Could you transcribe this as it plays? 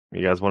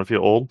You guys want to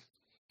feel old?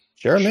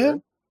 Sure,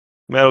 man.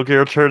 Metal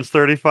Gear turns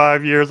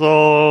 35 years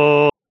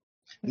old.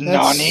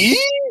 Nani?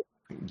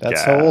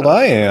 That's how old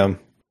I am.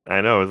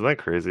 I know, isn't that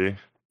crazy?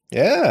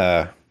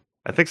 Yeah.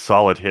 I think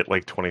Solid hit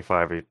like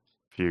 25 a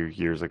few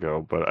years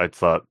ago, but I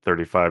thought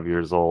 35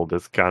 years old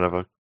is kind of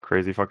a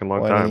crazy fucking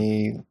long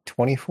time.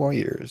 24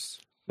 years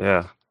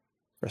Yeah.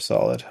 for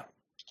Solid.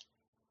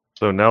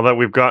 So now that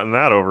we've gotten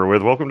that over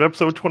with, welcome to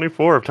episode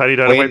 24 of Tiny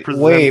Dynamite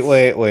Presents.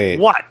 Wait.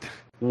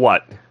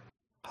 What?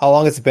 How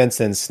long has it been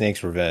since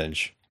Snake's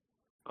Revenge?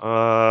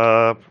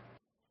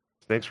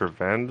 Snake's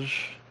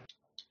Revenge?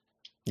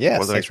 Yeah,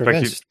 Wasn't Snake's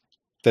Revenge.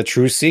 The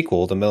true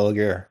sequel to Metal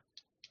Gear.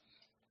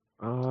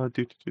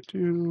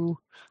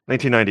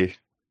 1990.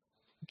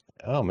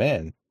 Oh,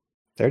 man.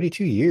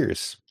 32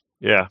 years.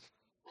 Yeah.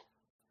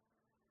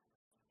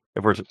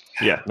 April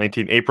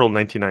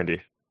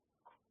 1990.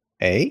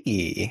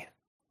 Hey.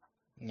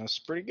 That's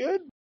pretty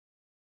good.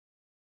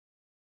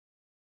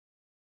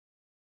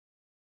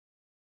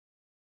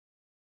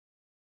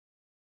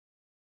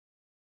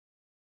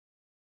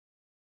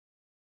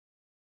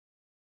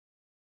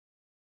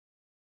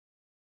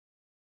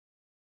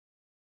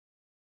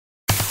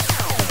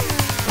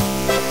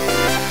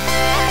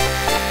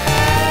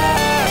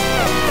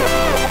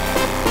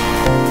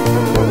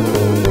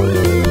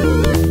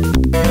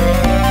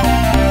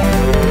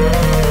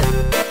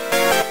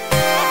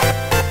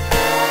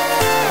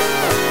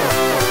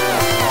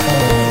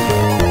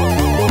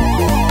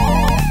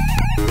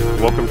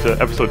 Welcome to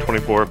episode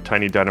 24 of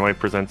Tiny Dynamite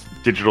Presents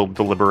Digital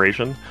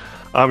Deliberation.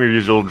 I'm your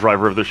usual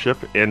driver of the ship.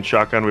 In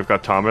Shotgun, we've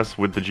got Thomas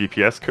with the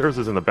GPS. Curves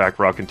is in the back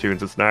rocking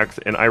tunes and snacks.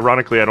 And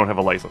ironically, I don't have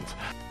a license.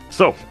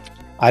 So,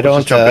 I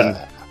don't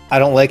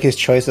like his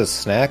choice of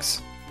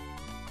snacks.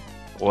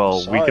 Well,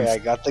 Sorry, I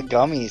got the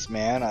gummies,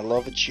 man. I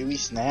love a chewy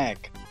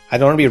snack. I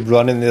don't want to be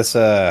running this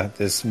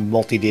this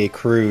multi-day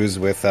cruise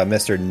with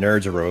Mr.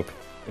 Nerd's Rope.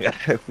 Yeah,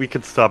 we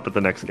could stop at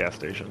the next gas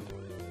station.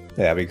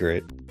 Yeah, that'd be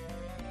great.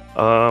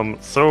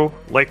 So,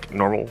 like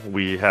normal,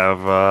 we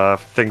have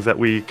things that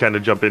we kind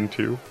of jump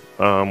into.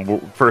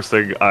 First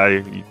thing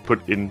I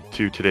put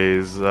into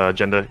today's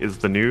agenda is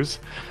the news.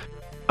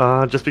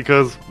 Just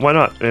because, why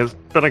not? It's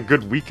been a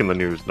good week in the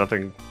news.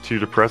 Nothing too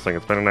depressing.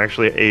 It's been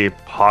actually a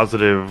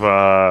positive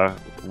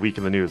week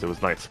in the news. It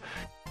was nice.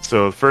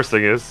 So the first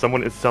thing is,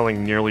 someone is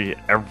selling nearly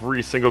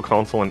every single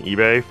console on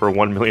eBay for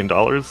 $1 million.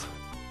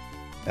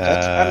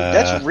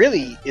 That's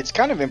really, it's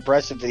kind of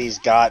impressive that he's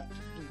got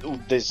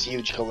this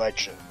huge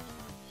collection.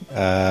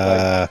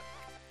 Can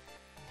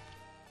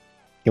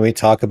we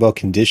talk about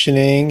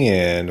conditioning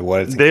and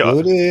what it's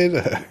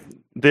included?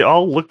 They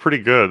all look pretty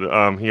good.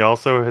 He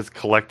also has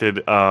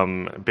collected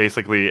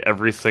basically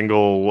every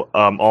single,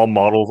 all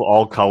models,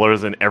 all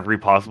colors, and every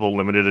possible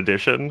limited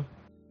edition.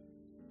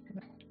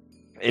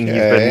 And he's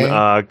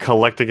been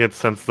collecting it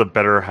since the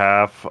better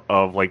half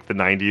of like the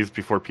 90s,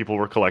 before people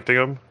were collecting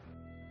them.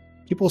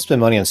 People spend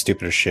money on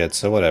stupider shit,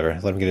 so whatever.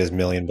 Let him get his $1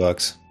 million.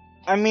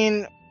 I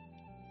mean,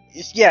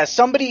 yeah,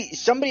 somebody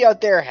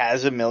out there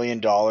has $1 million,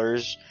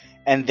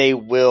 and they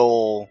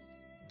will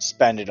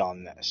spend it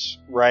on this,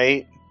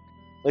 right?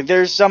 Like,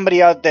 there's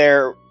somebody out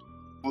there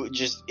who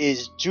just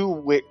is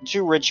too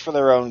rich for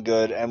their own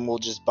good and will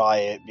just buy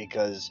it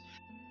because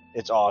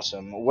it's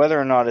awesome. Whether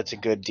or not it's a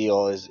good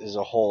deal is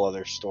a whole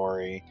other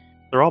story.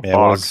 They're all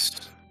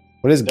boxed.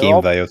 What is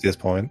game value at this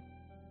point?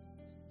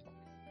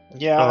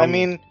 Yeah, I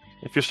mean,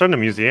 if you're starting a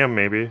museum,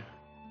 maybe.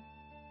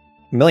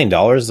 $1 million,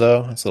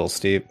 though, that's a little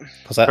steep.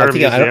 Plus, I don't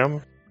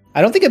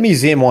think a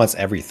museum wants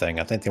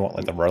everything. I think they want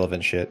like the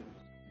relevant shit.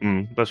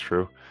 That's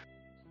true.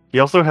 He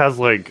also has,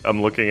 like,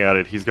 I'm looking at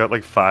it, he's got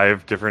like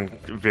 5 different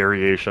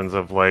variations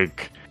of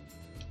like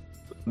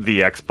the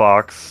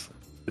Xbox.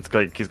 It's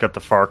like he's got the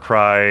Far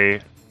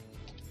Cry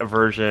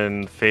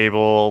version,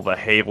 Fable, the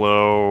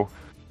Halo.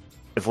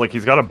 It's like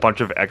he's got a bunch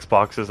of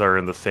Xboxes that are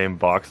in the same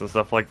box and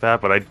stuff like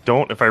that, but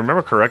if I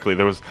remember correctly,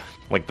 there was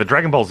like the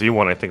Dragon Ball Z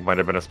one, I think might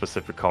have been a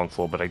specific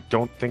console, but I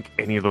don't think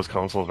any of those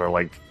consoles are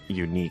like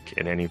unique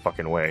in any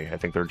fucking way. I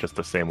think they're just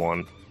the same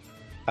one.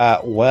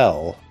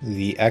 Well,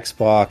 the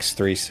Xbox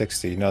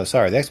 360, the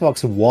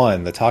Xbox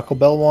One, the Taco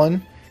Bell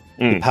one,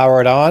 you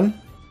power it on,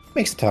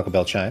 makes the Taco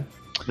Bell chime.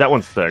 That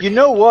one's thick. You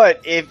know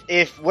what?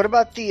 What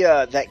about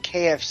the that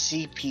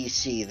KFC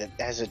PC that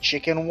has a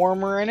chicken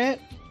warmer in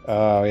it?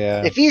 Oh,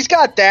 yeah. If he's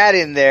got that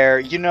in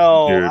there, Dude.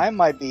 I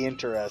might be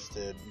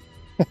interested.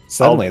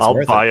 Suddenly,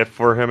 I'll buy it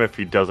for him if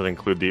he doesn't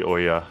include the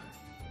Ouya.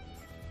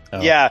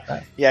 Oh.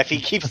 Yeah, if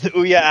he keeps the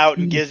Ouya out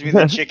and gives me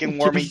the chicken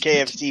warming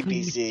KFC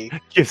PC.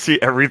 You see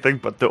everything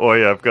but the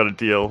Ouya. I've got a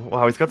deal.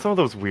 Wow, he's got some of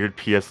those weird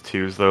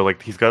PS2s though.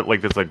 Like he's got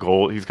like this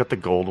gold. He's got the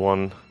gold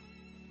one.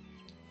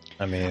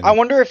 I mean, I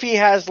wonder if he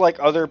has like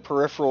other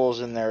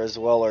peripherals in there as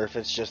well, or if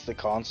it's just the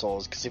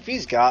consoles. Because if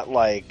he's got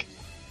like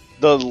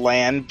the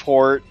LAN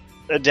port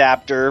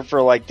adapter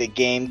for like the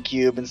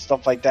GameCube and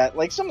stuff like that,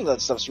 like some of that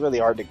stuff's really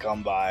hard to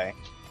come by.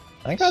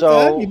 I got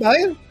that. You buy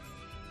it?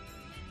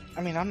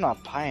 I mean, I'm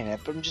not buying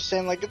it, but I'm just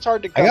saying, like, it's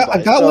hard to come by.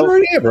 I got one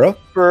right here, bro.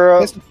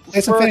 For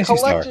Play some Phantasy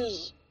Star.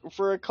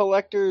 a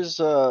collector's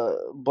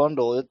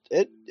bundle,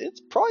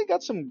 it's probably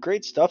got some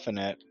great stuff in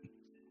it.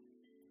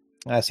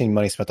 I've seen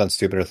money spent on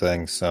stupider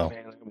things, so.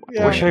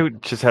 I wish I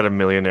just had a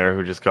millionaire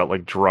who just got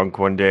like drunk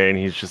one day and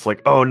he's just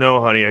like, "Oh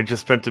no, honey, I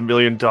just spent $1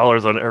 million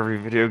on every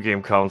video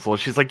game console."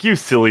 She's like, "You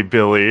silly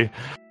Billy."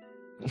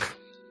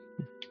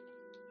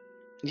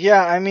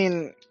 Yeah, I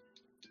mean,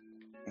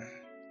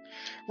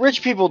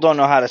 rich people don't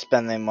know how to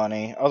spend their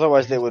money.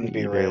 Otherwise, they wouldn't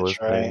be rich,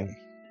 right?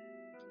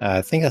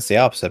 I think that's the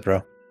opposite,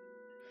 bro.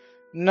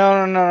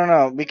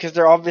 No. Because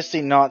they're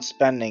obviously not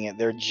spending it.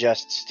 They're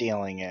just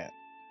stealing it.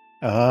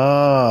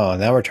 Oh,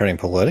 now we're turning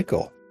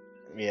political.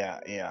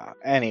 Yeah.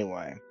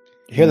 Anyway.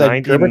 You hear that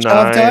Gorbachev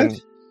died?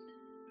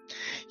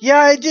 Yeah,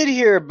 I did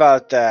hear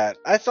about that.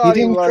 I thought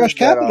he didn't was crush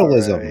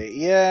capitalism. Right.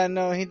 Yeah,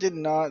 no, he did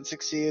not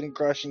succeed in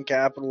crushing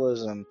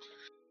capitalism.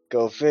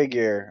 Go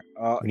figure.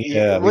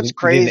 What's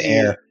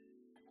crazy?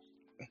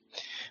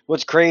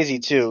 What's crazy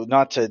too?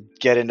 Not to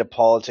get into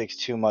politics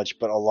too much,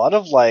 but a lot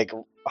of like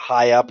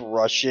high up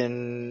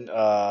Russian,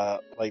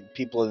 like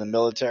people in the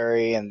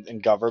military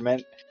and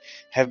government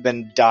have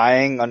been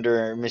dying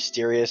under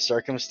mysterious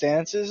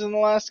circumstances in the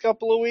last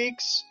couple of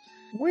weeks.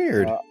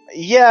 Weird.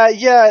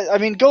 Yeah. I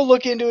mean, go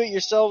look into it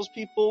yourselves,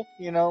 people.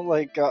 You know,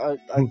 like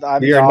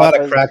we are not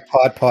a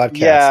crackpot podcast.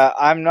 Yeah,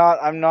 I'm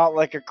not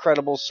like a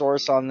credible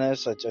source on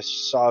this. I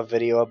just saw a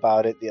video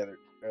about it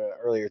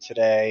earlier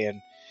today,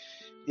 and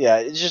yeah,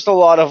 it's just a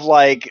lot of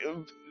like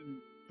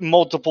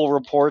multiple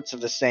reports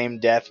of the same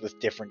death with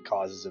different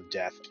causes of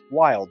death.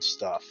 Wild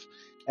stuff.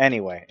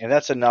 Anyway, and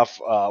that's enough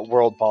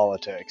world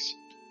politics.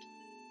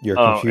 You're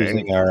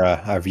confusing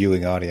our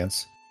viewing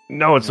audience.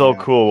 No, it's all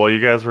cool. While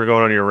you guys were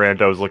going on your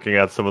rant, I was looking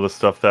at some of the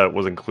stuff that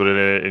was included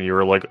in it, and you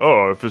were like,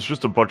 "Oh, if it's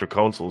just a bunch of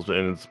consoles,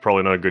 and it's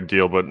probably not a good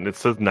deal." But it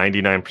says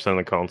 99% of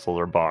the consoles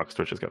are boxed,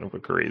 which is kind of a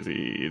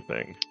crazy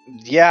thing.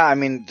 Yeah, I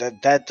mean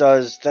that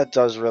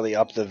does really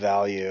up the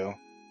value.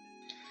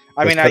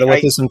 I mean, I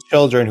went to some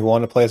children who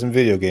want to play some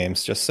video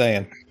games. Just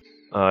saying.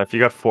 If you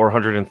got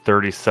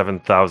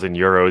 437,000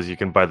 euros, you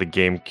can buy the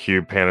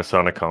GameCube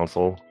Panasonic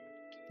console.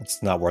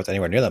 It's not worth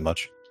anywhere near that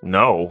much.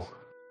 No.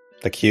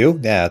 The Q?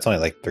 Yeah, it's only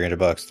like $300,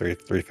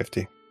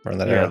 $350 around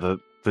that area. Yeah,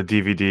 the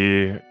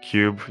DVD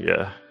Cube,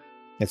 yeah.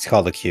 It's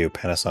called the Q,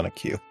 Panasonic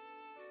Q.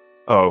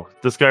 Oh,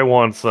 this guy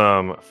wants it's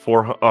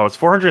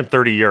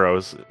 430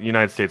 euros,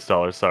 United States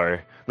dollars.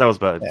 Sorry, that was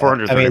bad. Yeah,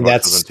 430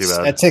 bucks isn't too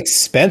bad. That's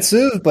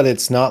expensive, but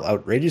it's not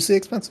outrageously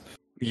expensive.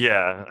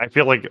 Yeah, I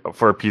feel like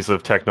for a piece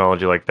of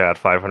technology like that,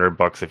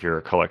 $500 if you're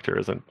a collector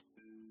isn't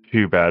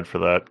too bad for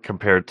that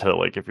compared to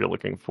like if you're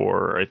looking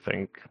for, I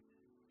think.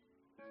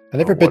 I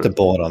never bit the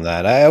bullet on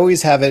that. I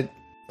always have it.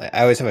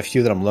 I always have a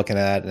few that I'm looking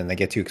at, and they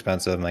get too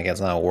expensive, and I guess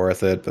it's not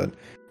worth it. But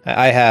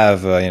I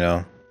have,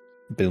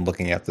 been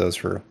looking at those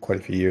for quite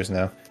a few years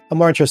now. I'm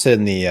more interested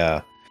in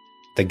the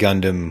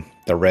Gundam,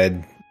 the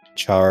Red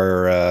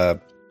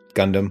Char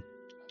Gundam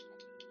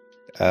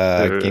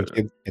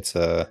GameCube. It's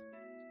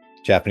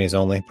Japanese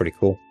only. Pretty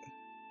cool.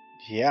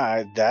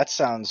 Yeah, that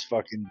sounds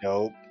fucking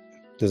dope.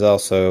 There's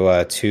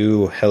also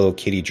 2 Hello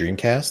Kitty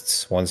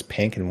Dreamcasts. One's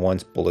pink and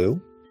one's blue.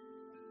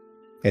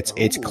 It's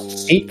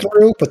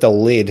see-through, but the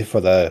lid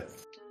for the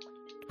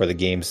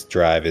game's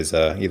drive is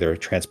either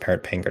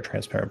transparent pink or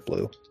transparent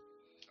blue.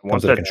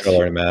 Comes with a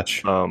controller to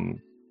match.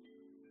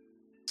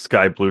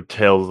 Sky Blue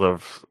Tales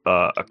of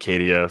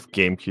Acadia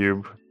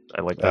GameCube.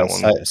 I like that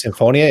one.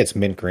 Symphonia, it's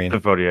mint green.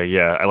 Symphonia,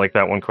 yeah, I like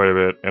that one quite a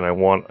bit, and I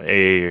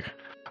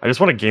just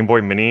want a Game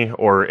Boy Mini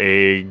or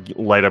a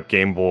light up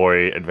Game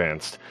Boy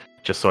Advanced,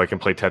 just so I can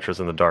play Tetris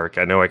in the dark.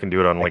 I know I can do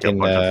it on a bunch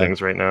of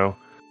things right now.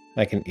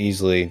 I can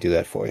easily do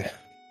that for you.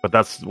 But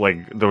that's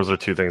those are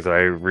 2 things that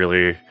I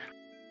really,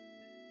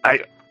 I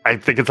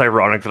think it's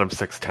ironic that I'm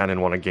 6'10"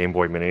 and want a Game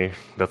Boy Mini.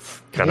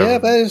 That's kind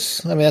of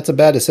that's a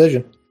bad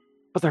decision.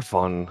 But they're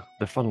fun.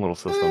 They're fun little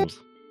systems.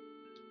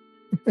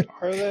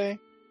 Are they?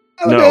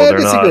 No, they're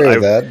not.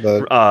 With that,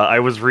 but... I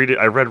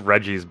read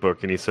Reggie's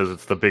book, and he says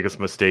it's the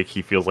biggest mistake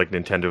he feels like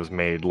Nintendo's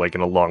made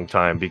in a long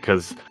time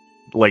because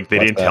they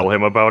didn't tell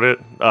him about it.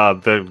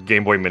 The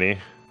Game Boy Mini,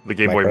 the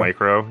Game Boy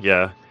Micro,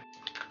 yeah.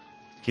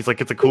 He's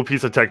like, it's a cool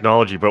piece of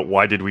technology, but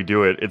why did we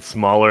do it? It's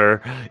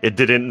smaller. It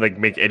didn't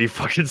make any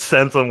fucking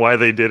sense on why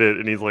they did it.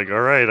 And he's like,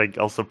 all right,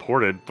 I'll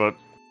support it, but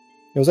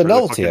it was a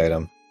novelty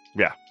item.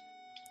 Yeah.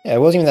 Yeah, it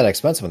wasn't even that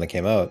expensive when they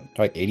came out.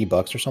 Like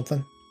 $80 or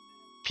something.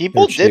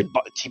 People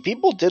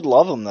did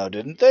love them though,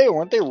 didn't they?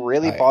 Weren't they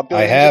really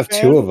popular? I have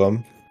 2 of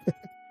them.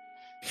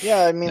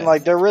 Yeah, I mean,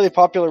 they're really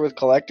popular with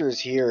collectors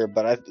here,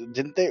 but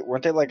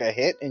weren't they like a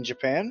hit in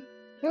Japan?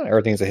 Yeah,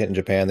 everything's a hit in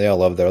Japan. They all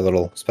love their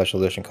little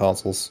special edition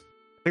consoles.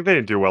 I think they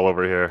didn't do well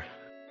over here.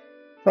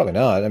 Probably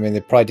not. I mean,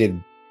 they probably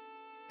did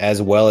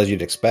as well as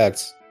you'd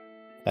expect.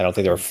 I don't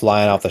think they were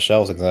flying off the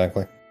shelves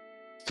exactly.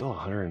 Still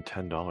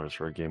 $110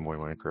 for a Game Boy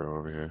Micro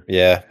over here.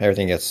 Yeah,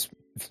 everything gets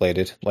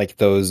inflated. Like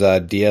those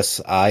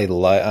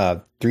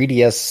DSi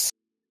 3DS,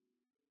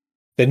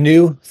 the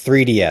new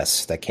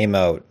 3DS that came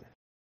out.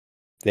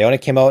 They only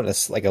came out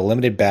in a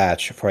limited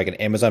batch for an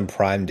Amazon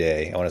Prime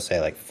Day. I want to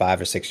say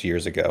 5 or 6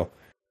 years ago.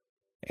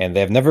 and they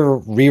have never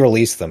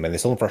re-released them, and they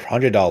sold them for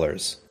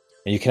 $100.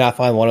 And you cannot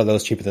find one of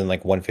those cheaper than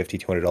like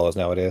 $150, $200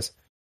 nowadays.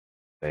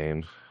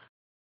 Insane.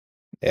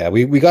 Yeah,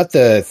 we got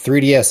the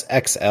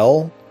 3DS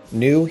XL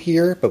new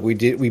here, but we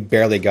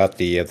barely got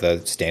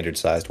the standard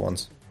sized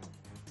ones.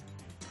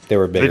 They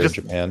were bigger in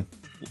Japan.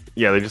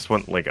 Yeah, they just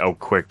went like out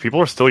quick.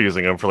 People are still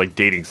using them for like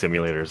dating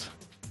simulators.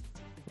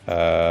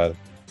 I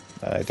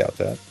doubt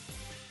that.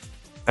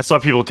 I saw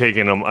people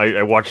taking them.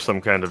 I watched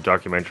some kind of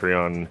documentary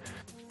on.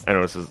 I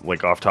know this is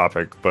like off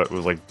topic, but it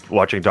was like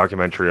watching a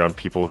documentary on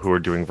people who are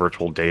doing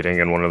virtual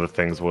dating, and one of the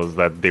things was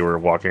that they were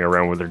walking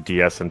around with their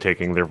DS and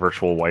taking their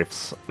virtual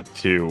wives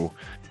to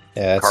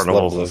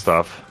carnivals and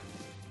stuff.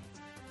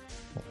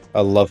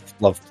 A love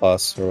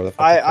plus or whatever.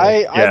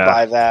 I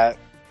buy that.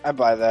 I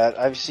buy that.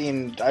 I've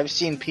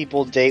seen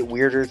people date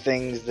weirder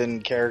things than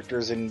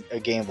characters in a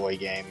Game Boy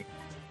game.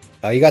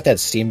 You got that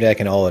Steam Deck,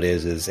 and all it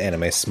is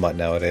anime smut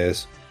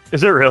nowadays.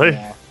 Is it really?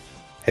 Yeah.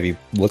 Have you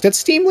looked at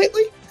Steam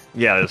lately?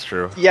 Yeah, that's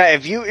true. Yeah,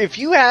 if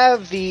you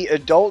have the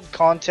adult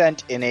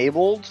content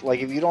enabled, like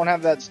if you don't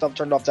have that stuff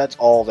turned off, that's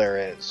all there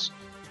is.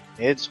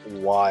 It's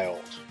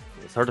wild.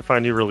 It's hard to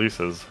find new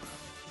releases.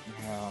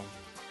 Yeah.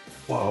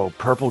 Whoa,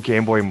 purple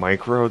Game Boy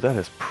Micro? That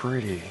is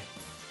pretty.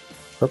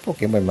 Purple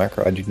Game Boy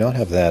Micro? I do not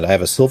have that. I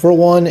have a silver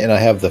one, and I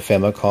have the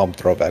Famicom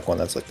throwback one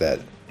that's like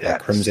that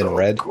crimson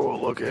red.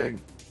 Cool looking.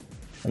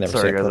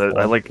 Sorry, guys.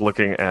 I like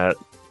looking at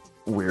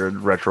weird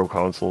retro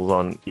consoles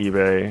on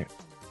eBay.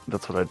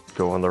 That's what I'd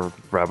go on the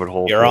rabbit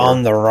hole. You're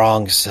on the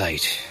wrong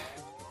site.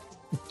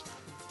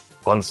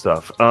 Fun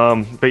stuff.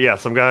 But yeah,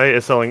 some guy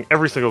is selling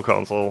every single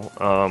console.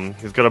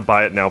 He's got a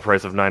buy it now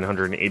price of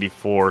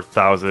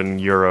 984,000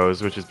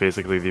 euros, which is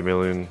basically the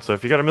million. So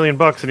if you got $1 million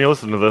and you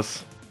listen to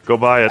this, go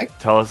buy it.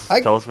 Tell us if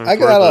it's I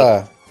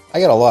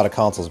got a lot of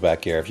consoles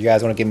back here. If you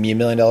guys want to give me $1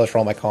 million for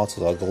all my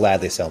consoles, I'll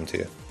gladly sell them to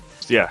you.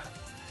 Yeah.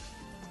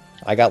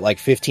 I got like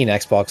 15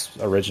 Xbox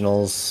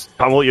originals.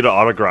 I want you to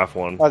autograph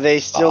one. Are they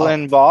still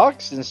in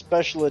box and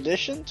special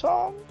edition,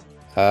 Tom?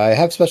 I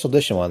have special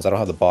edition ones. I don't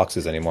have the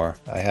boxes anymore.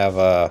 I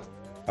have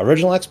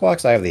original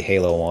Xbox. I have the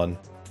Halo one.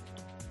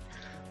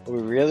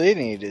 What we really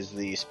need is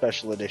the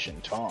special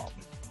edition, Tom.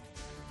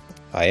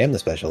 I am the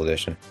special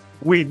edition.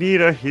 We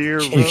need a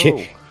hero.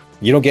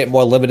 You don't get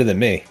more limited than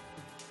me.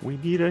 We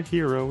need a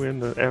hero in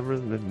the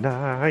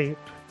night.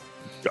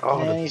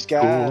 Oh, and he's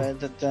got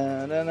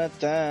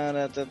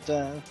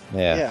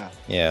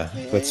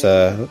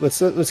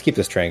Let's keep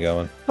this train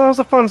going. That was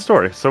a fun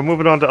story. So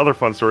moving on to other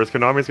fun stories,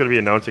 Konami's going to be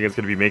announcing it's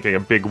going to be making a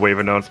big wave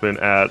announcement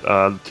at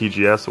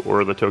TGS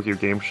or the Tokyo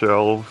Game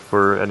Show.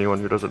 For anyone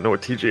who doesn't know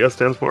what TGS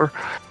stands for,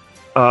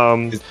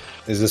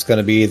 is this going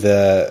to be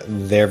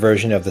their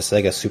version of the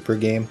Sega Super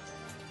game?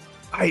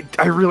 I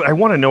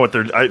want to know what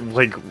they're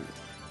like.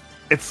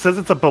 It says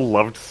it's a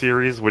beloved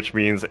series, which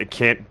means it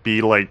can't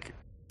be like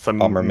some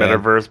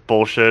metaverse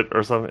bullshit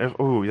or something.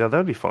 Oh, yeah,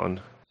 that'd be fun.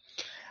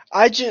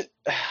 I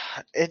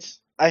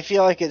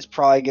feel like it's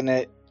probably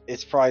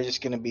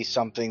just gonna be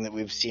something that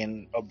we've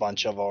seen a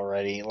bunch of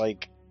already.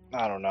 Like,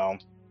 I don't know.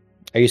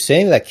 Are you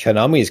saying that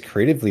Konami is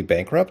creatively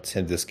bankrupt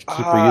and just keep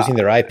reusing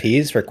their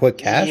IPs for quick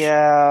cash?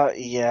 Yeah.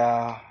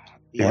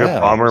 You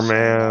got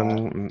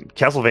Bomberman,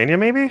 Castlevania,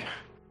 maybe?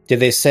 Did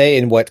they say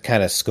in what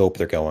kind of scope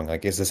they're going?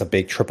 Like, is this a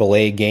big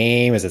AAA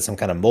game? Is it some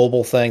kind of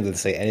mobile thing? Did they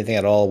say anything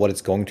at all what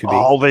it's going to be?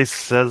 All they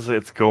says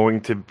it's going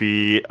to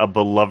be a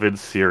beloved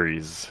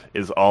series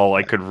is all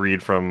I could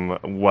read from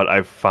what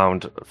I've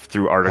found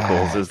through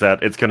articles, is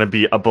that it's going to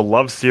be a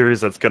beloved series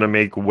that's going to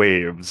make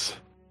waves.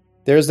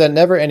 There's that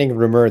never-ending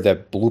rumor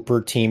that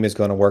Blooper Team is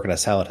going to work on a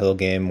Silent Hill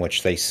game,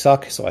 which they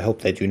suck, so I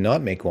hope they do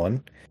not make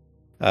one.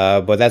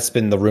 But that's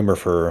been the rumor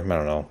for, I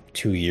don't know,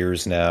 2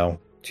 years now.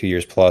 2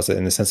 years plus,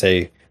 in the sense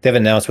they've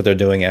announced what they're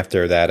doing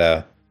after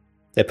that.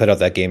 They put out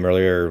that game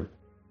earlier.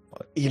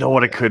 You know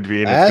what it could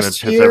be, and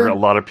it's going to piss a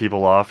lot of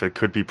people off. It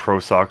could be Pro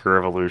Soccer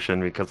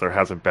Evolution, because there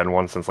hasn't been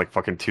one since like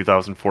fucking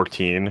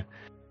 2014.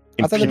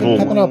 And people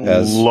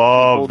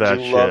love that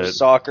shit. Love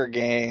soccer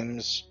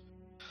games.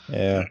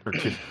 Yeah.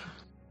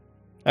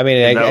 I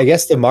mean, I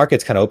guess the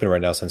market's kind of open right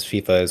now since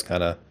FIFA is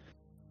kind of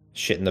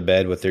shit in the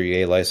bed with their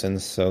EA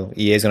license. So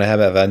EA is going to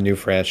have a new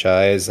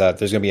franchise. There's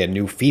going to be a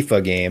new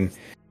FIFA game.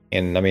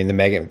 And I mean,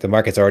 the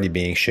market's already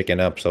being shaken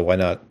up, so why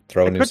not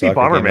throw a new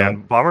soccer game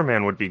out?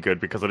 Bomberman would be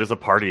good because it is a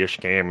party-ish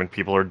game, and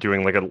people are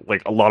doing like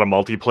a lot of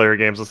multiplayer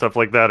games and stuff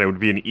like that. It would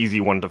be an easy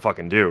one to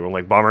fucking do.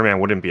 Like Bomberman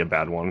wouldn't be a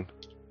bad one.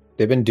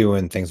 They've been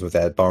doing things with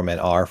that Bomberman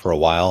R for a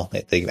while. I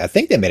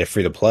think they made it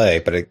free to play,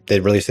 but they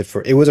released it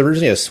it was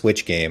originally a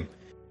Switch game,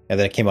 and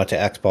then it came out to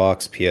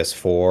Xbox,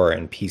 PS4,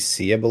 and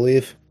PC, I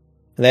believe.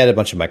 And they had a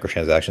bunch of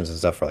microtransactions and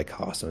stuff for like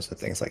costumes and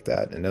things like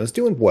that, and it was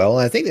doing well.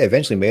 And I think they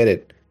eventually made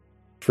it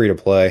free to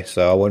play,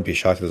 so I wouldn't be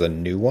shocked if there's a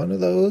new one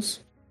of those.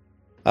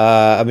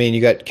 I mean,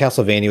 you got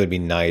Castlevania would be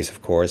nice,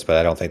 of course, but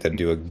I don't think they'd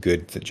do a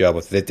good job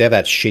with it. They have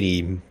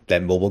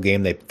that mobile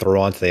game they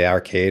throw onto the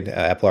arcade,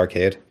 Apple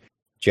Arcade.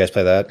 Did you guys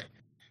play that?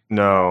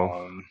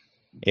 No.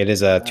 It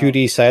is a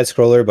 2D side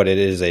scroller, but it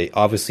is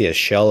obviously a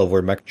shell of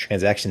where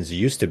microtransactions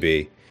used to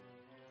be.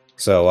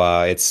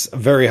 So it's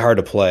very hard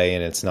to play,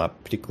 and it's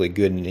not particularly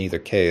good in either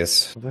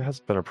case. There has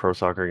been a pro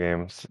soccer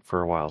game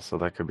for a while, so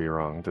that could be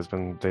wrong. They've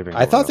been.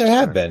 I thought there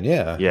have been,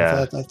 yeah.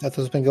 Yeah. I thought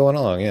this been going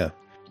along, yeah.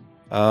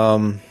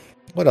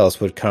 What else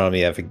would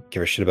Konami have to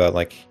give a shit about?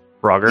 Like,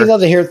 Frogger? you'd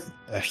love to hear.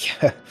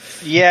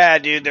 Yeah,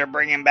 dude, they're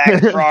bringing back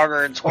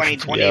Frogger in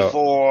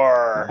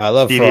 2024. I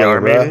love DDR,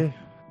 Frogger, bro. maybe?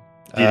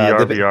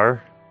 DDR,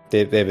 VR?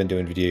 They've been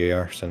doing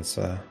VDR since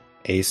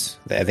Ace.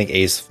 I think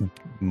Ace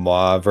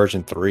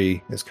version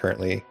 3 is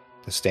currently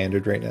the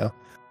standard right now.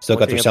 Still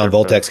got their Sound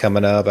Voltex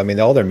coming up. I mean,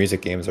 all their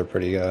music games are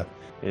pretty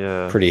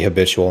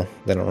habitual.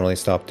 They don't really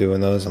stop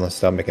doing those unless they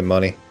stop making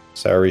money.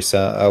 Sorry,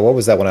 what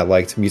was that one I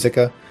liked?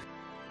 Musica?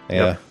 Yeah,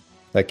 yep.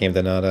 That game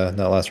did not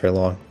last very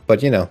long.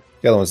 But, the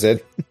other ones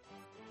did.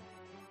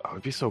 Oh,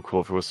 it'd be so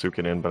cool if it was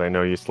Suikoden, but I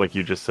know you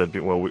just said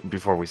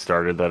before we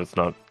started that it's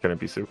not going to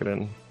be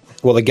Suikoden.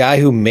 Well, the guy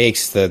who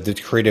makes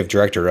the creative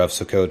director of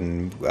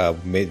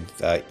Suikoden made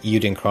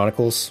Eiyuden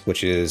Chronicles,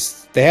 which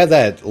is they had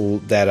that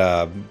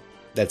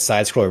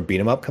side scroller beat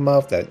 'em up come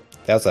out. That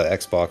was an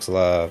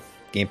Xbox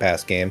Game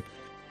Pass game.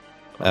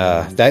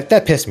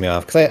 That pissed me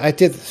off because I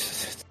did.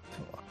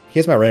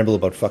 Here's my ramble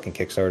about fucking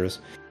Kickstarters.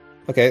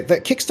 Okay, the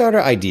Kickstarter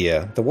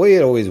idea, the way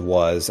it always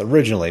was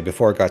originally,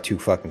 before it got too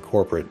fucking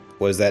corporate,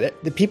 was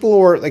that the people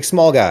were like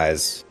small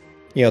guys.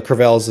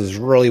 Crevel's is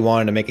really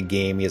wanting to make a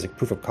game. He has a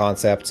proof of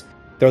concept.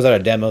 Throws out a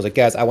demo. Like,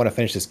 guys, I want to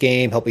finish this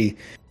game. Help me.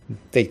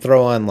 They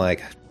throw on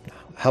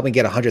help me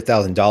get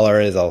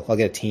 $100,000. I'll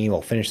get a team.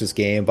 I'll finish this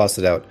game. Bust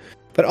it out.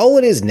 But all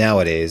it is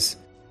nowadays,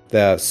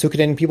 the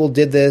Suikoden people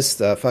did this.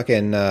 The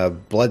fucking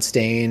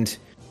Bloodstained,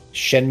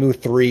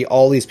 Shenmue 3,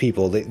 all these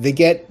people. They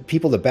get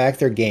people to back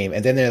their game,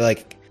 and then they're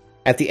like,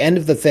 at the end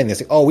of the thing, they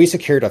say, "Oh, we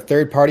secured a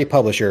third-party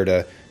publisher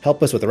to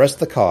help us with the rest of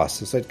the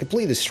costs." So it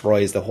completely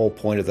destroys the whole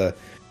point of the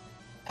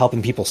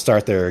helping people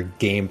start their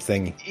game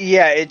thing.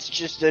 Yeah, it's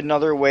just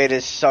another way to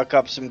suck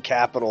up some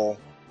capital.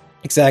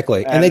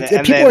 Exactly, and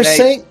people are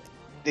saying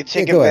they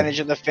take advantage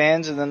of the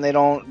fans, and then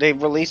they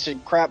release a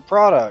crap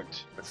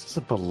product. This is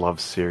a beloved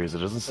series. It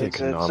doesn't say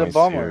Konami it's a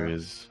bummer.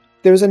 series.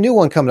 There's a new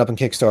one coming up in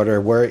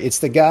Kickstarter where it's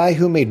the guy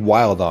who made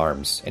Wild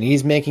Arms, and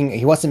he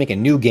wants to make a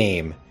new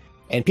game,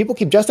 and people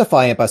keep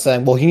justifying it by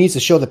saying, well, he needs to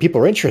show that people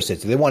are interested,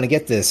 so they want to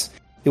get this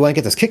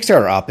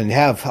Kickstarter up and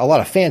have a lot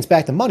of fans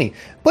back the money.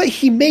 But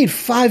he made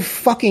 5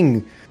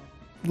 fucking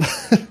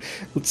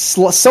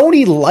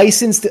Sony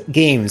licensed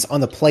games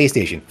on the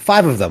PlayStation.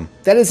 5 of them.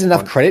 That is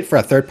enough credit for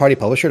a third-party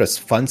publisher to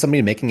fund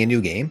somebody making a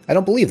new game? I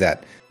don't believe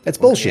that. That's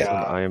bullshit.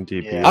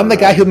 IMDb. I'm the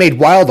guy who made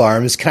Wild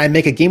Arms. Can I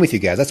make a game with you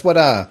guys? That's what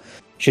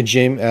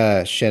Shinji,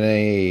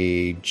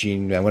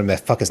 I'm gonna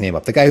fuck his name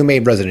up. The guy who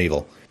made Resident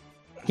Evil.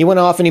 He went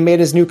off and he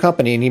made his new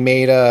company, and he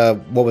made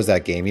what was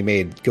that game? He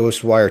made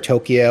Ghostwire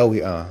Tokyo.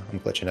 I'm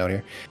glitching out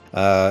here.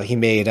 He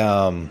made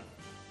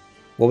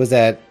what was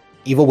that?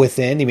 Evil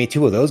Within. He made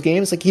 2 of those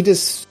games. Like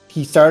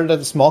he started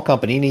a small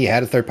company and he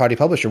had a third party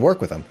publisher work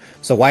with him.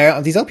 So why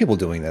aren't these other people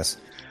doing this?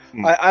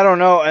 I don't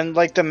know. And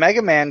like the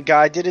Mega Man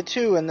guy did it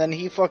too, and then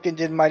he fucking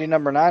did Mighty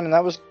Number 9, and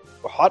that was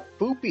hot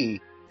poopy.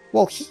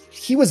 Well,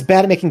 he was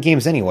bad at making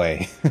games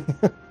anyway.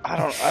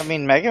 I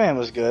mean, Mega Man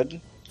was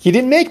good. He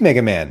didn't make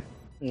Mega Man.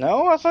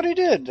 No, I thought he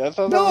did. I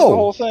thought that was the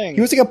whole thing.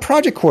 He was like a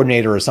project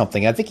coordinator or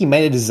something. I think he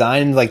might have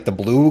designed like the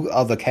blue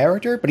of the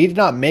character, but he did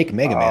not make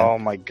Mega Man. Oh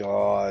my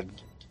god.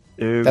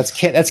 That's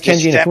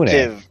Kenji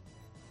Inafune.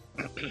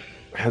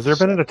 Has there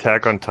been an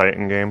Attack on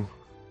Titan game?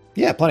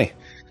 Yeah, plenty.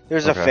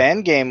 There's a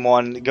fan game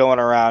one going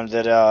around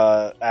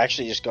that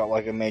actually just got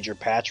like a major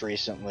patch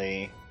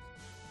recently.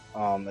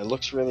 It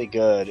looks really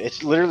good.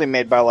 It's literally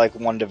made by like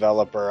one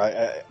developer.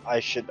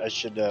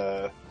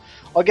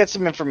 I'll get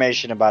some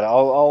information about it.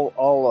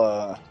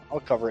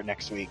 I'll cover it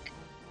next week.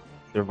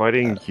 They're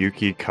inviting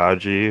Yuki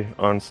Kaji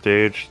on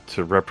stage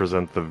to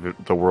represent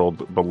the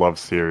world beloved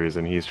series,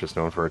 and he's just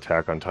known for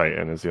Attack on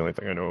Titan. Is the only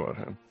thing I know about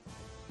him.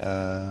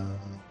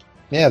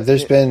 Yeah,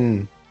 there's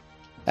been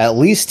at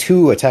least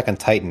 2 Attack on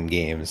Titan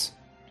games,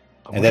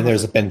 and then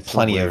there's been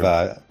plenty of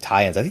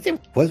tie-ins. I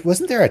think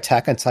wasn't there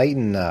Attack on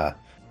Titan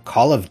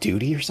Call of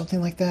Duty or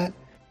something like that?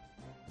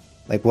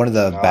 Like one of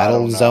the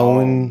Battle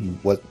Zone.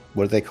 What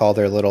do they call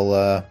their little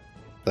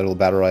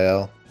battle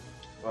royale?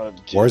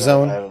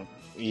 Warzone.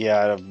 I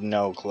have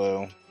no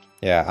clue.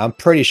 Yeah, I'm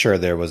pretty sure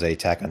there was a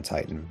Attack on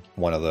Titan,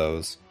 one of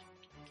those.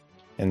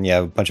 And yeah,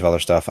 a bunch of other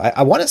stuff.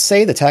 I want to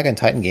say the Attack on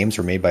Titan games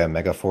were made by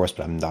Omega Force,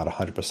 but I'm not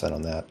 100%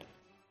 on that.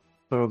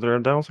 So they're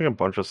announcing a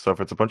bunch of stuff.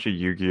 It's a bunch of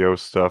Yu-Gi-Oh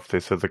stuff. They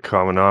said the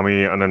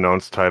Kaminami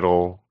unannounced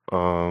title.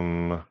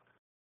 I'm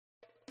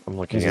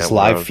looking at... Is this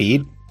live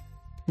feed?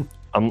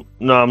 I'm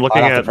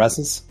looking at... the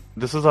presses?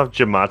 This is off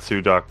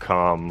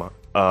Gematsu.com.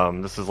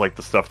 This is like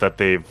the stuff that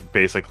they've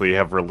basically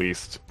have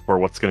released, or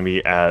what's going to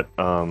be at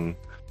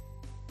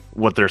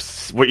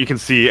what you can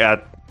see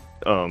at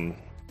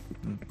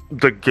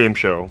the game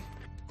show.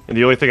 And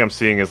the only thing I'm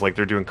seeing is like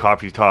they're doing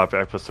Coffee Top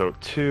Episode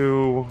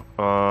 2,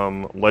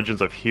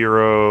 Legends of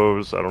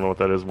Heroes. I don't know what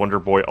that is. Wonder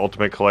Boy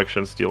Ultimate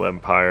Collection, Steel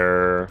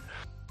Empire,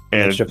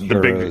 and Age of the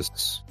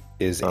Heroes.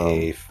 is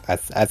I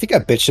think I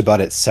bitched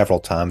about it several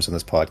times on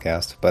this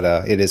podcast, but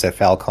it is a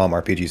Falcom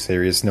RPG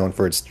series known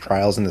for its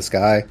Trials in the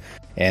Sky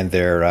and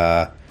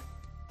their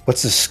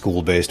what's the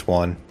school-based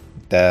one?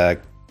 The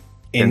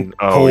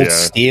Cold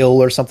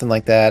Steel or something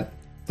like that.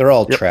 They're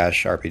all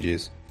trash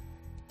RPGs.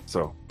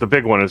 So the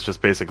big one is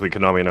just basically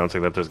Konami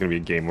announcing that there's going to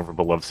be a game of a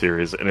beloved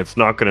series, and it's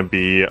not going to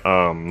be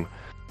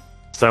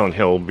Silent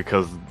Hill,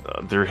 because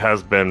there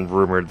has been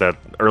rumored that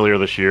earlier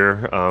this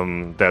year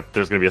that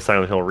there's going to be a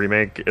Silent Hill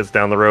remake is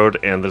down the road,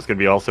 and there's going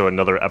to be also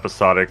another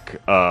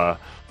episodic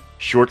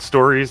short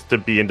stories to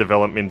be in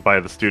development by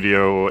the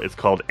studio. It's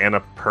called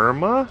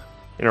Annapurna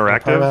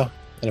Interactive.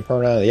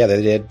 Annapurna, yeah,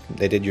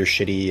 they did your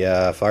shitty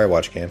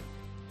Firewatch game.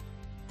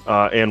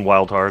 And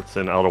Wild Hearts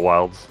and Outer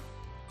Wilds.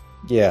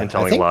 Yeah, and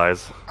Telling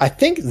Lies. I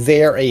think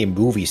they're a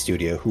movie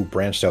studio who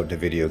branched out into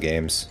video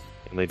games.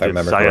 And they did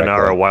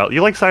Sayonara Wild.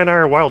 You like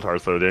Sayonara Wild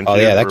Hearts though, didn't you? Oh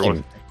yeah,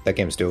 that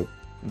game's dope.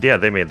 Yeah,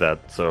 they made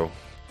that, so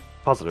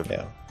positive.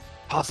 Yeah,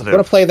 positive. If you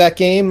want to play that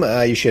game,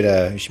 you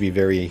should be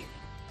very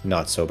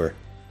not sober.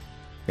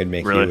 It'd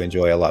make you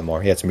enjoy a lot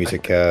more. Yeah, it's a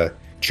music,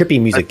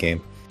 trippy music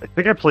game. I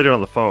think I played it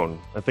on the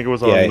phone. I think it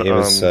was on. Yeah, it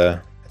was.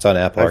 It's on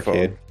Apple iPhone.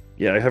 Arcade.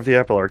 Yeah, I have the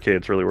Apple Arcade.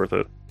 It's really worth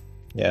it.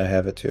 Yeah, I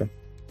have it too.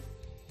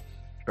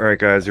 All right,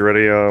 guys, you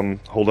ready?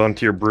 Hold on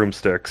to your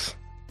broomsticks.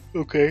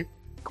 Okay.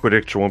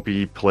 Quidditch won't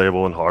be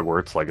playable in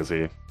Hogwarts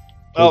Legacy.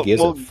 Who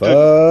gives a fuck?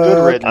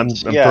 Good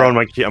riddance.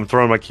 I'm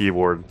throwing my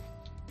keyboard.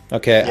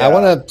 Okay, I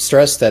want to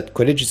stress that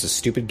Quidditch is a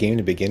stupid game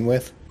to begin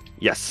with.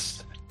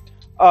 Yes.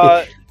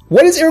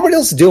 What is everybody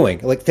else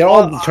doing? Like, they're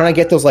all trying to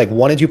get those,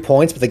 1 and 2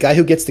 points, but the guy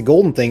who gets the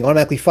golden thing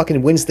automatically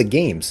fucking wins the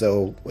game.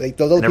 So, those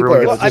other people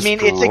are... Well, I mean,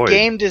 it's a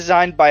game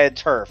designed by a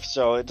turf,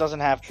 so it doesn't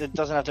have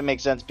to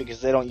make sense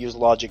because they don't use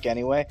logic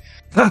anyway.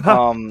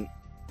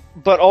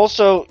 But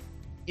also,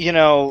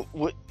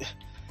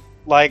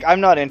 I'm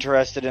not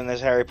interested in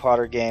this Harry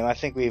Potter game. I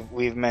think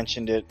we've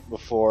mentioned it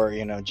before.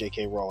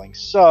 J.K. Rowling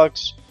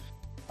sucks,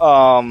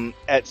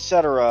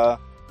 etc.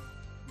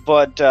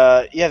 But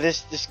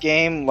this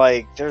game,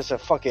 there's a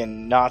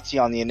fucking Nazi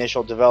on the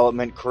initial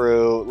development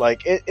crew. I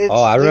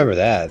remember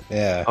that.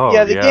 Yeah.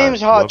 The game's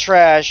hot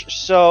trash.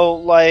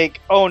 So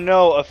oh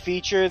no, a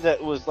feature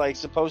that was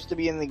supposed to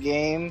be in the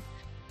game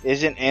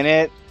isn't in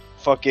it.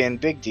 Fucking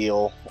big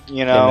deal.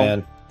 Hey,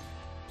 man.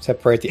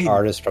 Separate the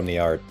artist from the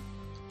art.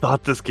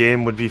 Thought this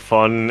game would be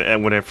fun,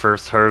 and when I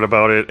first heard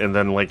about it, and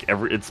then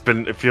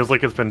it feels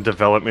like it's been in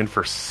development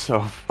for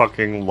so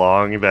fucking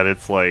long that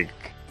it's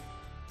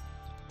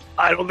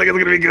I don't think it's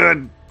gonna be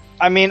good.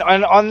 I mean,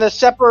 on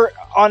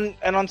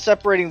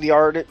separating the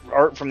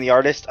art from the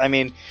artist, I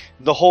mean,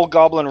 the whole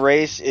goblin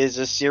race is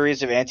a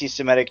series of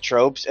anti-Semitic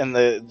tropes, and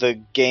the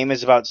game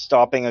is about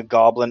stopping a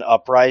goblin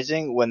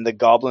uprising when the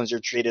goblins are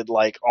treated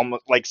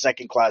almost like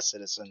second-class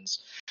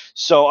citizens.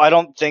 So I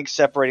don't think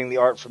separating the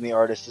art from the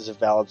artist is a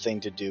valid thing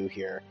to do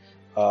here.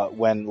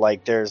 When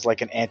there's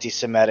an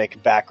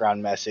anti-Semitic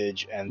background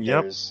message, and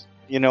there's,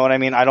 you know what I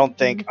mean? I don't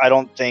think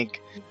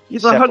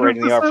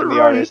separating the art from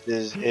the artist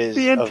is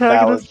a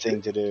valid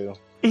thing to do.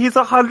 He's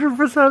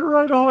 100%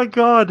 right. Oh my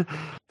god.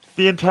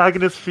 The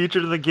antagonists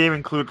featured in the game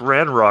include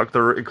Ranrock,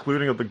 the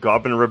including of the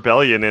Goblin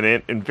Rebellion in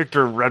it, and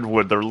Victor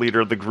Redwood, the leader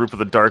of the group of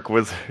the Dark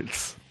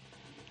Wizards.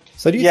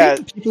 So do you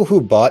think the people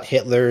who bought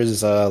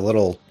Hitler's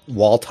little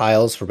wall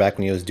tiles for back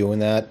when he was doing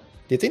that,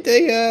 do you think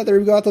they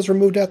got those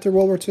removed after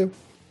World War II?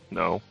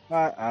 No.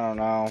 I don't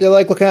know. They're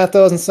looking at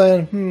those and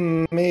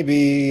saying,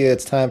 maybe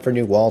it's time for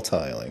new wall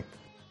tiling.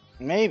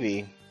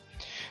 Maybe.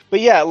 But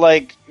yeah,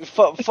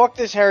 fuck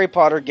this Harry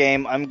Potter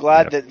game. I'm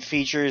glad that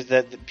features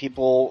that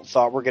people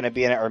thought were going to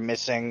be in it are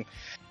missing.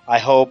 I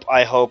hope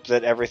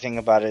that everything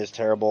about it is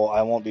terrible.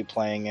 I won't be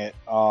playing it.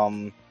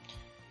 It'll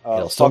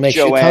still make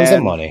you tons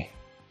of money.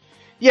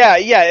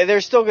 Yeah,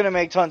 they're still going to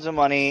make tons of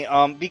money.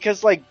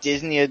 Because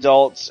Disney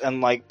adults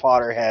and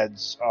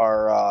Potterheads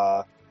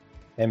are.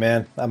 Hey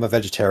man, I'm a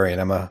vegetarian.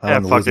 I'm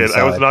fuck it. Side.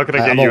 I was not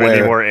going to get you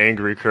any more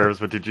angry curves,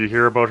 but did you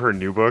hear about her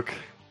new book?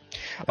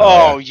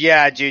 Oh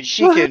yeah, dude.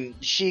 She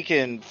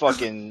can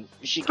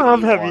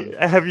Tom,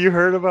 have you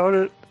heard about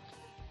it?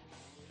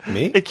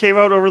 Me? It came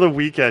out over the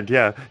weekend.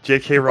 Yeah,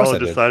 J.K. Rowling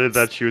decided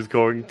that she was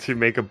going to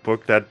make a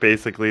book that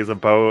basically is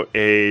about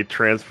a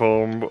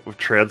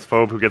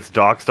transphobe who gets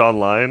doxxed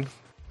online.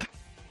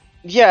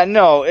 Yeah,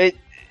 no,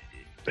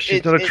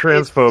 she's not a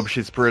transphobe.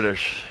 She's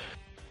British.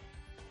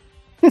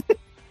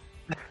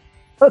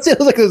 That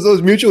sounds like it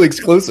was mutually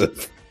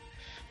exclusive.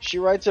 She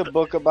writes a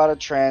book about a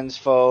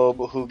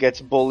transphobe who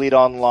gets bullied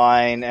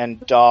online and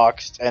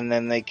doxxed, and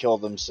then they kill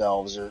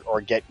themselves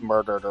or get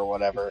murdered or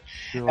whatever.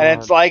 God.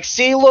 And it's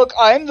see, look,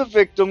 I'm the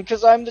victim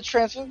because I'm the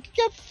transphobe.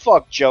 Get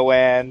fucked,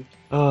 Joanne.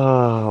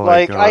 Oh,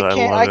 my God,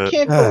 I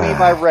can't believe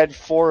I read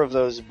 4 of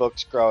those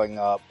books growing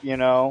up. You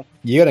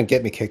gotta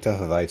get me kicked off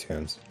of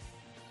iTunes.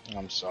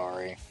 I'm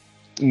sorry.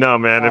 No,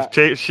 man.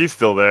 If she's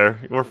still there,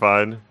 we're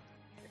fine.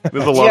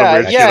 There's a lot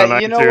of weird shit on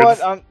iTunes. You know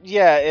what?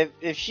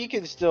 If she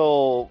can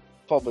still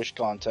publish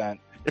content.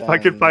 If I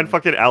could find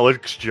fucking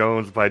Alex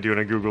Jones by doing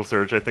a Google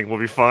search, I think we'll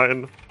be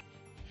fine.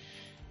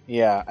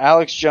 Yeah,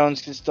 Alex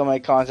Jones can still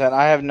make content.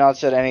 I have not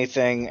said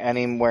anything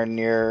anywhere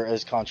near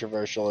as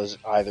controversial as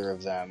either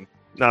of them.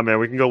 Nah, man,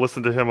 we can go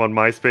listen to him on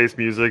MySpace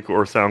Music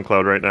or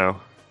SoundCloud right now.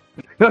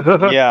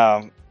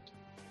 Yeah.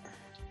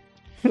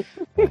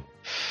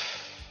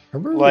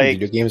 Remember Like,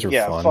 video games were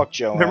yeah, fun. fuck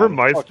Joanne.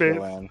 Remember Fuck MySpace?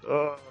 Joanne.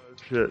 Oh,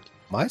 shit.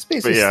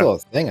 MySpace But is yeah. still a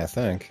thing, I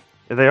think.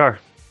 Yeah, they are.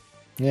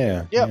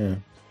 Yeah. Yep. Yeah.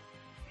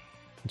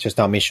 It's just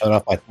not me showing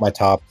off my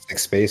top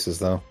 6 spaces,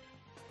 though.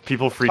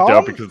 People freaked Tom?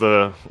 out because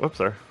the... Whoops,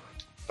 sorry.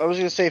 I was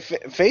going to say,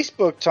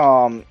 Facebook,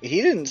 Tom,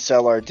 he didn't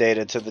sell our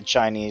data to the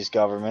Chinese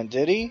government,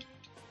 did he?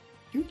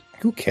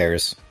 Who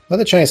cares? Let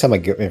the Chinese have my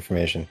good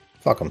information.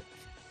 Fuck them.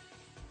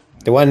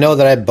 They want to know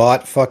that I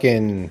bought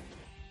fucking...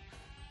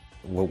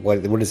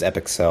 What does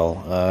Epic sell?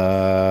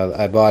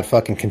 I bought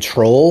fucking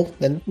Control.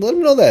 Then let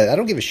them know that. I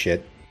don't give a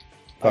shit.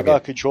 I Fuck got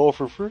it. Control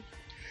for free.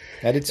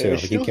 I did too. I I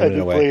still keep had giving it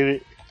to away. play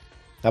it.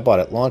 I bought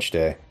it launch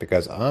day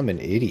because I'm an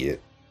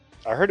idiot.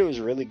 I heard it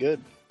was really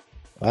good.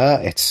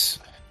 It's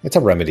a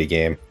Remedy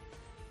game.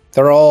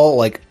 They're all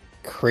like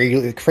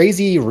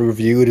crazy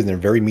reviewed and they're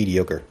very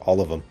mediocre.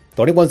 All of them.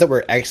 The only ones that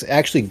were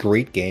actually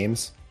great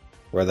games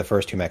were the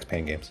first 2 Max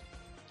Payne games.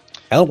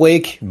 Alan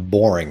Wake,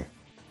 boring.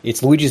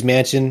 It's Luigi's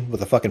Mansion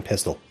with a fucking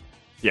pistol.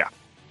 Yeah.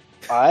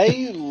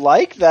 I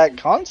like that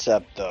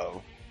concept,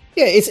 though.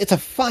 Yeah, it's a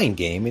fine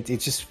game.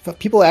 It's just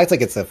people act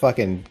like it's a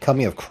fucking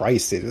coming of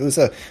Christ. It was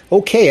a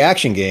okay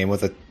action game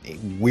with a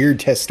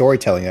weird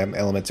storytelling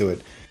element to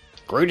it.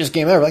 Greatest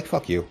game ever. Like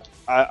fuck you.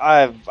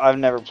 I've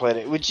never played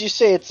it. Would you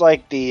say it's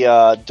like the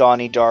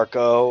Donnie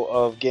Darko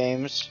of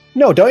games?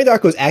 No, Donnie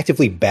Darko is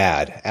actively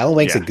bad. Alan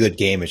Wake's Yeah. a good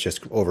game. It's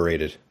just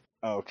overrated.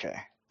 Okay.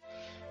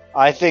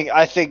 I think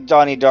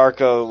Donnie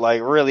Darko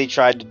like really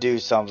tried to do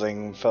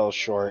something, fell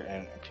short,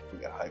 and people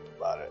got hype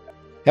about it.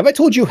 Have I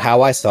told you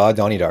how I saw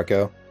Donnie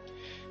Darko?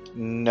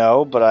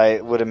 No, but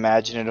I would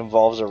imagine it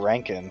involves a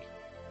Rankin.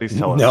 Please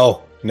tell us.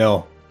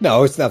 No,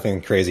 it's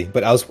nothing crazy.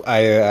 But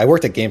I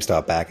worked at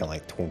GameStop back in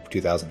like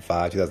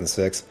 2005,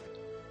 2006,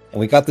 and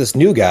we got this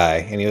new guy,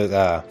 and he was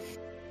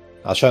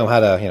I'll show him how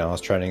to, I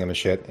was training him and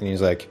shit, and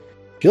he's like,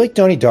 "Do you like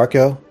Donnie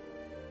Darko?"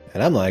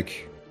 And I'm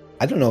like,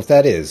 "I don't know if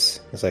that is."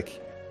 He's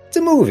like, "It's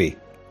a movie.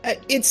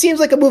 It seems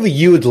like a movie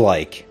you'd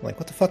like." I'm like,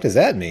 what the fuck does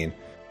that mean?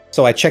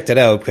 So I checked it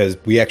out because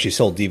we actually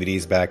sold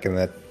DVDs back in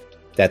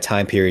that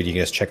time period. You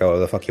can just check out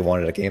whatever the fuck you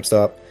wanted at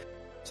GameStop.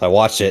 So I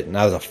watched it and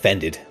I was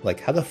offended. Like,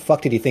 how the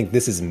fuck did he think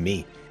this is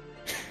me?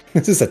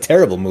 This is a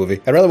terrible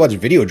movie. I'd rather watch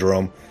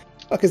Videodrome.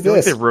 Fuck is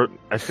this?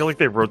 I feel like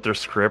they wrote their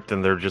script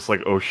and they're just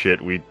like, oh shit,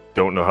 we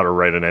don't know how to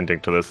write an ending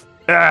to this.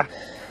 Ah,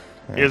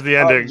 here's the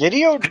ending.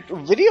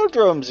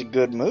 Videodrome's a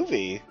good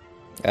movie.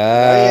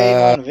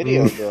 Why on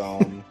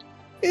Videodrome?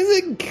 Is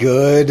it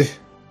good?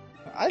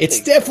 It's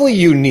think definitely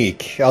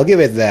unique. I'll give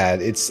it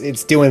that.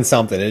 It's doing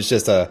something. It's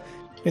just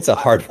it's a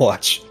hard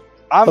watch.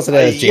 Plus it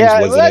has James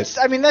Woods in it.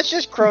 I mean, that's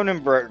just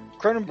Cronenberg.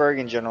 Cronenberg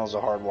in general is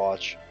a hard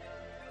watch.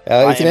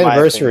 It's an in my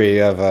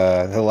anniversary of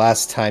the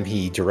last time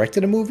he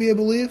directed a movie, I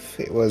believe.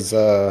 It was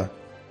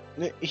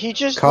He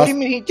just. What do you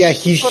mean? he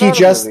put out a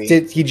just movie?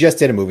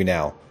 did a movie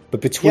now. But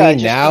Yeah, I between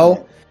just now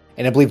seen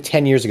and I believe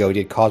 10 years ago, he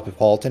did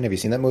Cosmopolitan. Have you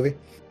seen that movie?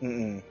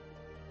 Mm-mm.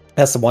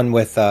 That's the one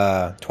with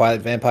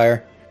Twilight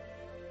Vampire.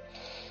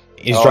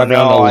 He's Oh, driving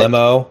no, around a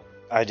limo.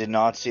 I did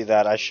not see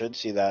that. I should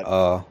see that.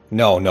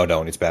 No,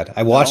 don't. It's bad.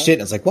 I watched No? it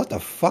and it's like, what the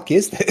fuck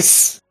is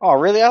this? Oh,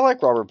 really? I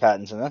like Robert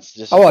Pattinson. That's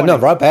just. Oh, no,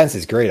 Rob Pattinson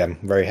is great. I'm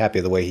very happy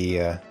the way he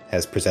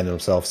has presented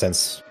himself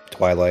since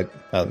Twilight.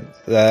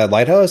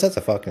 Lighthouse, that's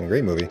a fucking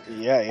great movie.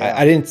 Yeah.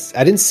 I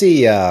didn't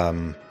see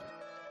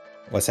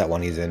what's that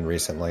one he's in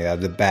recently?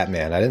 The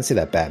Batman. I didn't see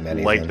that Batman.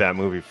 He's Like in. that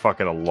movie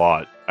fucking a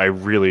lot. I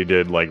really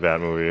did like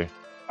that movie.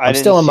 I'm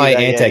still on my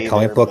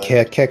anti-comic book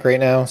kick right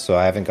now, so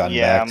I haven't gotten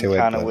Yeah, back to it.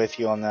 I'm kind of but- with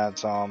you on that,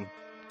 Tom.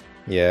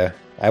 Yeah,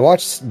 I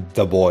watched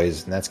The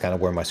Boys, and that's kind of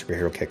where my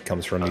superhero kick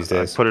comes from these I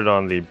days. put it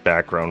on the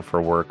background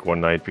for work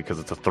one night because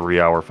it's a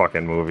 3-hour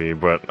fucking movie,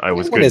 but I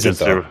was What good is it, just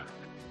though? to...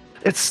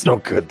 It's so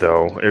good,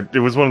 though. It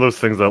was one of those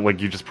things that, like,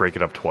 you just break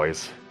it up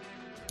twice.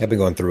 I've been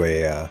going through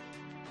a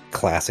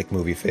classic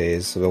movie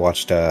phase. So I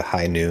watched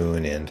High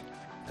Noon and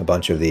a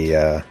bunch of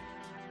the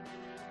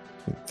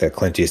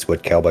Clint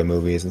Eastwood cowboy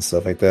movies and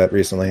stuff like that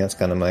recently. That's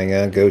kind of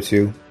my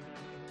go-to.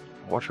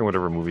 Watching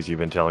whatever movies you've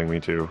been telling me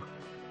to.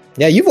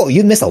 Yeah,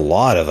 you missed a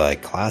lot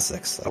of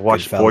classics. Like I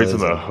watched Goodfellas Boys in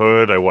the and-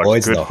 Hood. I watched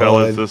Boys in the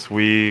Goodfellas Hood. this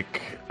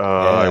week.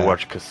 I Yeah.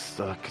 watched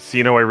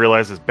Casino. I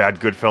realized is bad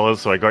Goodfellas,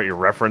 so I got your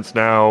reference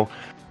now.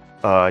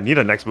 I need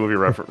a next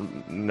movie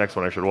next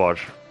one I should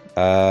watch.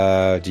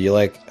 Do you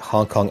like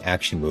Hong Kong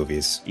action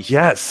movies?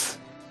 Yes.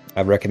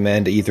 I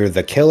recommend either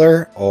The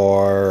Killer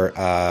or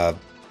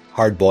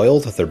Hard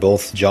Boiled. They're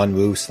both John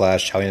Woo / Chow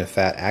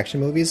Yun-Fat action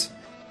movies.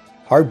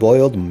 Hard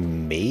Boiled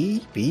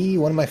may be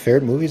one of my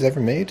favorite movies ever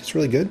made. It's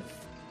really good.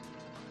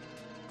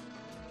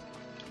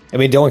 I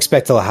mean, don't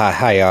expect a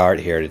high art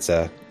here. It's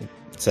an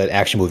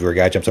action movie where a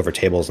guy jumps over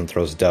tables and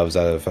throws doves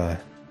out of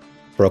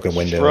broken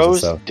windows and Throws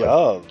stuff. But,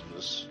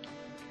 doves.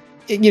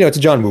 it's a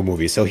John Woo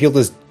movie, so he'll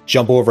just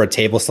jump over a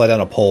table, slide down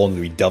a pole, and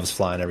there'll be doves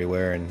flying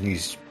everywhere, and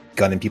he's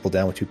gunning people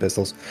down with 2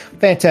 pistols.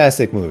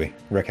 Fantastic movie.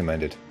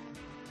 Recommended.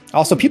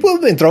 Also, people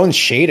have been throwing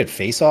shade at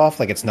Face Off,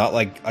 like it's not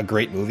like a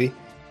great movie.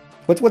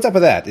 What's up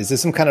with that? Is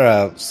this some kind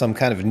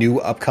of new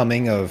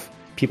upcoming of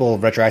people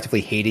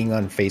retroactively hating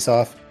on Face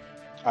Off?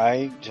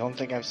 I don't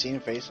think I've seen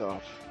Face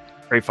Off.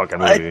 Great fucking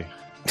movie.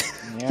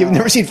 Yeah. You've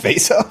never seen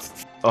Face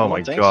Off? Oh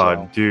my god,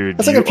 so. dude!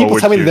 That's like when people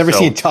tell me they've never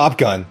seen Top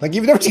Gun. Like,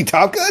 you've never seen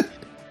Top Gun?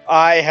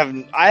 I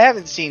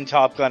haven't seen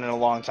Top Gun in a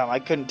long time. I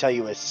couldn't tell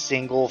you a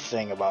single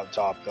thing about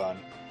Top Gun.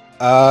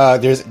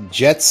 There's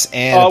jets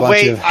and a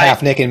bunch of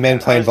half-naked men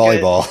playing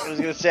volleyball. I was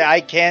gonna say,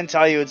 I can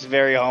tell you it's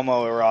very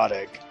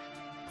homoerotic.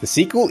 The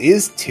sequel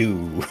is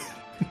 2.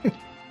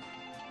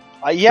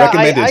 Yeah,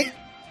 Recommended.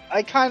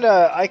 I kind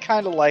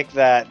of like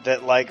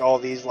that like all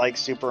these like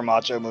super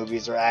macho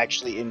movies are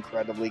actually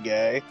incredibly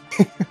gay.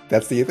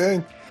 That's the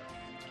thing.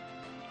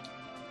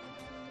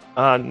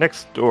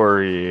 Next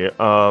story.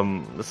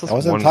 This is I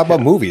wasn't talking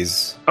about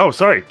movies. Oh,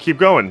 sorry. Keep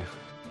going.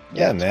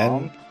 Yeah, man.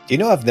 Tom. Do you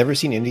know I've never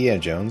seen Indiana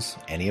Jones?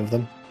 Any of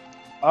them?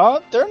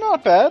 They're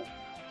not bad.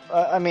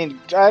 I mean,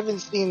 I haven't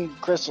seen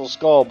Crystal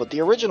Skull, but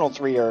the original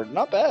 3 are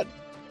not bad.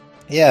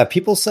 Yeah,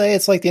 people say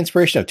it's like the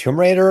inspiration of Tomb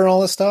Raider and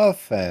all this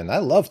stuff, and I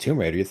love Tomb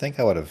Raider. You'd think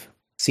I would have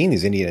seen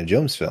these Indiana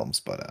Jones films,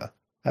 but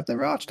I've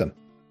never watched them.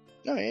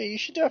 No, yeah, you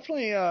should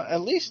definitely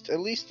at least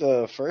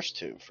the first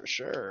 2 for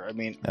sure. I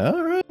mean,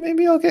 All right,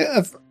 maybe I'll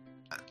get.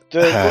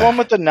 the one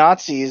with the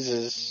Nazis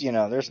is,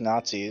 there's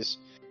Nazis.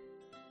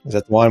 Is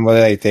that the one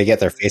where they get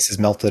their faces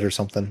melted or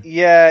something?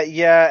 Yeah,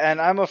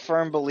 and I'm a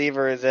firm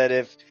believer that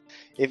if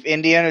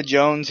Indiana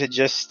Jones had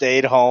just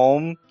stayed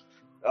home,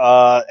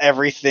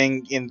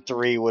 everything in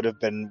 3 would have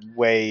been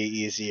way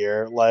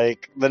easier.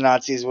 Like, the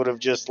Nazis would have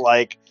just,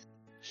 like,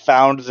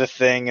 found the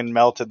thing and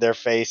melted their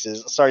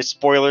faces. Sorry,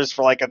 spoilers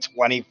for, like, a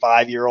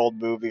 25-year-old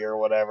movie or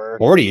whatever.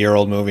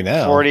 40-year-old movie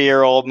now.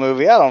 40-year-old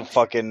movie. I don't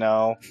fucking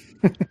know.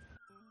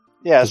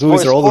 Yeah, Those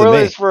movies are older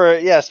than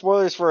me.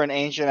 spoilers for an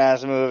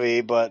ancient-ass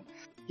movie, but...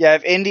 Yeah,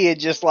 if Indy had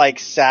just, like,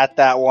 sat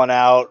that one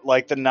out,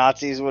 like, the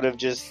Nazis would have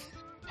just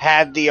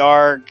had the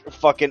Ark,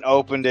 fucking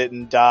opened it,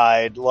 and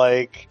died.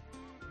 Like,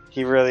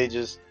 he really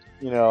just,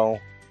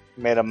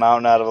 made a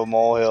mountain out of a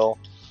molehill.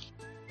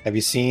 Have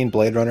you seen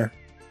Blade Runner?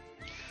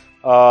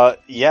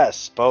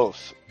 Yes,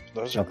 both.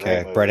 Those are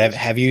Okay, great Brett, movies.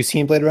 have you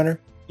seen Blade Runner?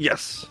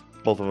 Yes,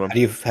 both of them.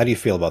 How do you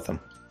feel about them?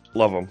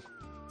 Love them.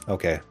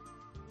 Okay,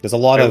 there's a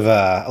lot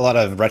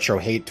of retro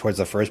hate towards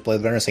the first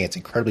Blade Runner, saying it's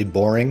incredibly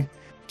boring.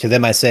 To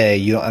them, I say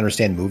you don't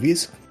understand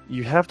movies.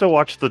 You have to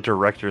watch the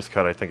director's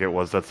cut. I think it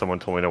was that someone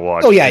told me to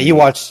watch. Oh yeah, you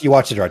watch the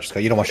director's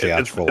cut. You don't watch the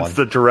It's actual one.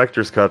 the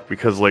director's cut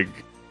because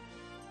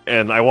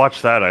and I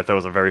watched that. And I thought it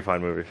was a very fine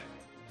movie.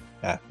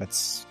 Yeah,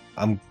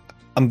 I'm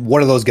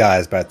one of those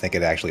guys, but I think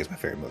it actually is my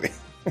favorite movie.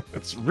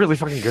 It's really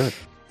fucking good.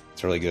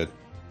 It's really good.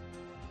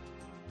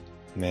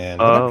 Man,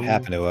 what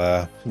happened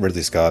to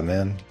Ridley Scott?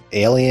 Man,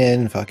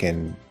 Alien,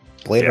 fucking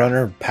Blade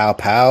Runner, Pow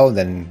Pow.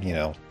 Then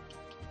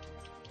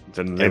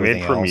Then they made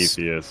everything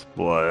Prometheus,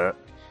 but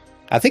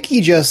I think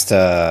he just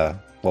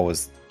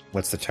what's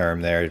the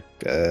term there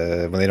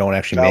when they don't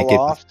actually Fell make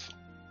off? it?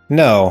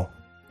 No,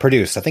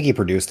 produced. I think he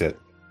produced it.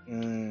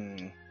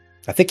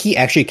 I think he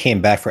actually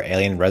came back for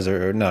Alien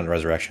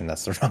Resurrection.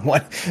 That's the wrong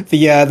one.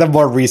 The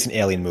more recent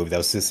Alien movie that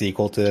was the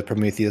sequel to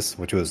Prometheus,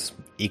 which was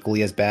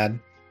equally as bad.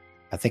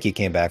 I think he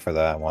came back for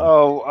that one.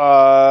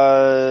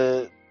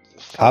 Oh,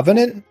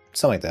 Covenant,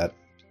 something like that.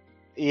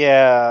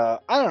 yeah.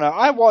 I don't know.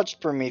 I watched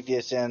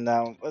Prometheus and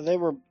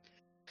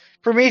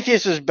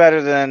Prometheus was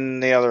better than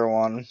the other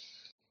one.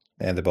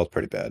 And they're both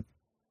pretty bad.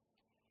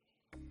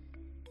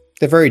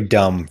 They're very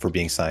dumb for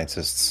being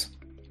scientists.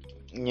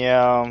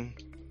 Yeah.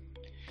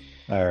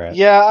 All right.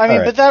 Yeah, I mean, All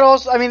right. but that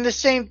also, the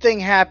same thing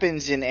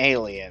happens in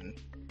Alien.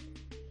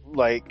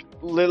 Like,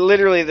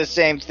 literally the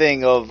same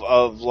thing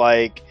of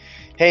like,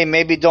 hey,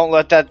 maybe don't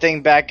let that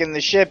thing back in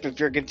the ship if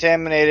you're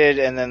contaminated,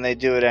 and then they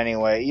do it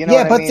anyway. You know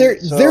what I mean?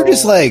 they're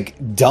just like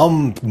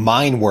dumb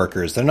mine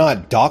workers. They're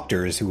not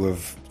doctors who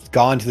have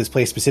gone to this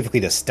place specifically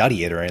to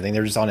study it or anything.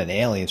 They're just on an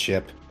alien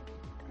ship.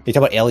 You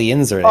talk about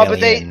aliens or an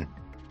alien?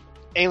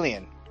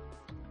 Alien.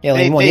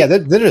 Alien one, yeah,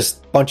 they're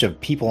just a bunch of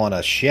people on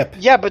a ship.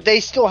 Yeah, but they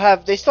still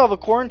have a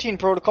quarantine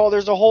protocol.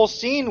 There's a whole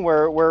scene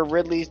where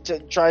Ridley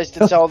tries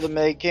to tell them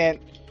they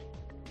can't.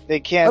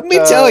 Let me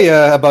tell you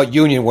about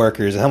union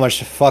workers and how much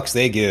fucks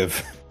they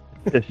give.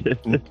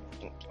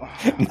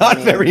 Not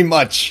very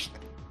much.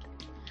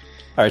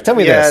 All right, tell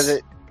me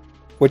this.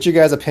 What's your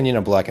guys' opinion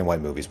on black and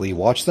white movies? Will you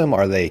watch them?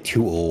 Or are they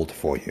too old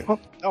for you?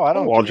 Oh, I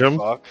don't watch give a them.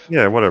 fuck.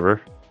 Yeah,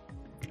 whatever.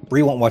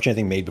 Bree won't watch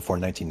anything made before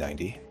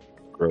 1990.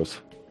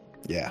 Gross.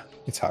 Yeah,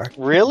 it's hard.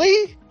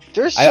 Really?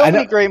 There's so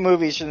many great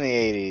movies from the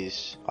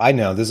 80s. I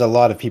know. There's a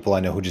lot of people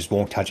I know who just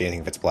won't touch anything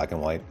if it's black and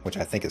white, which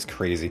I think is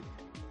crazy.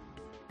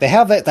 They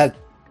have that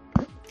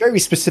very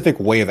specific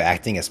way of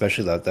acting,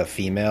 especially the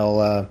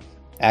female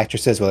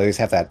actresses. Well, they always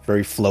have that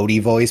very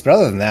floaty voice. But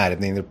other than that, I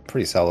mean, they're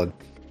pretty solid.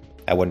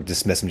 I wouldn't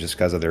dismiss them just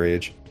because of their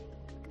age.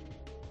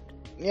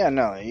 Yeah,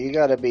 no, you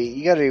gotta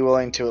be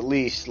willing to at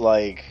least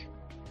take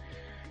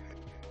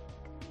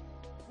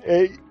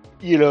in.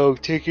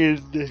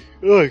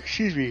 Oh,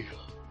 excuse me.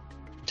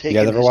 taking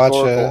guys ever watch,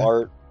 historical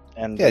art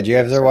and Yeah, did you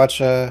guys ever watch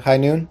High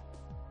Noon?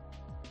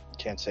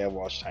 Can't say I've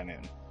watched High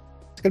Noon.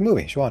 It's a good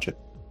movie. You should watch it.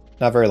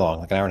 Not very long,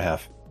 like an hour and a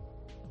half.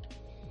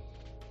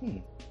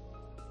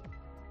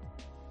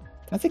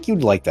 I think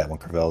you'd like that one,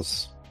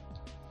 Carvels.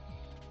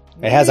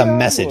 It has a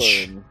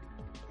message.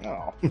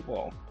 Oh,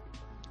 well.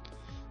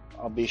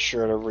 I'll be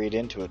sure to read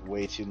into it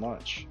way too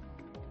much.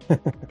 You're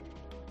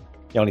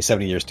only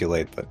 70 years too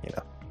late, but you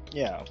know.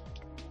 Yeah.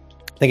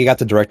 I think he got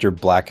the director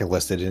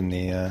blacklisted in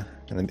the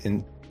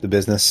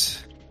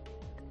business.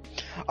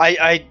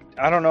 I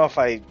don't know if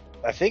I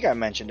think I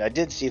mentioned I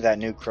did see that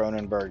new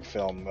Cronenberg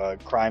film,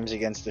 Crimes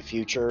Against the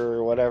Future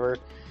or whatever.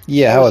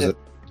 Yeah, how was it?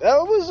 That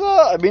was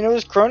I mean, it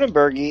was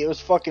Cronenberg-y. It was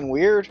fucking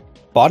weird.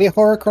 Body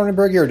horror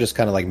Cronenberg or just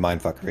kind of like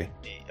mindfuckery?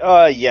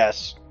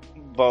 Yes,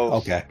 both.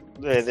 Okay.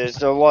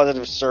 There's a lot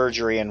of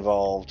surgery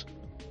involved.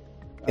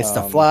 It's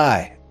The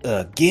Fly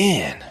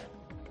again.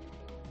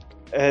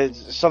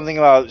 Something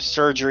about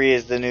surgery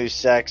is the new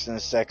sex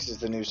and sex is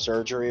the new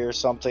surgery or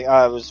something.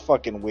 It was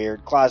fucking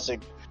weird. Classic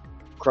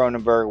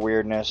Cronenberg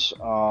weirdness.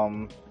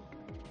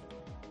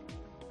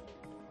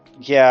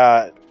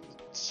 Yeah,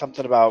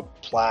 something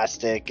about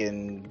plastic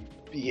and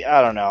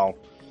I don't know.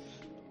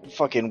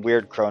 Fucking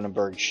weird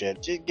Cronenberg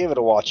shit. Just give it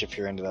a watch if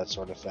you're into that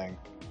sort of thing.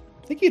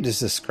 I think you just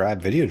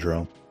described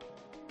Videodrome.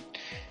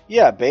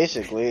 Yeah,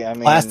 basically. I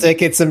mean,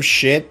 plastic, it's some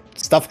shit.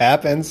 Stuff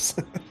happens.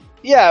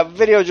 Yeah,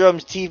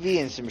 Videodrome's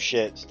TV and some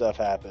shit. Stuff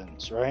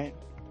happens, right?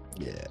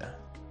 Yeah.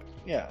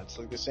 Yeah, it's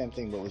like the same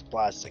thing, but with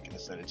plastic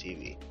instead of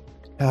TV.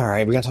 All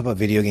right, we're gonna talk about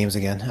video games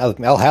again.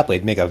 I'll happily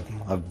make a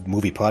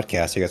movie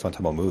podcast. You guys want to talk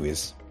about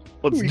movies?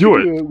 Let's do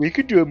it. We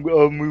could do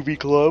a movie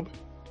club.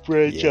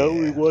 Branch out.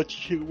 Yeah.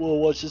 We'll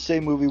watch the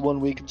same movie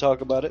one week and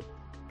talk about it.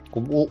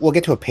 We'll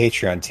get to a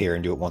Patreon tier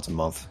and do it once a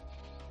month.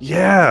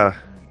 Yeah.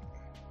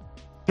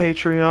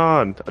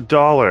 Patreon,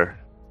 $1.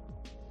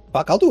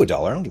 Fuck, I'll do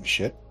 $1. I don't give a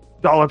shit.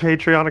 $1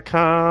 Patreon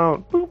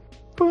account. Boop,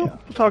 boop. Yeah,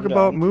 We'll talk I'm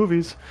about down.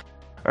 movies.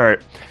 All right.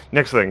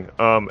 Next thing.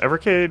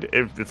 Evercade.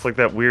 It's like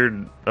that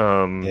weird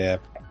Yeah.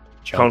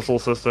 console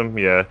system.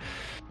 Yeah.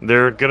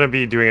 They're gonna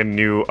be doing a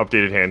new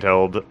updated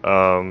handheld.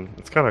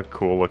 It's kind of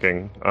cool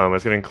looking.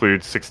 It's gonna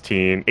include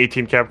 18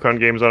 Capcom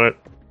games on it.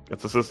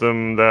 It's a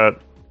system that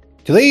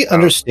Do they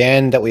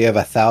understand that we have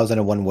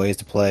 1,001 ways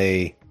to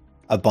play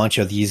a bunch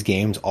of these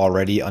games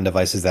already on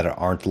devices that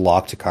aren't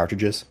locked to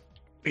cartridges?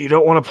 you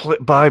don't want to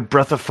buy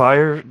Breath of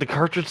Fire. The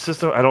cartridge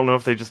system. I don't know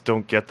if they just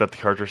don't get that the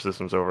cartridge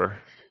system's over.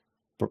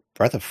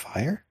 Breath of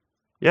Fire?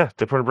 Yeah,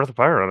 they put a Breath of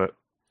Fire on it.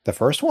 The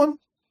first one?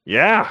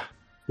 Yeah,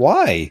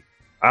 Why?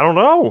 I don't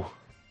know.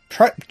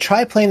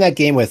 Try playing that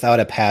game without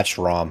a patched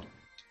ROM.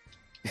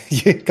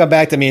 You come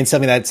back to me and tell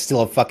me that's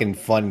still a fucking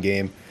fun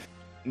game.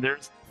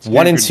 There's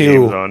 1 and good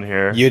 2 games on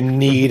here. You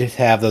need to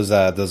have those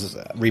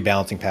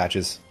rebalancing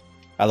patches.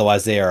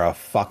 Otherwise, they are a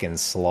fucking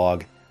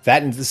slog.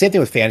 That and the same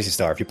thing with Phantasy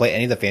Star. If you play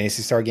any of the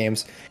Phantasy Star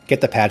games,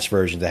 get the patch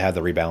version to have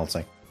the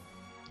rebalancing.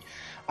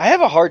 I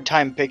have a hard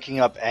time picking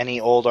up any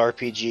old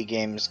RPG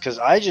games because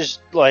I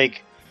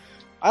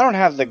don't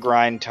have the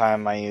grind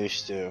time I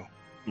used to.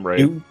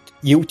 Right.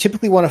 You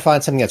typically want to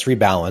find something that's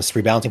rebalanced.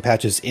 Rebalancing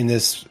patches in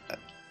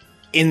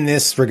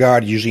this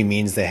regard usually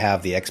means they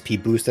have the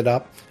XP boosted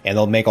up, and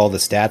they'll make all the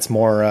stats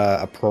more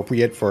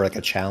appropriate for like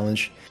a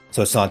challenge.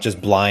 So it's not just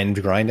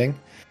blind grinding.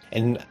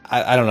 And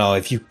I don't know,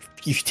 if you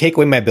take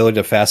away my ability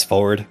to fast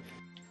forward,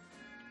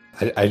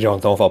 I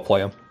don't know if I'll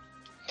play them.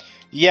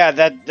 Yeah,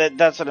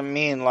 that's what I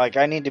mean. Like,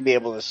 I need to be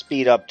able to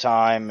speed up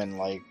time and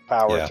like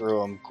power through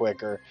them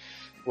quicker.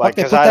 Like,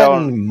 They put that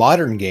in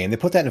modern game. They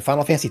put that in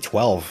Final Fantasy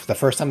 12. The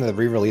first time they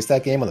re-released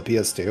that game on the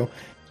PS2,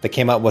 they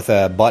came out with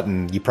a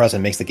button you press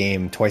and it makes the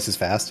game twice as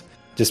fast.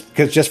 Just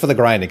for the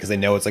grinding, because they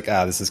know it's like,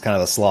 this is kind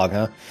of a slog,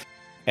 huh?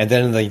 And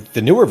then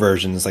the newer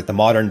versions, like the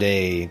modern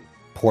day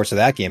ports of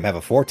that game, have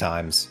it 4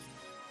 times.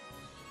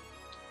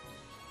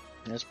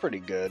 It's pretty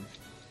good.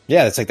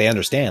 Yeah, it's like they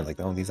understand. Like,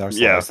 oh, these are slogs.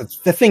 Yeah.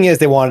 The thing is,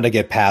 they wanted to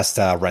get past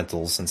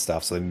rentals and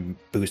stuff, so they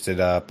boosted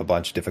up a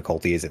bunch of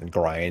difficulties and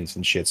grinds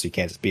and shit, so you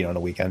can't just beat it on a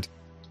weekend.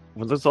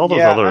 Well, there's all those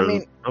Yeah, other. I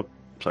mean- oh,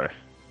 sorry.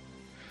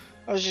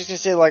 I was just gonna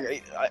say,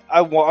 like,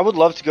 I would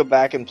love to go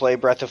back and play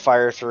Breath of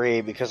Fire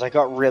 3 because I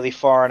got really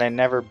far and I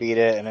never beat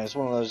it, and it's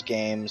one of those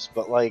games.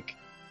 But like,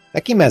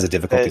 That game has a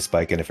difficulty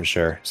spike in it for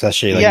sure,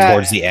 especially like Yeah.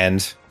 towards the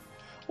end.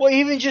 well,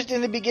 even just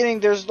in the beginning,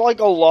 there's like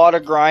a lot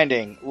of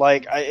grinding.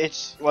 Like,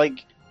 it's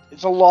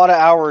a lot of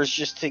hours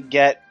just to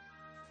get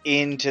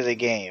into the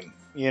game.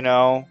 You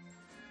know?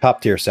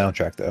 Top tier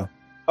soundtrack though,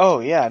 Oh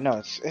yeah,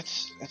 no,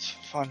 it's a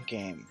fun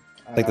game.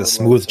 like I the would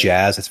smooth love to-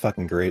 jazz. It's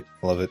fucking great.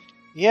 Love it.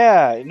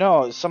 Yeah,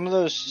 no, some of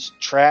those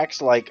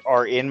tracks like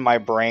are in my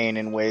brain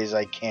in ways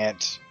I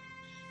can't.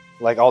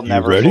 Like, I'll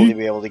never ready? fully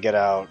be able to get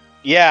out.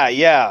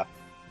 Yeah.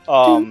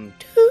 And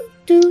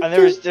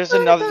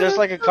there's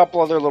like a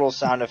couple other little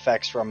sound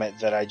effects from it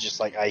that I just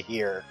like I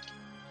hear.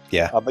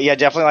 Yeah. But yeah,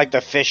 definitely like the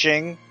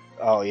fishing.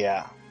 Oh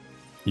yeah.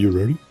 You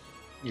ready?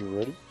 You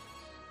ready?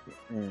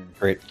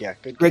 Great. Yeah,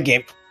 good. Great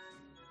game.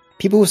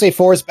 People who say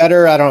 4 is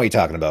better, I don't know what you're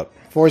talking about.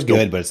 4 is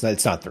good, but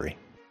it's not 3.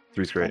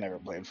 3's I great. never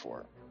played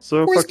 4.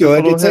 So It's fuck this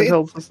good. little It's a-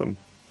 handheld system.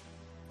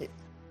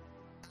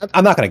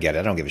 I'm not gonna get it.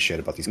 I don't give a shit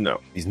about these No.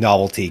 these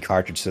novelty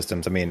cartridge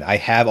systems. I mean, I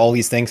have all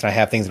these things, and I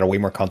have things that are way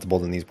more comfortable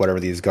than these whatever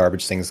these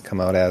garbage things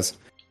come out as.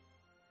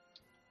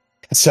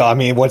 So I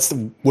mean, what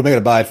am I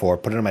gonna buy it for?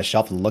 Put it on my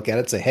shelf and look at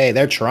it, and say, hey,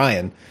 they're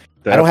trying.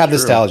 I don't have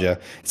That's true. nostalgia.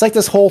 It's like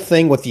this whole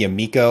thing with the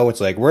Amico.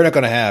 It's like we're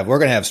gonna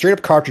have straight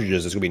up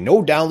cartridges. There's gonna be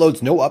no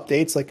downloads, no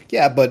updates. Like,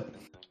 yeah, but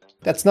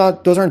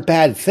those aren't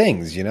bad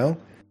things, you know?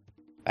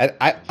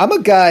 I'm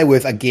a guy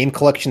with a game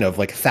collection of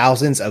like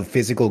thousands of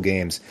physical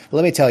games. But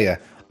let me tell you,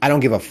 I don't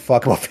give a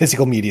fuck about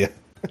physical media.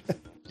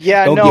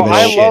 Yeah, Don't no, give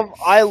a shit.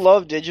 I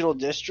love digital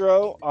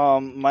distro.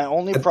 My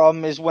only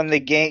problem is when the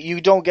game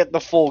you don't get the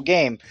full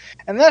game,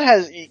 and that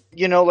has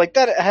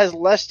that has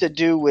less to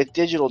do with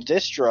digital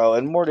distro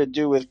and more to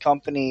do with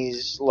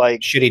companies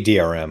like Shitty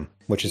DRM,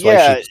 which is why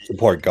I should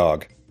support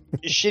GOG.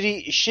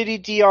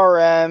 shitty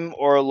DRM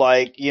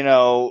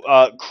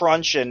or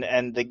crunch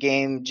and the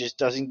game just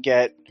doesn't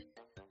get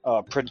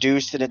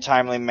produced in a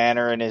timely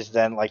manner and is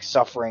then like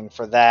suffering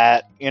for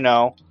that,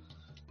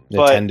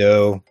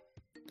 Nintendo.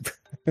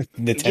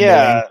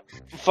 Yeah,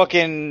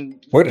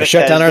 fucking. We're gonna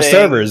shut down our Bethesda.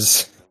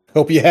 servers.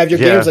 Hope you have your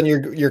Yeah. games on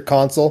your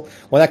console.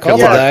 When that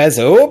console Yeah. dies,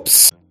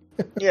 oops.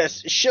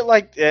 Yes, shit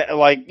like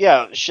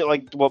shit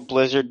like what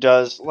Blizzard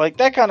does, like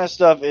that kind of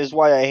stuff is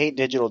why I hate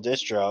digital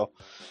distro.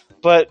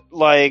 But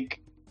like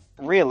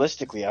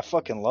realistically, I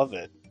fucking love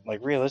it. Like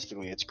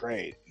realistically, it's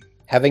great.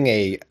 Having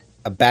a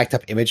backed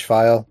up image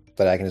file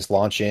that I can just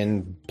launch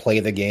in,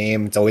 play the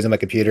game. It's always on my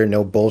computer,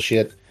 no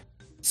bullshit.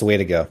 It's the way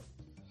to go.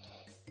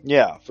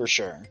 Yeah, for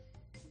sure.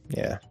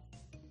 Yeah.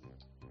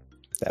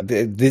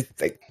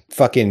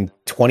 Fucking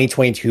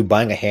 2022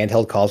 buying a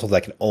handheld console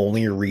that can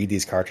only read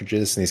these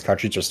cartridges, and these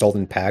cartridges are sold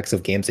in packs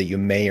of games that you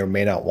may or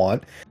may not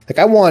want. Like,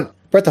 I want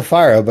Breath of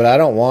Fire, but I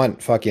don't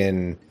want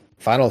fucking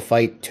Final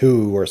Fight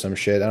 2 or some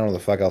shit. I don't know what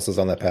the fuck else is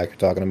on that pack you're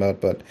talking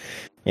about, but,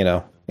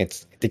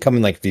 they come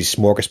in like these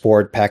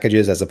smorgasbord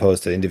packages as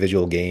opposed to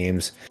individual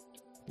games.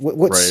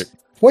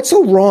 What's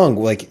so wrong?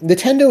 Like,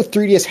 Nintendo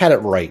 3DS had it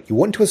right. You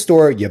went to a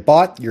store, you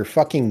bought your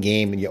fucking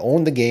game, and you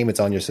own the game, it's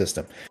on your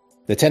system.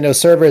 Nintendo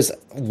servers,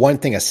 one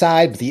thing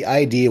aside, but the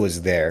idea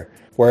was there.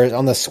 Whereas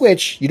on the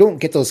Switch, you don't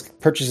get those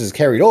purchases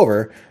carried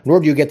over, nor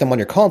do you get them on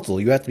your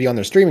console. You have to be on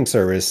their streaming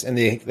service, and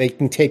they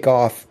can take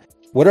off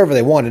whatever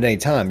they want at any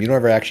time. You don't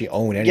ever actually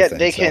own anything.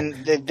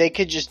 Yeah, they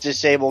could just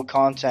disable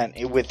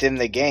content within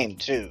the game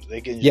too.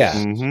 They can. Yeah.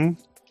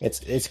 Mm-hmm.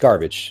 It's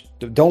garbage.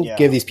 Don't Yeah.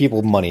 give these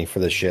people money for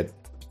this shit.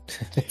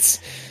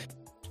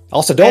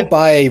 Also, don't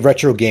buy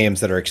retro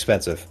games that are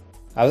expensive.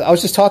 I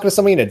was just talking to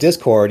somebody in a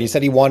Discord. He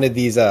said he wanted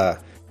these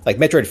like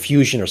Metroid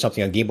Fusion or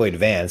something on Game Boy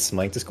Advance. I'm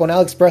like, just go on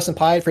AliExpress and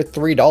buy it for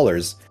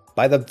 $3.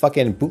 Buy the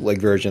fucking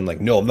bootleg version. Like,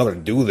 no, I'm not going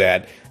to do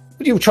that.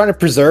 What are you trying to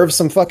preserve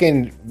some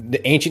fucking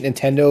ancient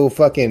Nintendo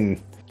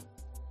fucking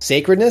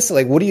sacredness?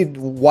 Like, why do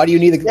you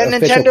need the official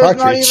Nintendo's not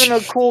cartridge? even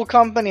a cool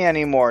company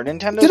anymore.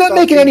 Nintendo's They're not stopped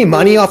making being any cool.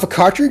 money off a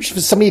cartridge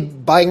for somebody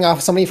buying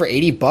off somebody for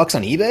 $80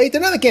 on eBay.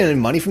 They're not getting any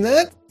money from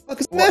that. What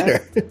does it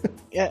matter?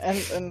 Yeah,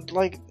 and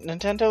like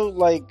Nintendo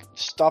like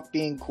stopped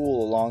being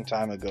cool a long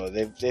time ago.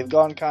 They've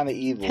gone kind of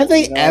evil. Have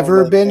they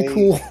ever been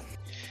cool?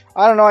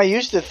 I don't know. I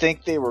used to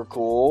think they were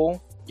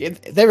cool.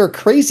 They were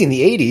crazy in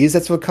the 80s.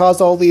 That's what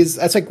caused all these.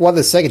 That's like why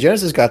the Sega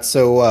Genesis got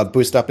so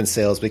boosted up in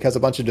sales, because a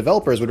bunch of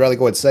developers would rather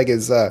go with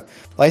Sega's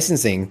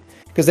licensing.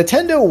 Because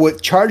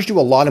Nintendo charged you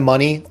a lot of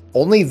money.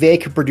 Only they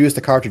could produce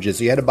the cartridges,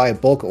 so you had to buy a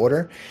bulk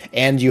order,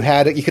 and you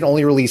could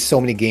only release so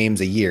many games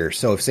a year.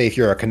 So if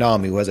you're a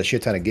Konami who has a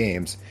shit ton of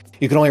games,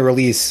 you can only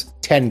release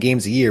 10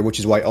 games a year, which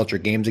is why Ultra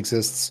Games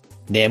exists.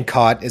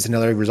 Namcot is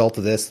another result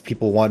of this.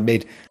 People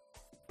made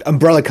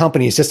umbrella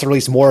companies just to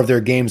release more of their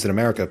games in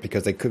America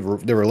because they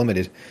were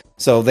limited.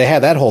 So they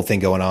had that whole thing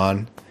going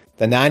on.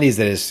 The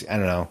 90s, I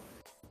don't know,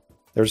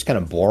 they were just kind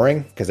of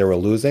boring because they were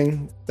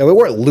losing. They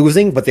weren't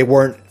losing, but they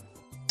weren't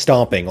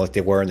stomping like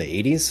they were in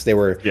the 80s.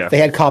 They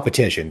had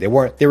competition. They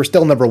were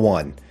still number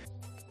one,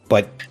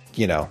 but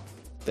there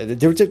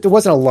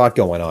wasn't a lot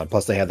going on.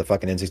 Plus they had the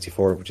fucking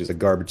N64, which is a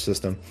garbage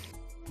system.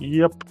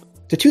 Yep.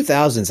 The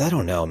 2000s, I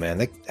don't know,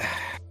 man.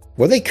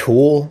 Were they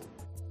cool?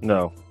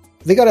 No.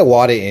 They got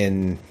Iwata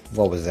in,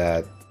 what was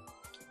that?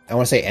 I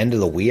want to say end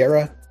of the Wii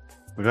era.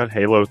 We got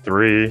Halo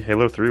 3.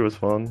 Halo 3 was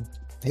fun.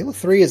 Halo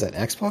 3 is an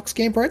Xbox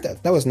game,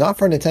 Brett? That was not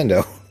for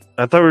Nintendo.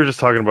 I thought we were just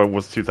talking about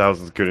was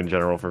 2000s good in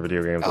general for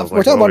video games. I was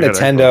We're talking about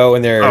Nintendo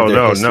and their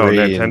no, history.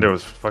 Nintendo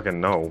is fucking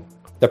no.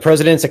 The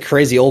president's a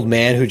crazy old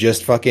man who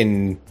just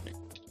fucking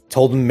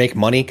told him to make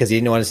money because he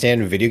didn't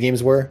understand what video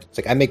games were. It's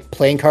like, I make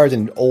playing cards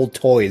and old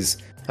toys.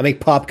 I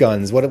make pop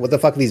guns. What the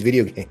fuck are these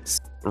video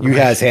games? You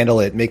guys handle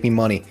it. Make me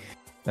money.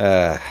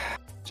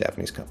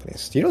 Japanese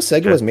companies. Do you know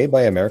Sega was made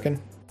by an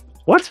American?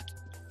 What?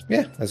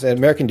 Yeah, as an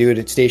American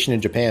dude stationed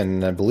in Japan,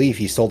 and I believe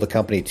he sold the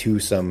company to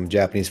some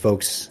Japanese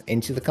folks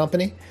into the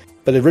company.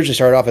 But it originally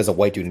started off as a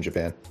white dude in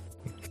Japan.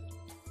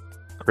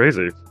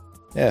 Crazy.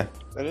 Yeah.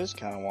 That is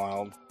kind of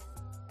wild.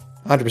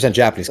 100%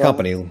 Japanese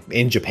company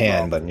in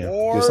Japan, but do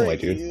something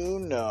like dude. You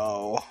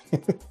know.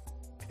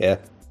 Yeah.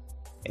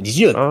 And did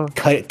you know Oh.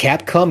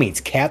 Capcom means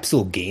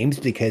Capsule Games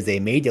because they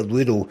made the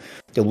little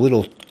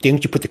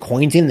things you put the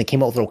coins in that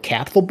came out with little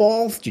capsule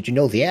balls? Did you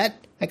know that?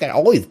 I got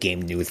all these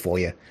game news for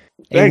you.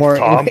 Thanks,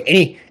 Tom.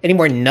 Any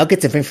more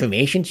nuggets of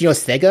information? Do you know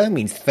Sega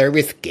means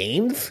Service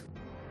Games?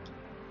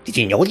 Did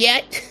you know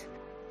that?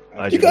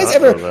 I You do guys not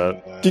ever- know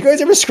that. Do you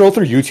guys ever scroll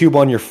through YouTube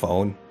on your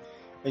phone?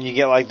 And you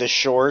get like the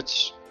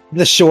shorts.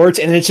 The shorts,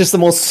 and it's just the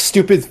most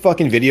stupid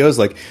fucking videos.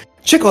 Like,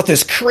 check out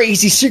this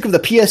crazy secret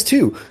of the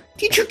PS2.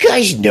 Did you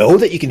guys know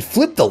that you can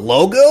flip the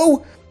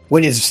logo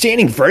when it's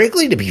standing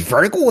vertically to be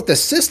vertical with the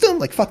system?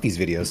 Like, fuck these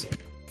videos.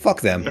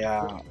 Fuck them.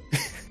 Yeah.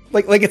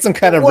 Like it's some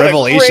kind of What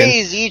revelation. a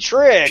crazy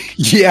trick.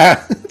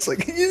 Yeah, it's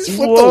like you just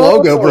flip the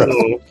logo,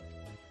 bro.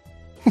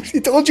 He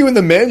told you in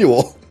the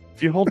manual.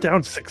 If you hold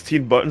down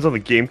 16 buttons on the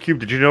GameCube,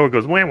 did you know it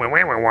goes wah wah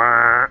wah wah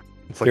wah?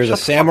 It's like, There's a shut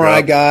the fuck samurai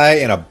up. guy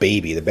and a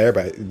baby.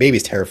 The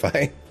baby's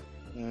terrifying.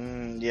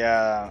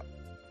 Yeah.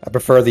 I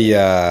prefer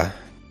the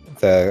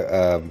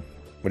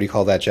what do you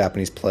call that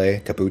Japanese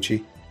play?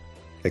 Kabuchi,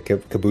 the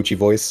Kabuchi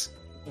voice.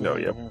 No,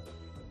 yep. Mhm.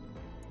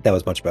 That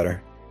was much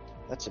better.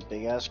 That's a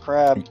big ass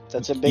crab.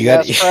 That's a You big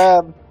got- ass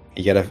crab.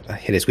 You gotta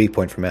hit his weak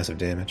point for massive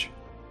damage.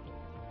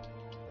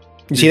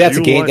 You Did see, that's a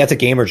you game. want- That's a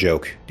gamer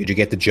joke. Did you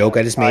get the joke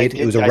I just I made?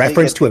 did- It was a I did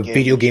reference get to a the gamer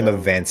video game joke.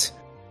 event.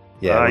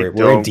 Yeah, I we're in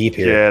don't deep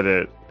here. get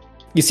it.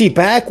 You see,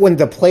 back when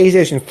the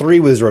PlayStation 3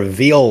 was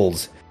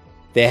revealed,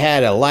 they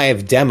had a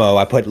live demo.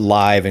 I put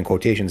live in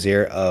quotations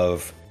here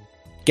of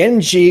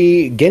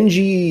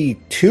Genji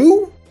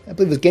 2. I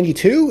believe it was Genji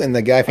 2, and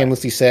the guy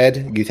famously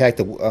said, "You attack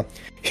the."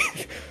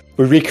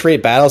 We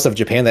recreate battles of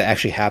Japan that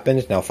actually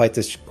happened. Now fight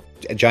this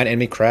giant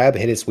enemy crab.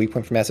 Hit its weak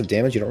point for massive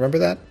damage. You don't remember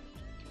that?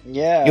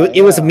 Yeah.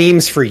 It was yeah.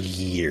 memes for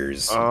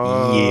years. Years.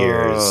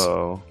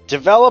 Oh.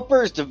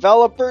 Developers. That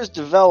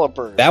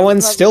Isn't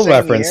one's that still the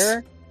same referenced.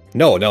 year?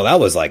 No, that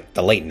was like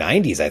the late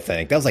 90s, I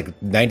think. That was like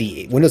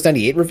 98, Windows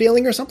 98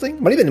 revealing or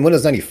something? Might even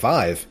Windows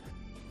 95.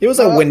 It was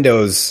a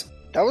Windows...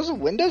 That was a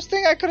Windows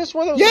thing? I could have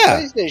sworn that was Yeah.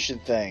 a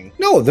PlayStation thing.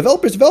 No,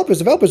 developers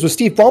with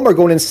Steve Ballmer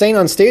going insane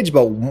on stage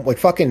about like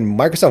fucking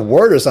Microsoft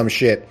Word or some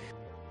shit.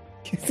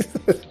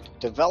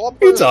 Developers.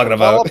 What are you talking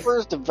about?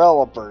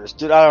 Developers.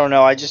 Dude, I don't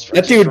know. I just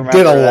That dude remember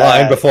did a that.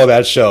 line before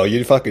that show.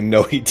 You fucking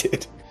know he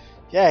did.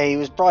 Yeah, he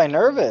was probably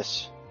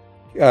nervous.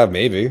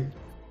 Maybe.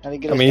 How to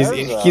get I his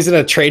mean, nerves up. he's in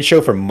a trade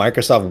show for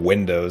Microsoft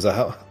Windows.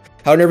 How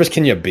nervous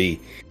can you be?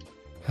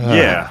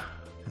 Yeah.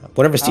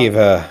 Whenever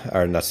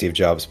or not Steve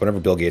Jobs, whenever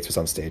Bill Gates was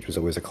on stage was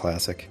always a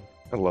classic.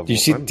 I love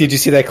Did you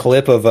see that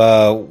clip of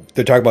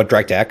they're talking about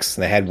DirectX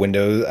and they had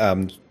Windows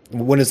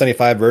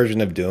 95 version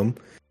of Doom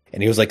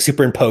and he was like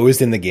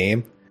superimposed in the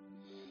game.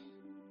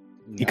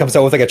 He comes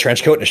out with like a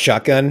trench coat and a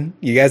shotgun.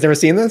 You guys never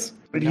seen this?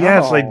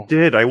 Yes, I No.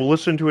 did. I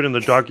listened to it in the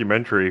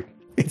documentary.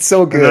 It's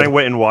so And then I good.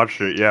 went and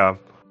watched it, yeah.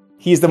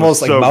 He's the It was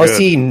most like so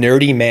mousy,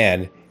 nerdy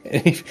man.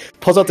 And he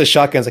pulls out the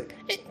shotgun. He's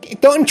like,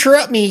 "Don't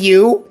interrupt me,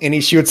 you!" And he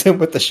shoots him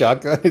with the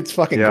shotgun. It's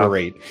fucking Yeah.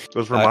 great. It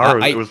was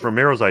Romero's, I- it was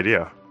Romero's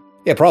idea.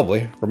 Yeah,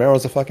 probably.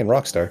 Romero's a fucking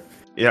rock star.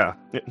 Yeah.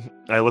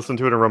 I listened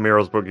to it in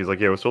Romero's book. He's like,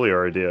 yeah, it was totally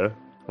our idea.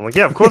 I'm like,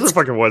 yeah, of course it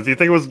fucking was. Do you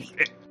think it was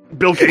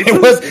Bill Gates?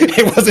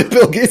 It wasn't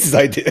Bill Gates'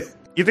 idea.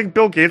 You think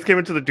Bill Gates came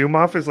into the Doom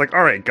office like,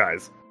 all right,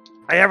 guys,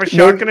 I have a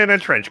shotgun and a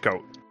trench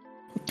coat.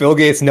 Bill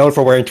Gates known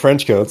for wearing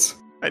trench coats.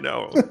 I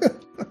know.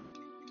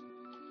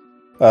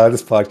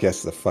 This podcast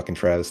is a fucking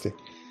travesty.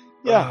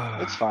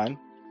 Yeah, it's fine.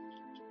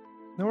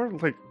 No, we're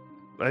like,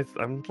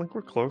 I'm like,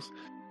 we're close.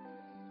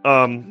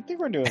 I think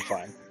we're doing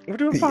fine. We're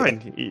doing Yeah.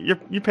 fine.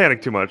 You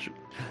panic too much.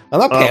 I'm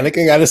not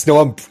panicking. I just know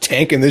I'm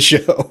tanking this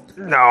show.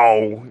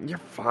 No, you're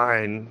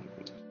fine.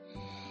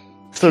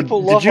 So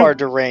People did love you? our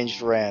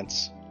deranged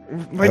rants.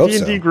 My I hope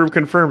D&D so. group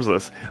confirms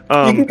this.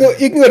 You can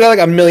go to like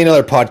a million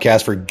other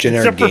podcasts for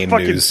generic Except for game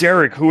fucking news.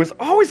 Derek, who is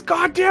always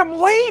goddamn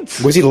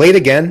late. Was he late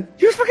again?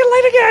 He was fucking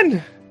late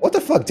again. What the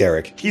fuck,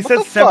 Derek? He What said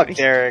the seven. fuck,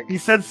 Derek? He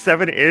said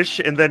 7-ish,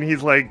 and then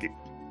he's like,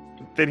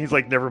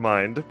 never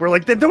mind. We're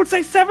like, then don't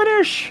say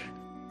 7-ish.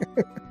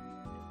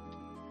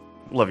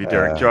 Love you,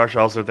 Derek. Josh,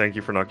 also thank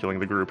you for not killing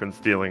the group and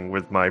stealing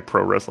with my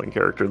pro wrestling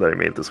character that I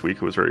made this week,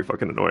 who was very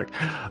fucking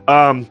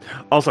annoying.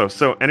 Also,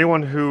 so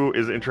anyone who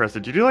is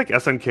interested, do you do like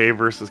SNK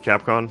versus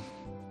Capcom?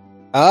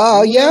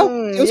 Oh, yeah.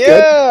 It was good.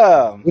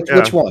 Yeah.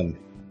 Which one?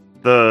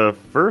 The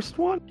first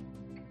one?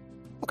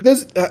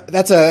 That's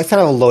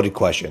kind of a loaded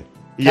question.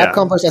 Yeah.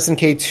 Capcom vs.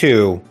 SNK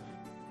 2,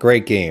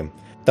 great game.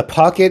 The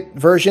Pocket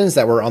versions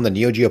that were on the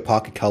Neo Geo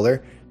Pocket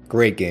Color,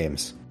 great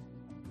games.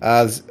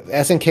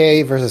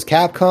 SNK versus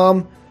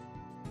Capcom.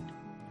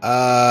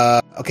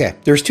 Okay,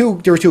 there were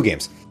two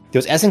games. There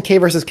was SNK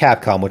versus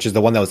Capcom, which is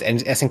the one that was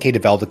SNK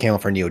developed that came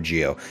out for Neo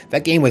Geo.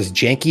 That game was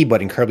janky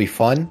but incredibly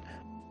fun,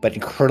 but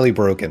incredibly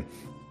broken.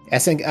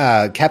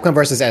 Capcom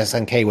versus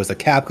SNK was the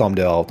Capcom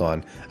developed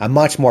on a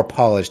much more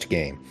polished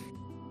game.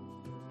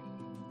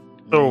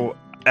 So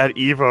at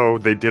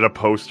Evo, they did a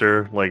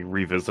poster like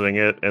revisiting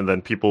it, and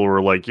then people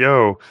were like,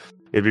 "Yo,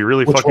 it'd be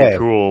really Which fucking way?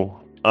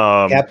 cool."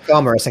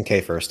 Capcom or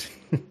SNK first?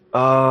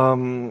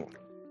 Um,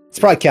 It's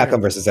probably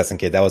Capcom versus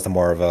SNK. That was the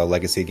more of a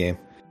legacy game.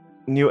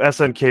 new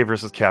SNK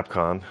versus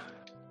Capcom.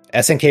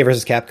 SNK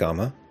versus Capcom,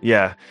 huh?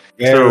 Yeah.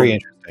 Very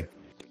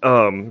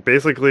interesting.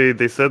 Basically,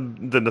 they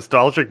said the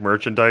nostalgic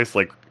merchandise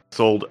like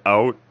sold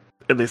out,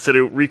 and they said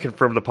it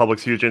reconfirmed the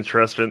public's huge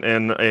interest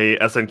in a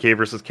SNK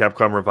versus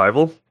Capcom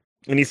revival.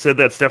 And he said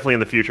that's definitely in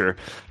the future,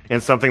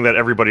 and something that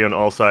everybody on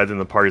all sides in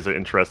the parties are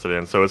interested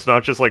in. So it's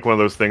not just like one of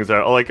those things that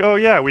are like, oh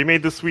yeah, we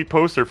made this sweet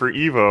poster for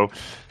Evo.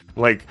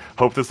 Like,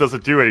 hope this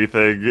doesn't do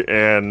anything,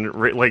 and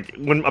like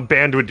when a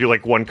band would do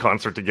like one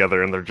concert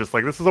together, and they're just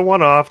like, this is a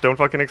one-off, don't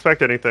fucking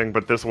expect anything.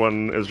 But this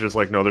one is just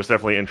like, no, there's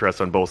definitely interest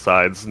on both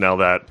sides now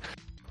that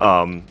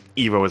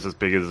Evo is as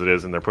big as it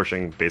is, and they're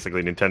pushing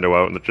basically Nintendo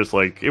out, and they're just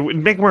like, it would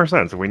make more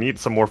sense, and we need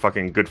some more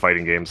fucking good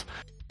fighting games.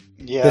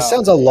 Yeah, This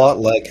sounds a lot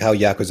like how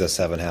Yakuza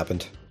 7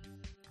 happened.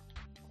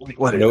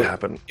 What did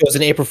happen? It was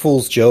an April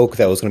Fool's joke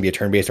that was going to be a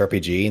turn-based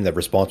RPG, and the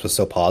response was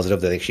so positive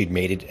that they actually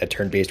made it a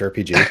turn-based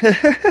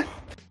RPG.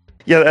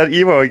 Yeah, at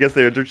Evo, I guess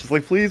they're just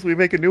like, please, we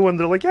make a new one.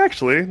 They're like,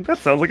 actually, that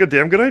sounds like a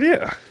damn good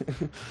idea.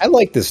 I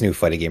like this new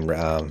fighting game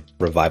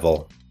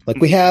revival. Like,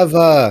 we have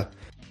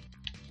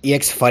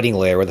EX Fighting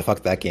Lair, where the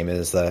fuck that game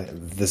is.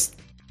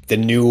 The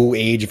new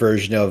age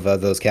version of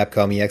those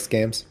Capcom EX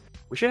games.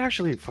 We should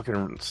actually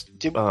fucking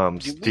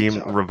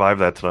Steam revive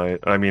that tonight.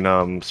 I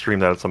mean, stream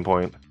that at some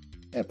point.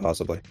 Yeah,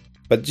 possibly.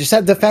 But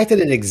just the fact that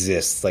it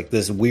exists, like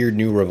this weird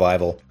new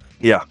revival.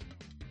 Yeah.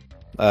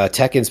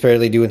 Tekken's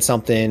barely doing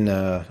something.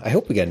 I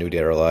hope we get a new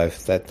Dead or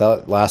Alive.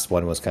 That last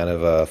one was kind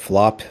of a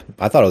flop.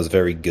 I thought it was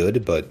very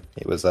good, but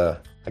it was, I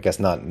guess,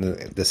 not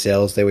the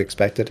sales they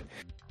expected.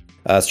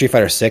 Street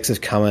Fighter 6 is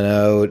coming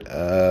out.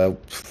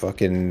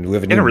 We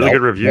have a new really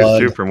good reviews, Blood.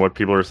 too, from what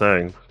people are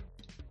saying.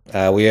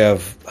 We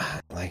have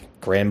like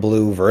Grand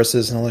Blue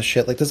Versus and all this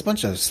shit. Like, there's a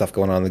bunch of stuff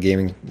going on in the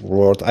gaming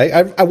world.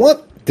 I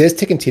want this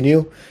to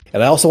continue,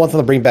 and I also want them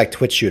to bring back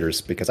Twitch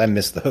shooters because I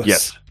miss those.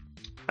 Yes.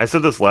 I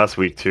said this last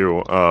week,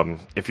 too.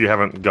 If you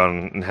haven't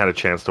gone and had a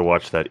chance to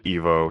watch that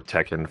Evo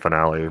Tekken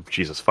finale,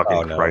 Jesus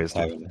fucking Christ.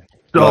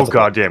 So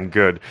goddamn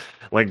good.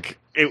 Like,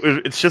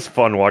 it's just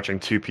fun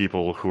watching two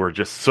people who are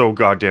just so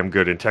goddamn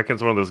good. And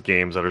Tekken's one of those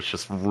games that is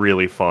just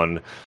really fun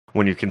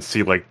when you can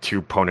see like two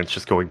opponents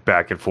just going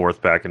back and forth,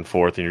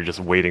 and you're just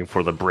waiting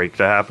for the break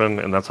to happen.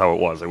 And that's how it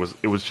was.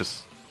 It was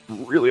just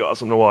really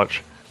awesome to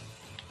watch.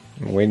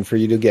 I'm waiting for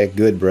you to get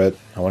good, Brett.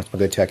 I want some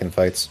good Tekken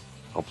fights.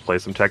 I'll play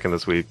some Tekken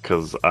this week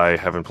because I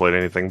haven't played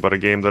anything but a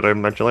game that I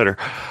mention later.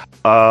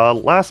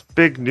 Last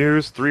big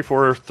news,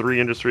 343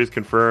 Industries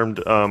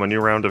confirmed a new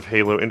round of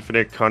Halo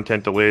Infinite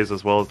content delays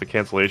as well as the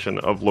cancellation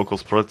of local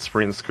split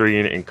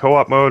screen in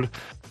co-op mode.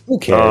 Who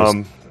cares?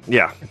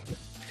 Yeah.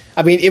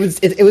 I mean,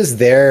 it was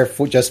there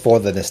just for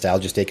the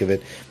nostalgia sake of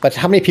it. But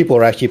how many people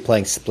are actually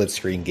playing split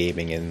screen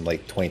gaming in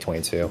like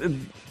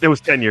 2022? It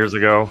was 10 years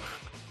ago.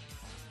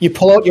 You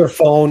pull out your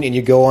phone and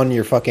you go on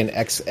your fucking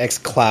X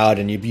Cloud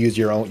and you use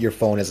your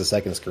phone as a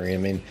second screen. I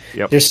mean,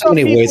 there's so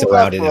many ways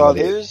around it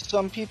nowadays.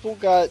 Some people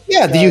got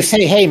do you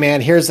say, hey man,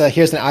 here's an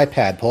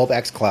iPad, pull up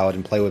X Cloud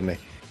and play with me?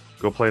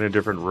 Go play in a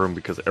different room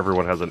because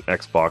everyone has an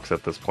Xbox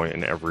at this point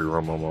in every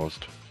room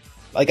almost.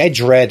 Like, I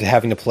dread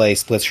having to play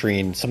split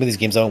screen. Some of these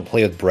games I don't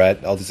play with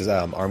Brett. All these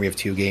Army of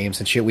Two games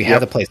and shit. We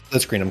have to play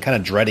split screen. I'm kind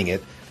of dreading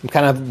it. I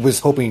kind of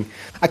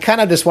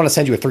just want to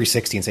send you a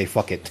 360 and say,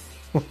 fuck it.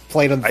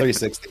 Play it on the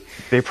 360.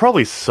 They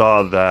probably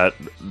saw that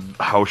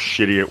how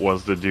shitty it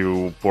was to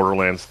do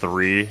Borderlands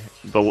 3,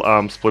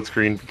 the split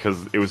screen, because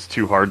it was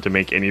too hard to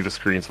make any of the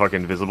screens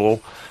fucking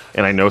visible.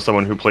 And I know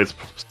someone who plays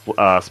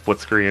split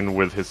screen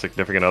with his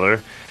significant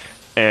other,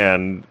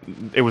 and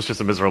it was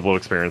just a miserable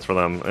experience for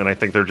them. And I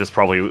think they're just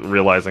probably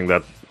realizing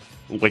that,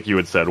 like you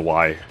had said,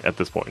 why at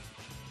this point.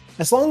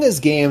 As long as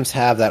games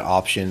have that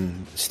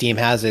option, Steam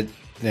has it,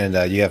 and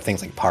you have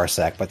things like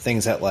Parsec, but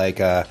things that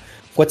like...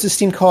 what's this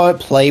Steam called?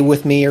 Play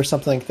with me or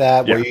something like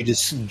that, where you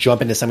just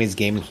jump into somebody's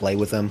game and play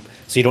with them,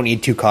 so you don't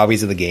need two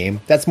copies of the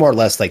game. That's more or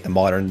less like the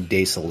modern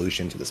day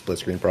solution to the split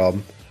screen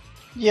problem.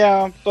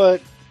 Yeah,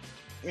 but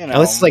you know,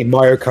 unless it's like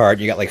Mario Kart,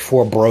 you got like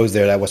four bros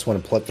there that just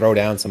want to throw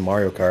down some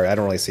Mario Kart. I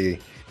don't really see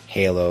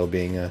Halo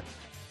being a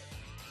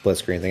split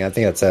screen thing. I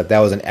think that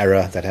was an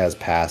era that has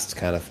passed,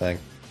 kind of thing.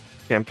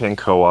 Campaign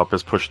co-op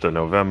is pushed to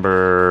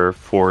November.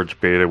 Forge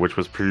beta, which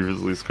was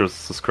previously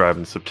subscribed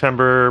in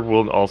September,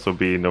 will also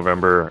be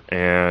November,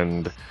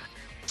 and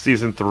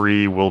Season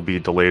 3 will be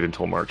delayed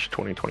until March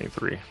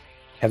 2023.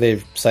 Have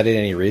they cited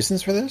any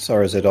reasons for this,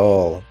 or is it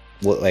all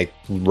like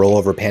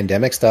rollover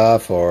pandemic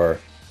stuff, or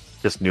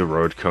just new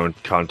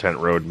content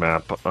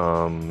roadmap?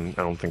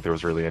 I don't think there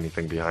was really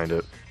anything behind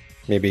it.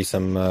 Maybe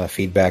some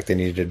feedback they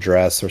needed to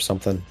address or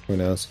something. Who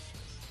knows?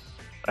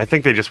 I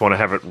think they just want to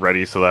have it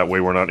ready so that way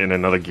we're not in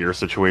another Gear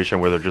situation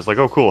where they're just like,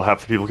 oh, cool,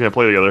 half the people can't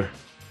play together.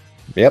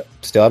 Yep,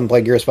 still haven't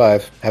played Gears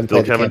 5. Haven't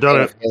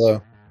done it.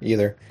 Halo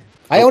either.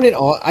 I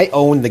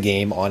own the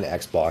game on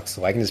Xbox,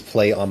 so I can just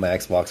play on my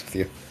Xbox with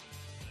you.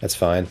 That's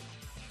fine.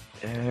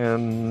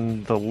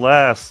 And the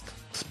last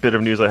bit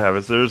of news I have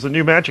is there's a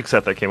new Magic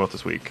set that came out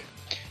this week.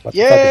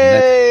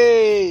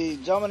 Yay!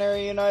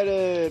 Dominaria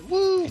United!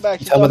 Woo! Back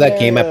to Tell me that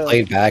game I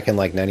played back in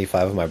like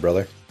 '95 with my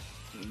brother.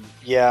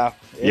 Yeah,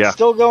 It's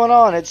still going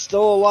on. It's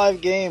still a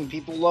live game.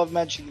 People love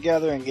Magic the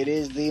Gathering. It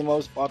is the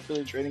most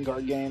popular trading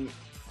card game,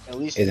 at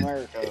least in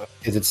America.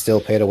 Is it still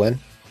pay to win?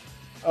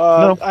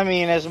 No. I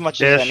mean, as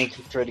much as any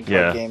trading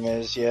card game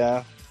is,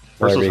 yeah.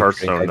 Versus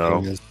Hearthstone,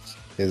 though.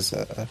 Is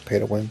pay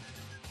to win.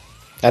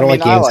 I don't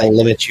like games that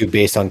limit you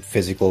based on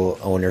physical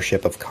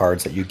ownership of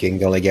cards that you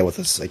can only get with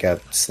a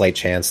slight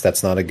chance.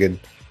 That's not a good.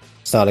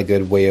 It's not a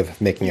good way of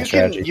making a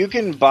strategy. You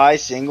can buy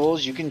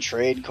singles. You can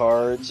trade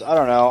cards. I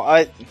don't know.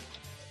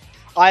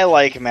 I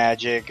like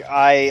Magic.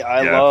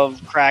 I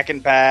love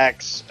cracking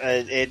packs.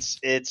 It's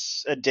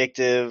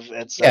addictive.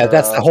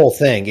 That's the whole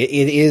thing. It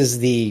is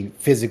the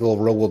physical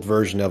real world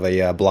version of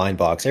a blind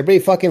box. Everybody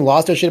fucking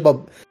lost their shit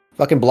about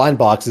fucking blind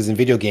boxes in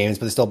video games,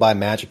 but they still buy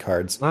Magic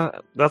cards.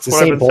 That's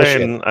what I've been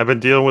saying. I've been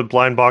dealing with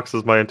blind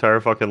boxes my entire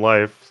fucking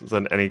life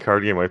than any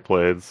card game I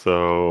played.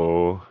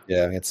 So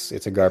yeah, it's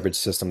a garbage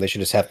system. They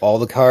should just have all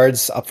the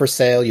cards up for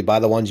sale. You buy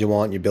the ones you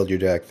want. You build your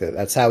deck.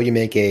 That's how you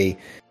make a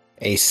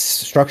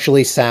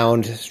structurally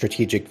sound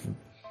strategic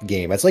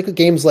game. It's like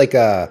games like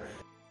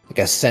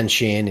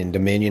Ascension and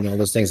Dominion, all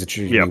those things that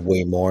should be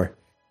way more.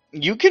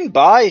 You can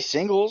buy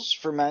singles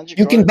for Magic.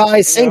 You can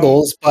buy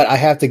singles, but I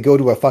have to go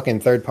to a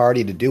fucking third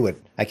party to do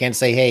it. I can't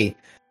say, "Hey,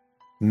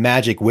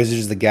 Magic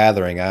Wizards of the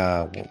Gathering,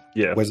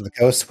 Wizards of the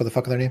Coast, what the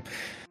fuck is their name?"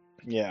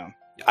 Yeah,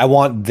 I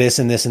want this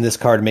and this and this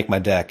card to make my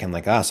deck. I'm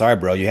like, sorry,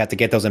 bro, you have to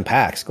get those in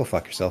packs. Go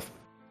fuck yourself.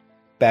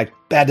 Bad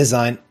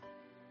design.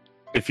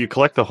 If you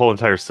collect the whole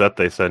entire set,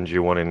 they send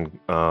you one in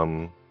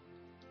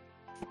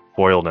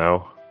foil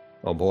now.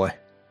 Oh boy.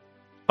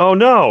 Oh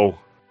no.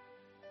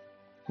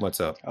 What's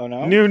up? Oh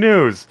no! New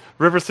news!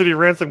 River City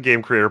Ransom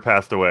game creator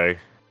passed away.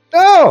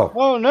 No!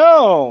 Oh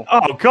no!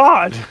 Oh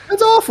god!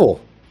 That's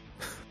awful.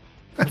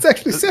 That's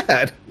actually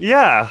sad.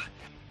 Yeah,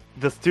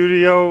 the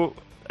studio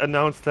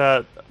announced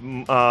that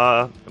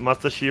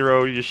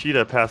Masashiro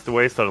Yoshida passed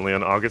away suddenly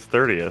on August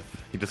 30th.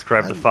 He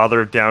described the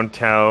father of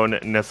Downtown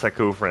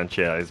Nesaku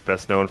franchise,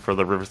 best known for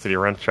the River City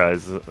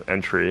franchise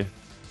entry.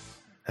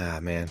 Ah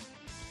man.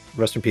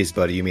 Rest in peace,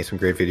 buddy. You made some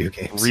great video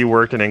games.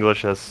 Reworked in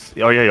English as...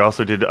 Oh, yeah, you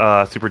also did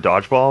Super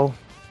Dodgeball?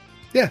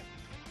 Yeah.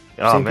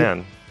 Oh,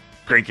 man.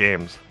 Great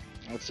games.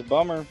 That's a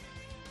bummer.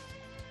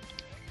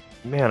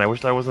 Man, I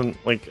wish I wasn't,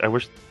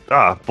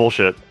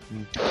 bullshit.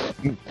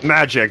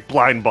 Magic,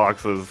 blind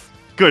boxes.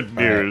 Good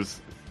news.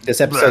 Right. This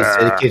episode's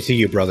dedicated to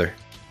you, brother.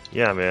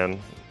 Yeah, man.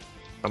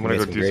 I'm gonna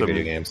go do some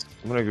video games.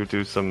 I'm gonna go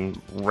do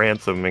some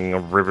ransoming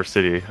of River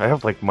City. I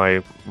have,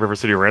 my River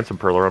City ransom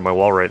perler on my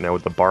wall right now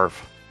with the barf.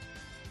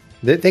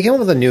 They came up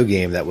with a new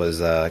game that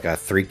was like a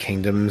Three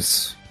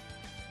Kingdoms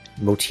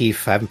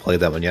motif. I haven't played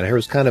that one yet. I heard it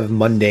was kind of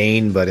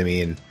mundane, but I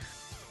mean,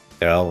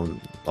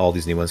 all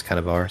these new ones kind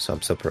of are, so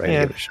I'm still ready to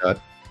give it a shot.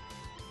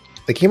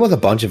 They came with a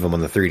bunch of them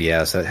on the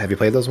 3DS. Have you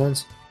played those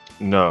ones?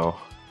 No.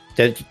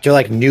 They're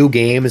like new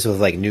games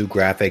with like new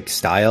graphic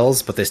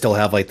styles, but they still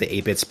have like the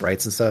 8-bit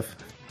sprites and stuff.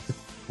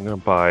 I'm gonna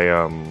buy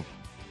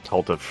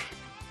Cult of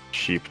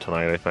Sheep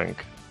tonight, I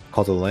think.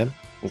 Cult of the Lamb?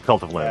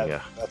 Cult of Lamb,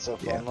 yeah. That's a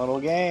fun little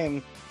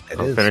game.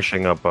 I'm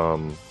finishing up.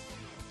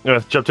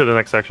 Let's jump to the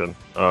next section.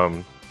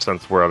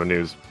 Since we're out of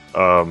news,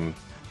 I'm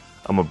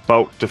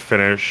about to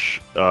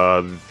finish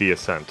The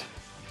Ascent.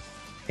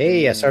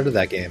 Hey, I started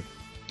that game.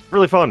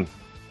 Really fun.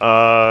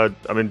 I'm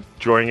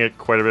enjoying it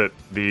quite a bit.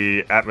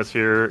 The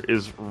atmosphere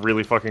is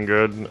really fucking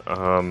good.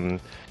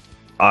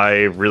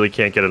 I really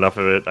can't get enough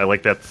of it. I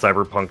like that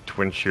cyberpunk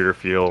twin shooter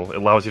feel. It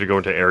allows you to go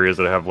into areas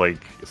that have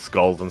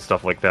skulls and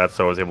stuff like that,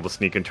 so I was able to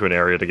sneak into an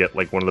area to get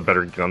one of the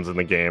better guns in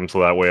the game, so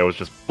that way I was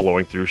just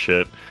blowing through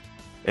shit.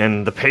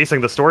 And the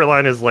pacing, the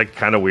storyline is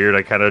kind of weird.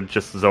 I kind of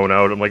just zone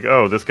out. I'm like,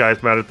 oh, this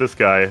guy's mad at this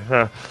guy.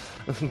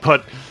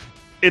 But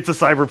it's a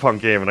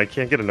cyberpunk game and I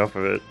can't get enough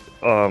of it.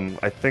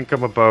 I think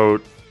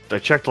I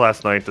checked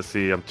last night to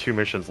see I'm 2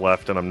 missions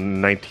left and I'm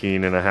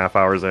 19 and a half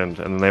hours in, and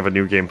then they have a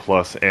new game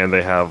plus and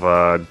they have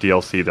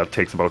DLC that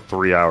takes about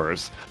 3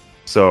 hours.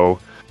 So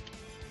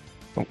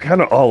I'm kind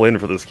of all in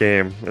for this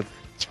game.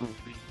 It's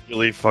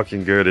really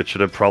fucking good. It should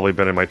have probably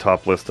been in my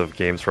top list of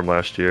games from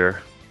last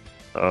year.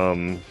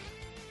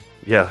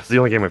 Yeah, it's the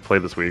only game I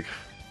played this week.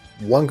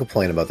 One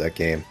complaint about that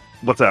game.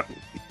 What's that?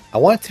 I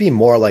want it to be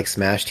more like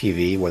Smash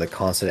TV, where the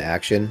constant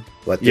action,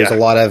 but there's a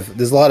lot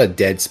of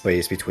dead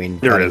space between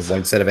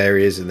one set of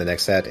areas and the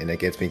next set, and it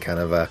gets me kind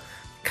of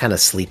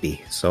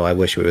sleepy. So I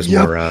wish it was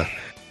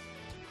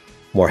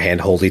more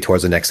hand-holdy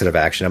towards the next set of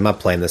action. I'm not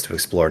playing this to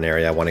explore an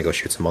area. I want to go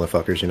shoot some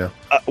motherfuckers,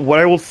 What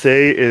I will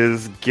say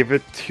is give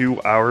it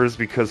 2 hours,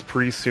 because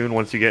pretty soon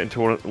once you get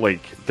into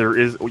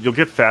you'll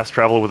get fast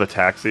travel with a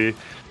taxi,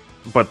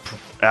 but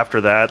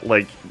after that,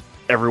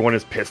 everyone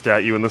is pissed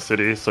at you in the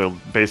city, so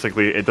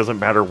basically it doesn't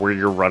matter where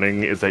you're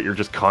running, is that you're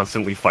just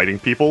constantly fighting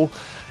people.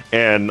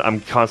 And I'm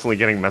constantly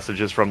getting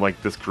messages from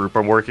this group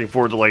I'm working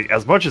for to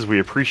as much as we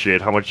appreciate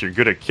how much you're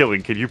good at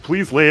killing, could you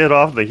please lay it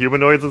off the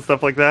humanoids and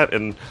stuff like that?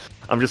 And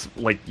I'm just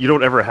you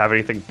don't ever have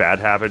anything bad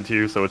happen to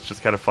you, so it's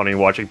just kind of funny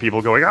watching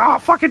people going,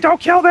 fucking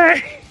don't kill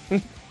me.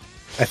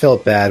 I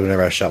felt bad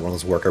whenever I shot one of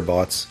those worker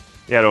bots.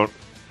 Yeah,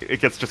 it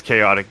gets just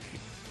chaotic.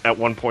 at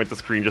one point the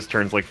screen just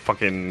turns like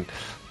fucking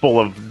full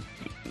of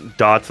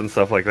dots and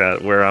stuff like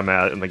that where I'm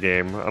at in the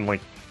game. I'm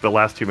like, the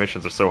last 2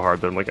 missions are so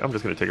hard that I'm like, I'm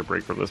just gonna take a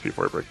break from this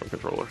before I break my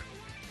controller.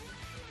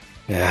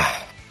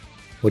 Yeah.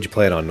 Would you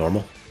play it on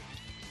normal?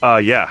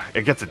 Yeah,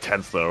 it gets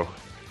intense though.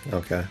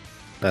 Okay.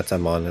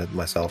 I'm on it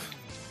myself.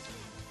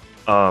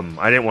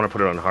 I didn't want to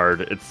put it on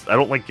hard. I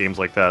don't like games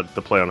like that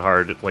to play on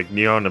hard. Like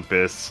Neon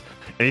Abyss,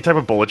 any type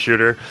of bullet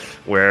shooter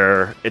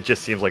where it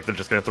just seems like they're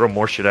just gonna throw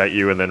more shit at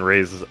you and then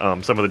raise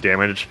some of the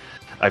damage.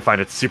 I find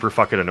it super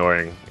fucking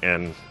annoying,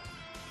 and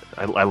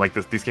I like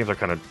this. These games are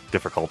kind of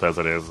difficult as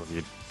it is.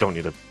 You don't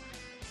need to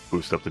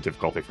boost up the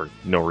difficulty for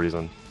no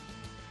reason.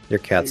 Your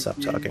cat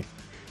stopped talking.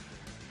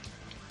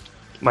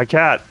 My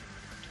cat.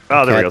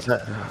 Oh, there he goes.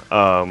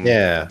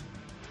 Yeah.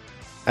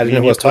 I didn't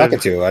know who I was talking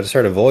to. I just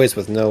heard a voice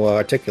with no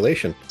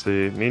articulation.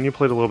 See, me and you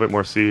played a little bit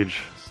more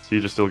Siege.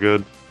 Siege is still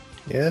good.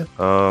 Yeah.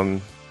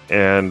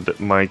 And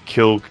my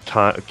kill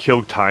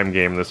time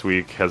game this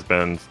week has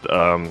been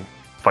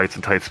fights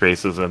in tight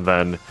spaces, and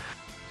then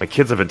my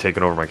kids have been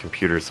taking over my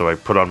computer, so I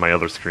put on my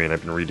other screen.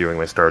 I've been redoing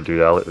my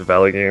Stardew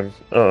Valley game.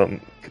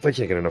 Because I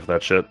can't get enough of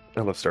that shit.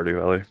 I love Stardew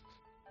Valley.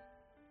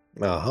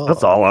 Uh-huh.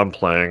 That's all I'm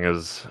playing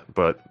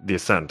but The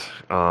Ascent.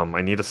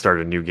 I need to start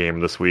a new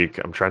game this week.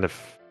 I'm trying to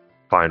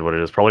find what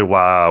it is. Probably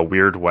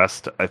Weird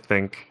West, I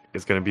think,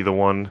 is going to be the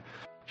one.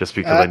 Just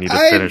because I need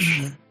to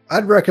finish.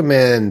 I'd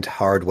recommend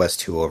Hard West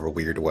 2 over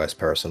Weird West,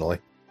 personally.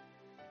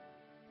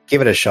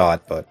 Give it a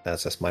shot, but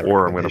that's just my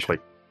Or I'm going to play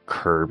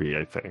Kirby,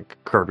 I think.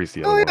 Kirby's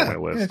the other one on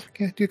my list.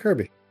 Yeah, do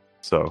Kirby.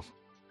 So,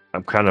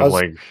 I'm kind of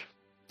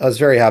I was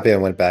very happy I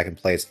went back and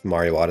played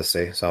Mario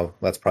Odyssey, so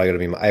that's probably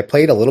going to be I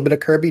played a little bit of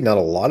Kirby, not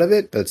a lot of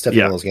it, but it's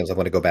definitely one of those games I'm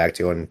going to go back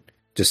to and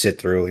just sit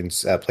through and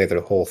play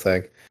through the whole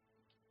thing.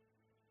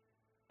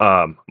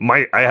 I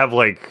have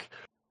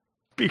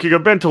speaking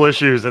of mental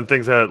issues and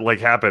things that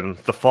happen,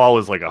 the fall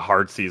is a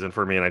hard season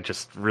for me, and I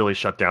just really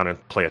shut down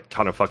and play a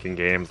ton of fucking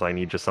games. I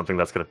need just something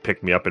that's going to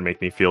pick me up and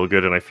make me feel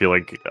good, and I feel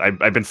like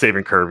I've been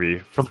saving Kirby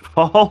for the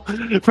fall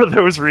for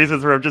those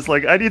reasons where I'm just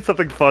I need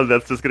something fun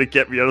that's just going to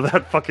get me out of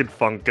that fucking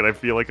funk, and I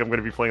feel like I'm going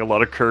to be playing a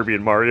lot of Kirby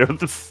and Mario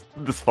this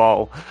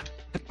fall.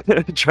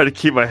 Try to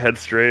keep my head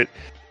straight.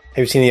 Have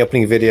you seen the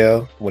opening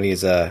video when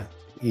he's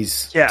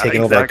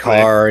taking over a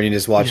car and you're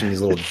just watching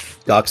these little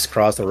ducks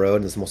cross the road,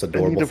 and it's the most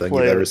adorable thing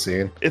you've ever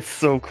seen. It's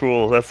so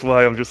cool. That's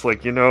why I'm just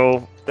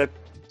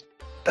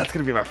that's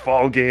gonna be my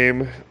fall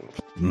game.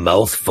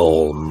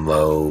 Mouthful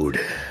mode.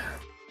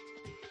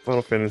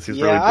 Final Fantasy's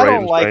yeah, really bright I don't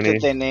and like shiny.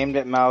 that they named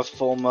it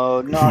Mouthful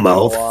Mode. Not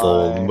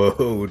Mouthful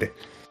mode.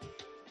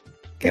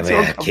 Come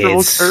here,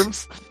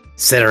 kids.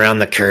 Sit around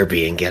the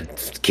Kirby and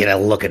get a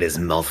look at his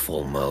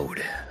mouthful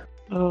mode.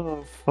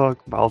 Oh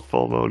fuck,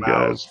 mouthful mode,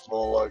 guys.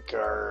 Mouthful of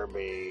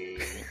Kirby.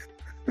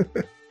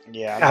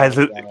 Yeah, guys,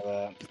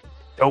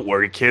 don't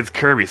worry, kids.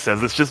 Kirby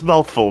says it's just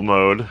mouthful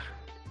mode.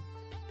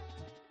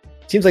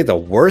 Seems like the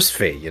worst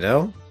fate, you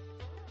know?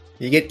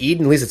 You get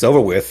eaten, at least it's over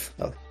with.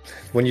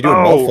 When you do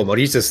mouthful mode,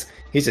 he's just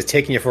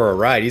taking you for a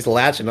ride. He's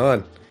latching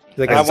on. He's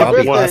like I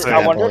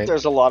wonder if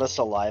there's a lot of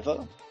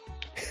saliva.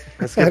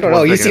 I don't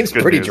know. He seems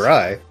pretty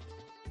dry.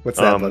 What's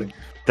that, buddy?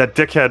 That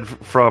dickhead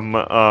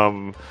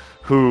from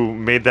who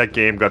made that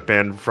game got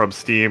banned from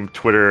Steam,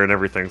 Twitter, and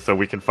everything. So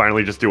we can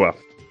finally just do a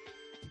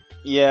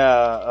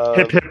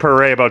hip hip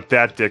hooray about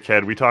that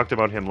dickhead. We talked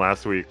about him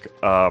last week.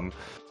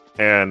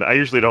 And I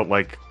usually don't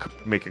like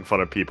making fun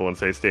of people and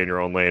say stay in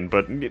your own lane,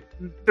 but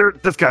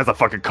this guy's a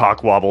fucking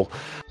cockwobble.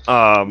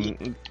 A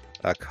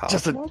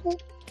cockwobble?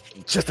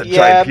 Just a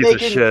giant piece of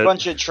shit. Making a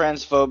bunch of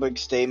transphobic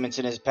statements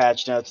in his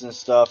patch notes and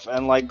stuff,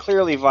 and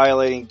clearly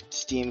violating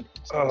Steam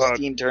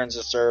terms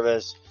of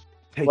service.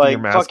 Taking your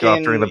mask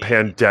off during the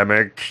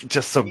pandemic,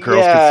 just so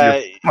girls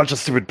can see a bunch of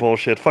stupid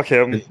bullshit. Fuck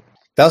him.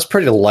 That was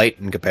pretty light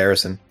in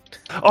comparison.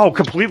 Oh,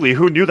 completely.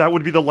 Who knew that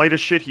would be the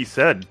lightest shit he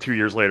said 2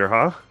 years later,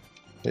 huh?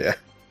 Yeah.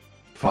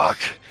 Fuck.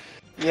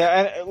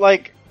 Yeah, and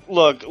look.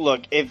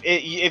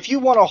 If you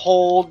want to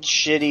hold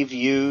shitty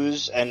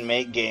views and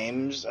make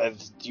games,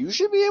 you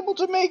should be able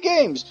to make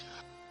games.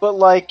 But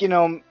fucking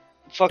don't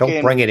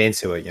bring it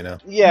into it, you know.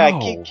 Yeah,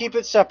 no. keep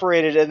it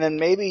separated, and then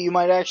maybe you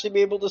might actually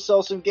be able to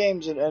sell some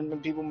games,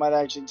 and people might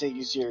actually take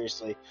you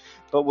seriously.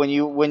 But when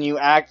you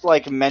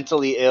act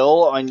mentally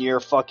ill on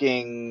your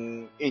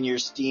in your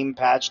Steam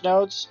patch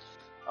notes,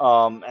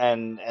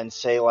 and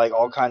say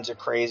all kinds of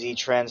crazy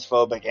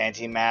transphobic,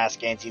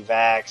 anti-mask,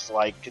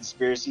 anti-vax,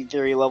 conspiracy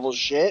theory level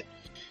shit,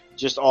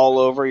 just all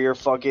over your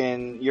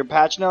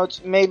patch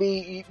notes,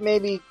 maybe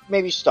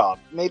stop.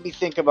 Maybe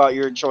think about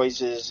your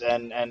choices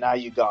and how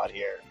you got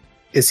here.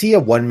 Is he a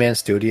one-man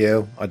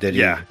studio, or did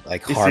he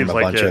harm a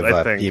bunch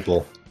of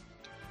people?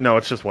 No,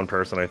 it's just one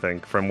person, I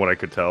think, from what I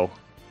could tell.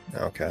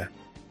 Okay.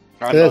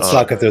 It'd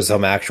suck if there's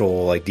some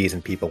actual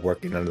decent people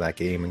working on that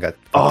game and got.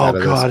 Oh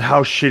god,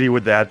 how shitty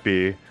would that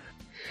be?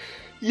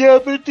 Yeah,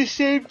 but at the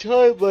same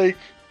time,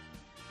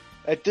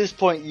 at this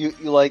point,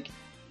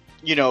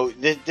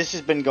 this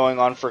has been going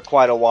on for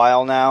quite a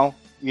while now,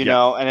 you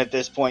know, and at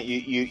this point,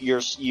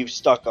 you've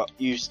stuck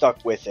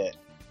with it.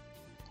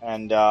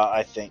 And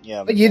I think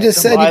But you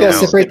just said you gotta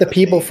separate the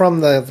people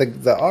from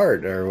the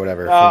art or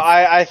whatever.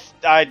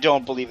 I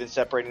don't believe in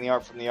separating the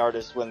art from the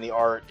artist when the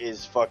art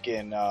is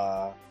fucking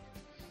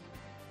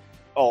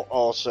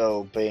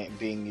also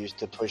being used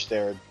to push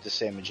the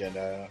same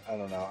agenda. I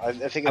don't know. I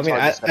think it's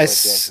hard to separate the art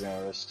from the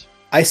artist.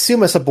 I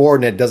assume a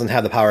subordinate doesn't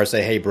have the power to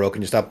say, "Hey, bro,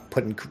 can you stop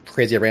putting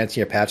crazy rants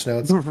in your patch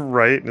notes?"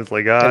 Right? And it's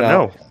like,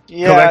 no.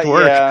 Yeah, go back to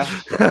work.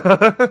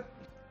 Yeah.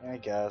 I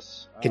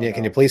guess. Can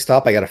you please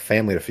stop? I got a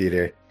family to feed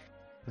here.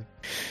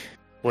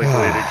 Like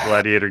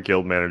Gladiator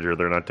Guild manager,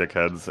 they're not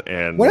dickheads.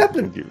 And what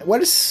happened?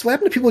 What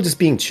happened to people just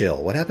being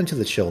chill? What happened to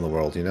the chill in the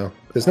world? You know,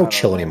 there's no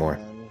chill anymore.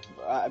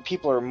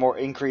 People are more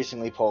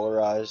increasingly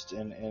polarized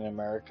in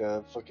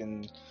America.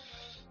 Fucking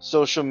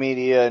social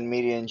media and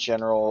media in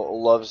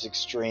general loves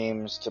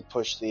extremes to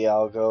push the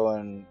algo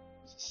and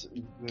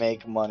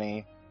make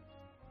money.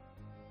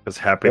 Because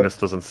happiness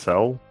doesn't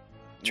sell.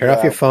 Turn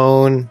off your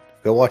phone.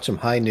 Go watch some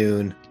High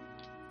Noon.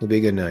 It'll be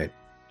a good night.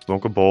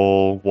 Smoke a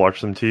bowl. Watch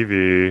some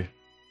TV.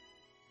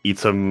 Eat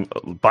some.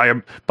 Buy a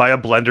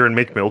blender and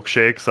make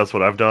milkshakes. That's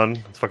what I've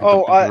done. It's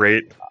fucking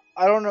great.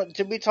 I don't know.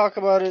 Did we talk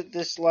about it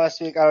this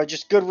last week?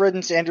 Just good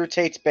riddance. Andrew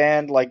Tate's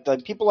band. Like the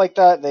people like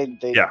that. They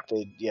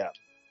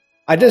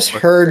I just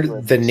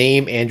heard the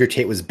name Andrew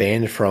Tate was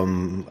banned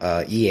from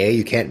EA.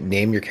 You can't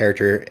name your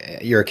character,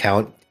 your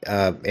account,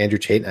 Andrew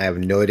Tate. I have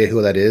no idea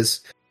who that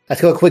is. I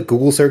think a quick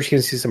Google search, you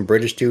can see some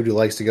British dude who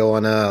likes to go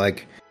on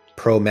like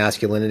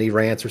pro-masculinity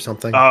rants or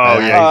something. Oh,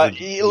 yeah.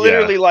 He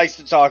literally likes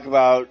to talk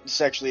about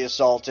sexually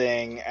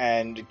assaulting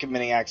and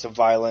committing acts of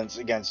violence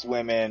against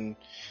women.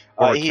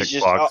 He's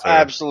just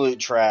absolute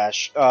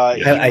trash.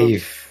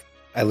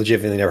 I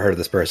legitimately never heard of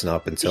this person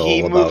up until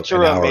he moved to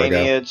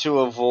Romania to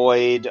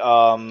avoid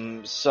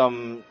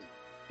some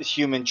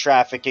human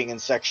trafficking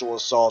and sexual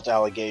assault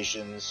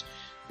allegations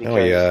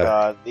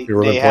because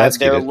they have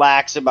their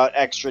lax about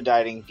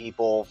extraditing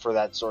people for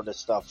that sort of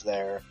stuff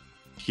there.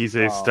 He's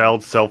a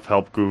styled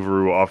self-help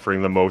guru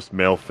offering the most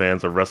male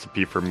fans a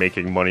recipe for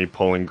making money,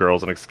 pulling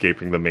girls, and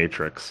escaping the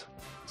Matrix.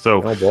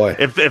 So, oh boy.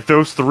 If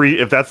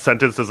that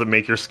sentence doesn't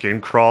make your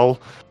skin crawl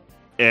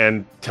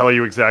and tell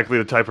you exactly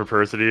the type of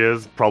person he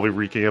is, probably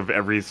reeking of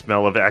every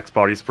smell of Axe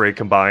body spray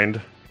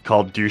combined,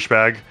 called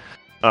douchebag.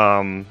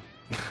 I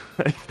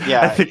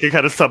think it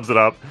kind of sums it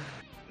up.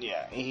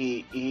 Yeah,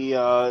 he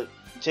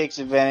takes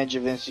advantage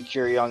of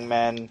insecure young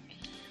men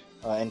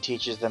and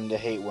teaches them to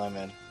hate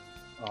women.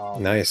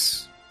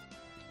 Nice.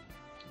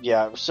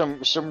 Yeah,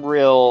 some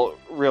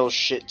real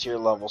shit tier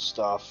level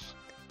stuff.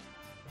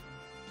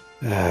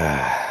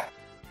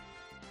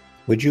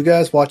 Would you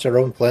guys watch a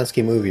Roman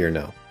Polanski movie or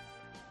no?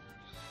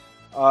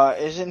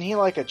 Isn't he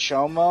like a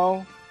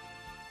chomo?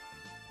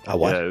 A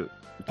what? Yeah,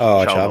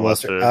 a child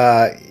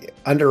molester.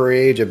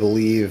 Underage, I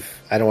believe.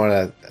 I don't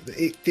want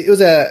to. It was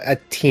a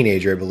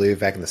teenager, I believe,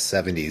 back in the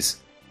 70s,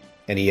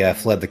 and he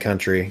fled the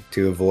country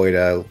to avoid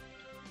a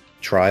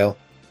trial,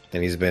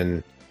 and he's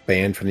been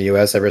banned from the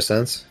U.S. ever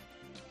since.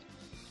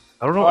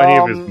 I don't know any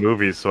of his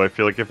movies, so I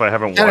feel like if I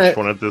haven't watched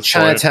one at this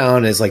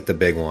Chinatown is like the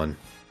big one.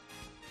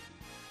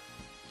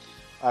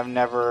 I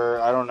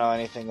don't know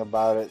anything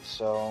about it,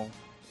 so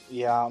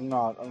yeah, I'm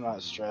not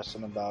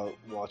stressing about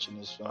watching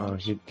his films. Oh,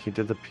 he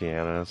did The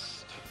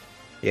Pianist.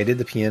 Yeah, he did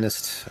The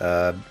Pianist,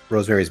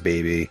 Rosemary's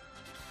Baby.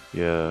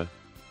 Yeah.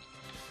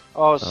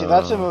 Oh, see,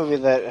 that's a movie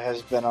that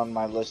has been on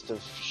my list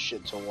of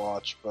shit to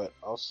watch, but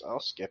I'll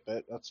skip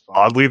it. That's fine.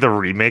 Oddly, the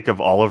remake of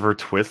Oliver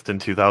Twist in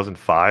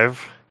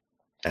 2005.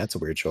 That's a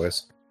weird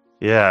choice.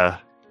 Yeah.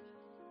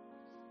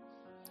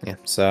 Yeah.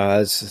 So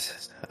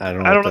I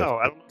don't know. I don't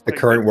know. The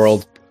current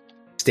world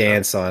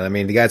stance on. I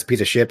mean, the guy's a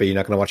piece of shit, but you're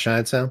not going to watch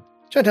Chinatown.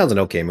 Chinatown's an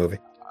okay movie.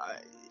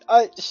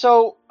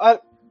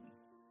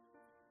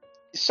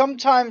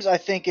 Sometimes I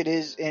think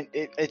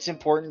it's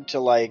important to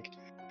like.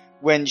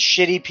 When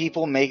shitty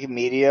people make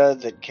media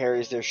that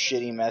carries their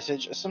shitty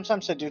message,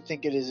 sometimes I do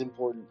think it is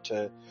important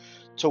to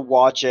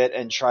watch it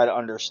and try to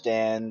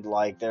understand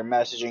like their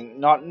messaging.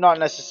 Not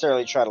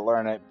necessarily try to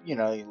learn it,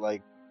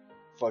 like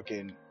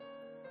fucking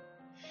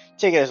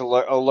take it as a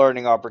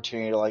learning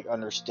opportunity to like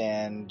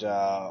understand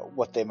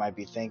what they might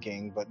be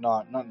thinking, but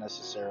not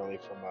necessarily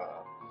from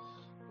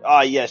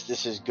a yes,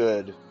 this is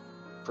good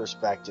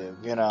perspective.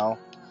 Yeah,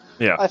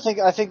 I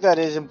think that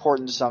is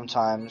important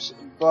sometimes,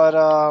 but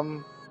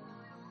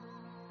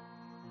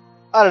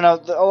I don't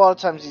know. A lot of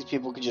times these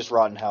people could just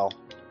rot in hell.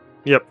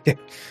 Yep.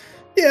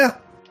 Yeah.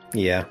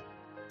 Yeah.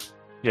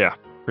 Yeah.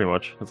 Pretty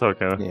much. That's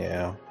okay.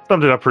 Yeah.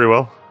 Summed it up pretty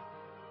well.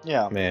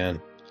 Yeah.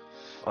 Man.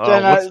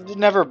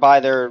 Never buy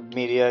their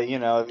media.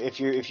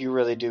 If you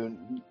really do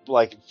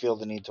feel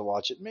the need to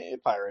watch it,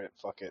 pirate it.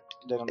 Fuck it.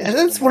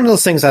 That's one of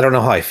those things I don't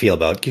know how I feel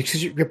about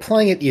because you're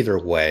playing it either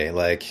way.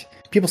 Like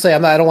people say,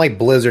 I don't like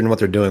Blizzard and what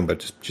they're doing,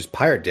 but just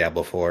pirate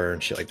Diablo 4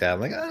 and shit like that. I'm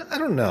like, I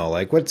don't know.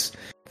 Like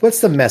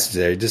What's the message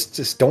there?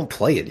 Just don't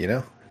play it,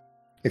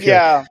 If you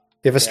have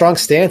a strong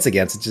stance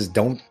against it, just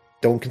don't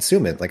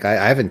consume it. Like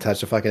I haven't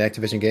touched a fucking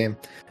Activision game.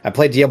 I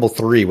played Diablo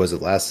 3, was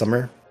it last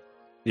summer?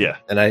 Yeah.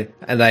 And I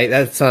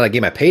that's not a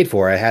game I paid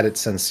for. I had it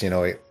since,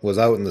 it was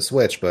out in the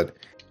Switch, but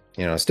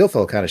I still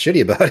feel kind of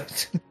shitty about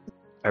it.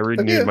 I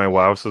renewed my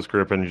WoW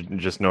subscription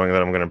just knowing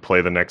that I'm going to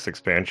play the next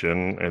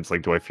expansion. And it's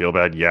like, do I feel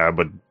bad? Yeah,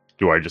 but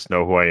do I just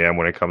know who I am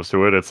when it comes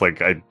to it? It's like,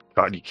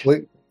 God,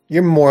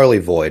 you're morally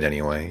void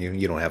anyway.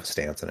 You don't have a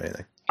stance on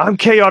anything. I'm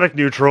chaotic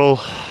neutral.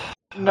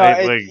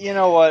 No, you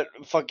know what?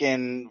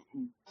 Fucking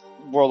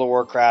World of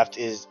Warcraft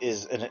is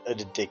an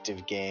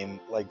addictive game.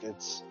 Like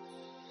it's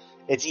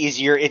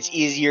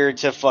easier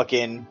to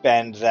fucking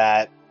bend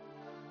that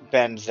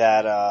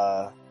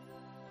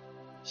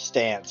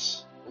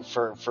stance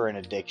for an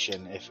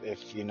addiction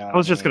if you know. I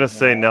was just gonna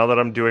say, now that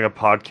I'm doing a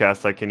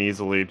podcast, I can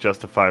easily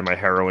justify my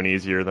heroin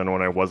easier than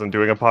when I wasn't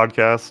doing a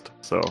podcast.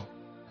 So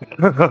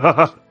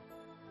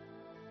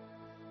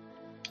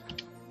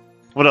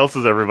what else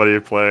is everybody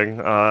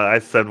playing? I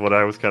said what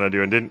I was kind of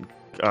doing. Didn't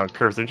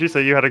Curse, didn't you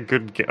say you had a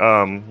good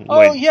discount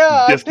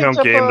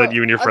game that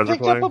you and your friends are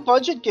playing? I picked up a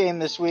budget game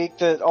this week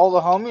that all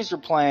the homies are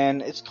playing.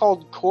 It's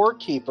called Core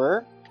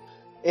Keeper.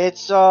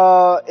 It's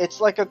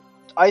like a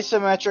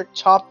isometric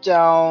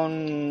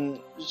top-down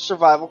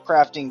survival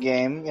crafting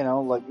game,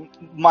 like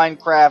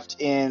Minecraft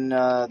in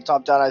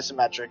top-down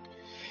isometric.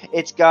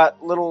 It's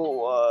got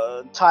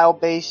little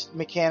tile-based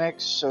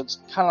mechanics, so it's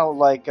kind of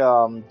like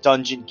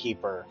Dungeon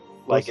Keeper.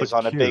 Like it's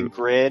on a big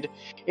grid.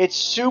 It's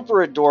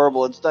super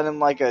adorable. It's done in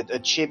like a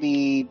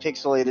chibi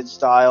pixelated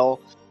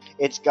style.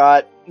 It's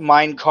got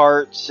mine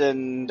carts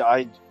and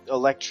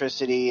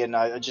electricity, and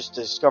I just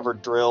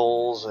discovered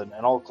drills and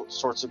all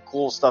sorts of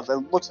cool stuff.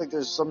 It looks like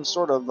there's some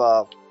sort of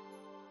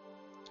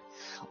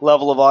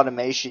level of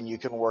automation you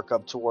can work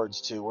up towards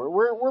too.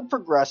 We're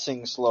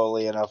progressing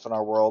slowly enough in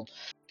our world.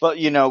 But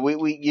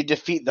you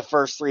defeat the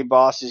first 3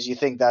 bosses, you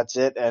think that's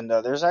it, and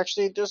there's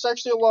actually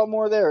a lot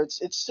more there.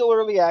 It's still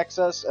early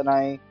access, and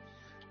I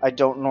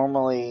don't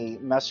normally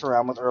mess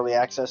around with early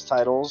access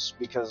titles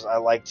because I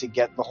like to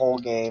get the whole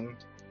game.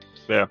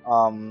 Yeah.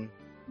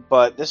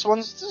 But this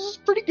is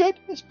pretty good.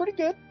 It's pretty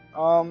good.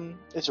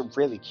 It's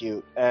really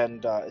cute,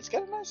 and it's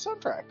got a nice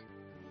soundtrack.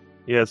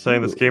 Yeah, it's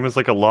saying this game is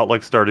like a lot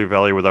like Stardew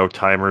Valley without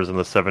timers and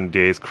the 7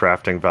 days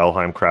crafting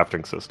Valheim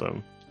crafting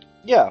system.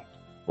 Yeah.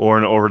 Or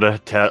an over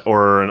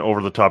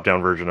the top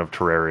down version of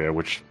Terraria,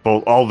 which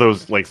all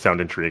those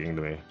sound intriguing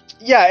to me.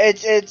 Yeah,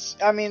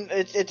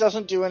 it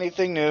doesn't do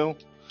anything new,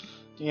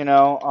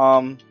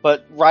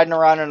 but riding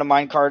around in a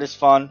minecart is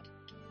fun.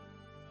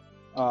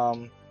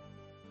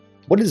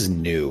 What is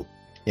new?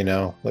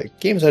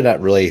 Games are not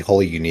really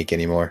wholly unique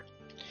anymore.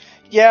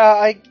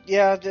 Yeah,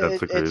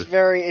 it's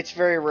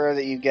very rare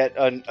that you get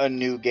a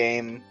new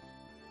game.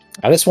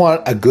 I just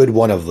want a good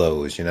one of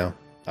those,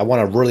 I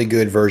want a really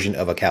good version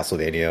of a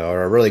Castlevania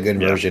or a really good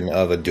version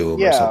of a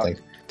Doom or something.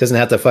 Doesn't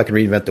have to fucking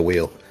reinvent the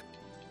wheel.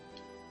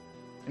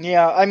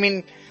 Yeah, I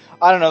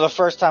don't know. The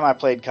first time I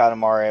played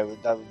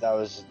Katamari,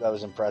 that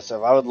was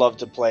impressive. I would love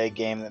to play a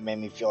game that made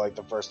me feel like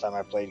the first time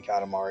I played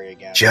Katamari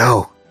again.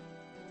 Joe,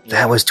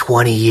 that was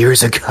 20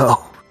 years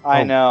ago.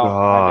 I know.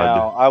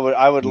 I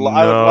would like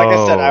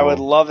I said, I would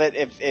love it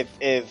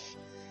if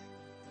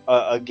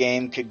a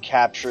game could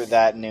capture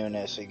that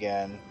newness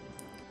again.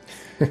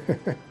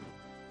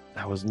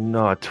 That was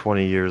not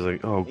 20 years ago.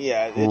 Oh,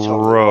 yeah,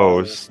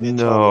 gross. It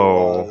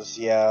totally was.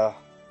 Yeah.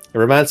 It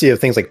reminds you of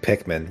things like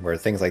Pikmin, where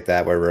things like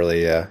that were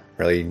really,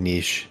 really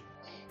niche,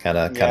 kind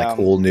of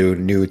cool,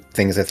 new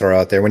things they throw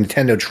out there. When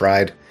Nintendo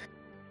tried.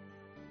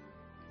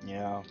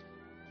 Yeah.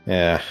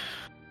 Yeah.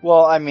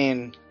 Well,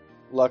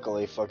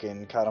 luckily,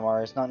 fucking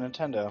Katamari is not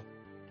Nintendo.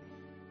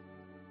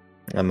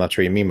 I'm not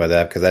sure what you mean by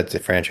that, because that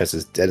franchise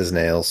is dead as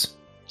nails.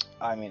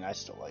 I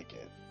still like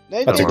it.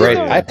 That's great.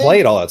 I play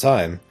it all the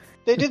time.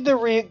 They did the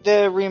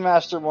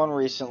remastered one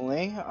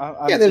recently. They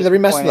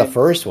remastered the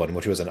first one,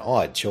 which was an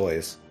odd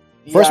choice.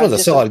 First one's a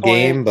solid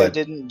game, but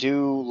they didn't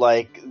do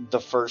the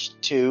first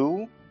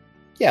 2.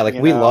 Yeah,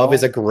 We Love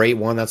is a great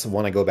one. That's the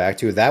one I go back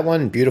to. That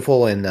one,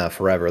 Beautiful, and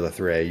Forever, the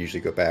 3 I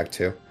usually go back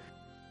to.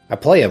 I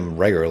play them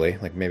regularly,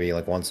 maybe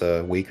once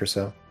a week or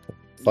so.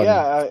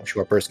 Fun,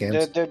 short burst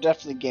games. They're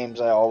definitely games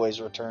I always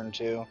return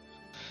to.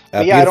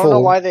 But I don't know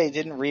why they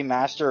didn't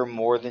remaster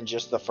more than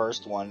just the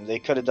first one. They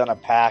could have done a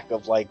pack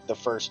of the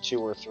first 2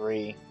 or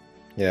 3.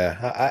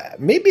 Yeah,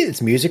 maybe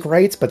it's music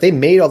rights, but they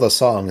made all the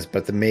songs,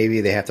 but maybe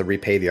they have to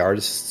repay the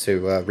artists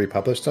to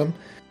republish them.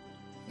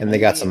 And they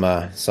got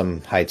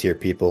some high tier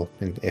people.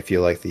 And if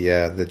you like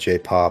the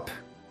J-pop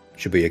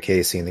Shibuya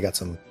K scene, they got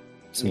some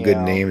good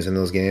names in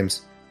those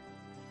games.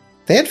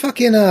 They had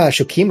fucking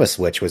Shokima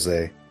Switch was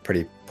a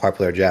pretty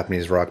popular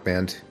Japanese rock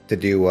band to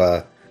do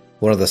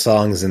one of the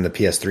songs in the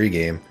PS3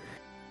 game.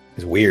 It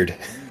was weird.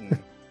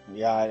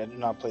 Yeah, I did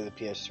not play the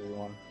PS3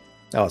 one.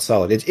 Oh, it's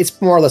solid.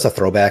 It's more or less a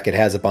throwback. It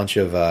has a bunch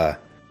of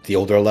the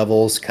older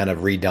levels kind of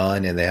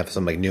redone, and they have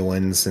some new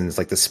ones, and it's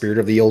the spirit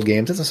of the old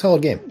games. It's a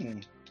solid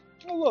game.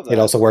 I love that. It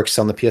also works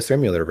on the PS3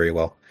 emulator very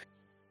well.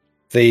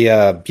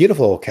 The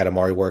Beautiful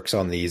Katamari works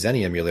on the Zen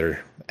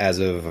emulator as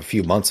of a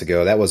few months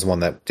ago. That was one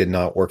that did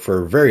not work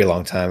for a very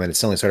long time, and it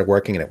suddenly started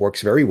working, and it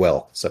works very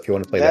well. So if you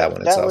want to play that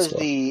one, it's that was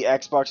the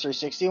Xbox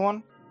 360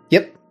 one?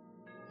 Yep.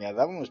 Yeah,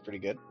 that one was pretty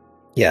good.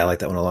 Yeah, I like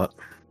that one a lot.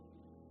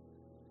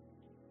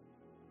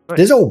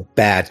 There's no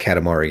bad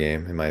Katamari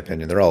game, in my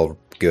opinion. They're all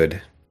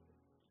good.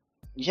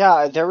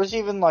 Yeah, there was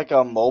even like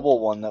a mobile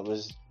one that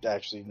was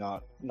actually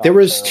not there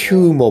was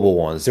terrible. 2 mobile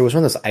ones. There was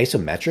one that's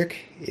isometric.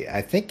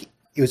 I think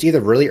it was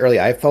either really early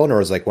iPhone or it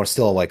was like one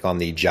still like on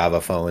the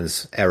Java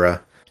phones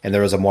era. And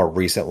there was a more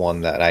recent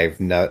one that I've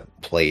not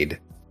played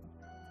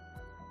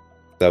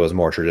that was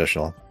more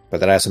traditional. But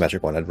that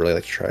isometric one I'd really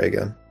like to try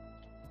again.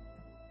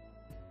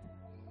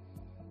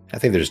 I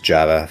think there's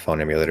Java phone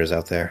emulators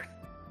out there.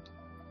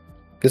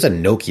 There's a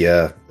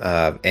Nokia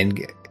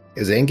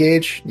is it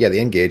N-Gage? Yeah, the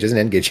N-Gage is an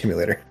N-Gage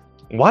emulator.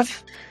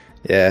 What?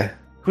 Yeah.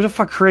 Who the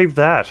fuck craved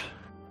that?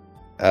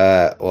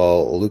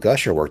 Well, Luke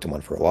Usher worked on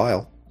one for a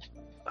while.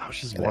 I was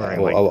just And wondering.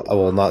 I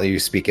will not let you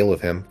speak ill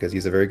of him because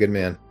he's a very good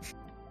man.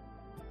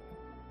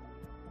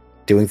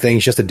 Doing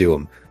things just to do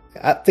them.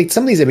 I think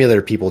some of these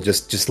emulator people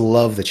just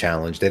love the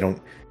challenge. They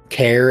don't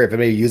care if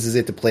anybody uses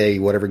it to play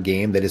whatever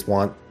game. They just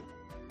want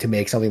to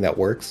make something that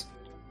works.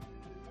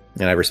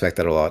 And I respect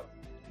that a lot.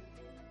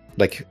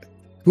 Like,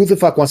 who the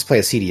fuck wants to play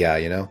a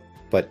CDI, you know?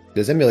 But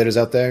there's emulators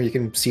out there. You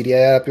can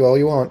CDI up all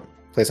you want.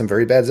 Play some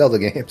very bad Zelda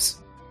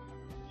games.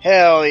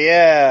 Hell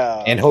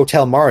yeah! And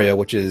Hotel Mario,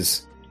 which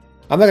is...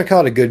 I'm not going to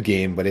call it a good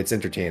game, but it's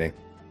entertaining.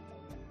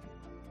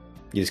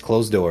 You just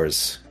close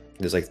doors.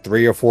 There's like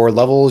 3 or 4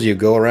 levels. You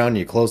go around and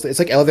you close... It's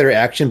like elevator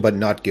action, but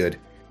not good.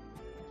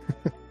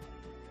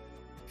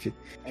 if you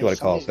want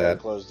to call it that.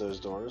 Close those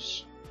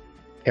doors.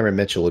 Cameron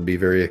Mitchell would be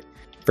very,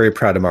 very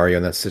proud of Mario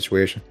in that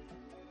situation.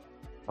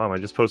 I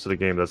just posted a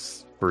game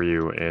that's for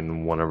you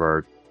in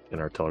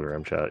our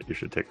Telegram chat. You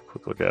should take a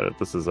quick look at it.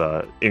 This is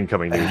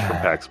incoming news from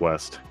PAX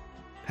West.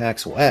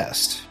 PAX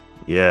West.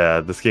 Yeah,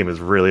 this game is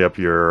really up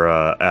your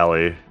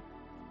alley.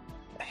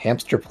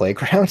 Hamster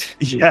Playground?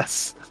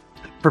 Yes.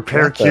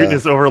 Prepare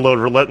cuteness overload,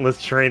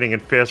 relentless training,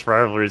 and fast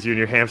rivalries. You and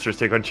your hamsters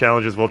take on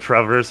challenges while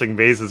traversing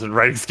mazes and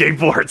riding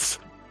skateboards.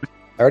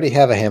 I already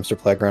have a Hamster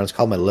Playground. It's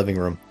called my living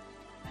room.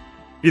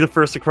 Be the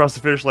first to cross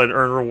the finish line,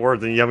 earn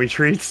rewards and yummy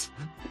treats.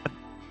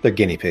 They're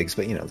guinea pigs,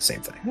 but you know, the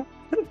same thing.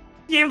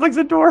 Game looks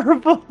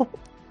adorable.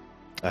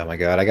 Oh my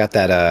god, I got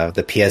that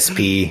the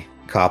PSP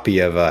copy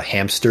of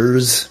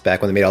Hamsters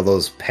back when they made all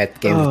those pet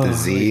games with the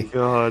Z. Oh my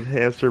god,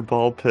 Hamster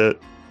Ball Pit.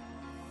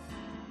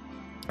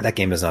 That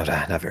game is not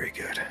very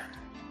good.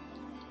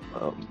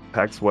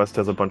 PAX West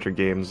has a bunch of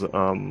games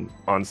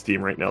on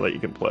Steam right now that you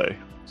can play.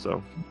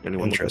 So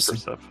anyone looking for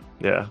stuff.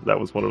 Yeah, that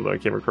was one of them I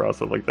came across.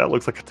 Of like, that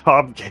looks like a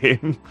top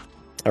game.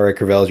 All right,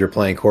 Crevel, you're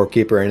playing Core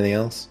Keeper or anything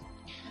else?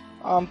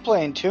 I'm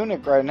playing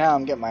Tunic right now.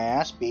 I'm getting my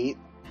ass beat.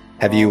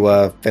 Have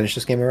you finished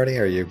this game already,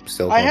 or are you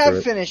still I going through have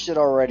it? finished it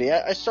already.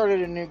 I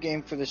started a new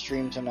game for the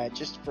stream tonight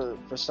just for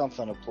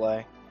something to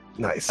play.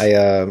 Nice.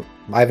 I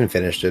haven't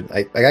finished it.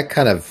 I got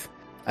kind of...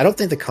 I don't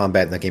think the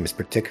combat in that game is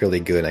particularly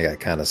good, and I got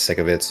kind of sick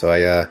of it, so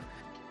I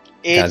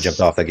kind of jumped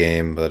off the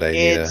game, but I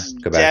need to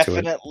go back to it.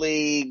 It's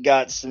definitely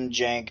got some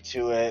jank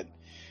to it.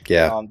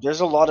 Yeah.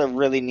 There's a lot of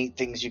really neat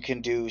things you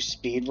can do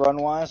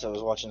speedrun-wise. I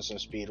was watching some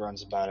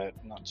speedruns about it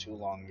not too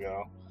long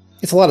ago.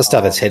 It's a lot of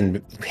stuff that's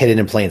hidden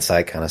in plain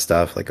sight kind of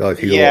stuff. Like,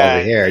 if you go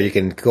over here, you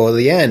can go to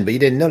the end, but you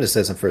didn't notice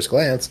this at first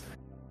glance.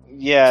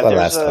 Yeah,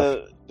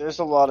 there's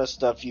a lot of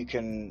stuff you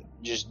can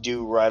just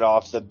do right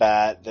off the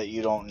bat that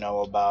you don't know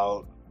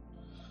about.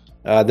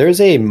 There's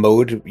a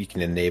mode you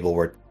can enable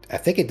where I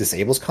think it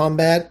disables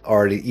combat,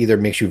 or it either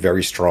makes you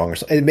very strong, or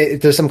something.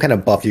 There's some kind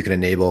of buff you can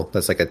enable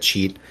that's like a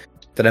cheat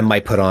that I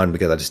might put on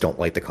because I just don't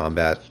like the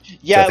combat.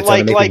 Yeah, so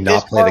like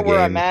this part where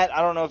I'm at,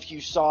 I don't know if you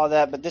saw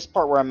that, but this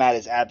part where I'm at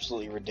is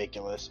absolutely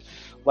ridiculous.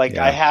 Like,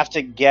 I have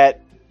to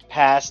get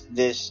past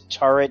this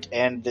turret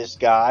and this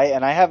guy,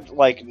 and I have,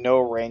 like, no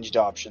ranged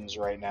options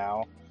right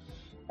now.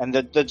 And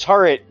the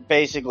turret,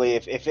 basically,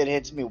 if it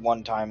hits me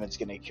one time, it's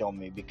going to kill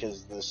me,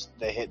 because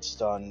the hit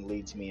stun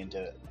leads me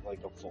into, like,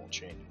 a full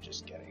chain of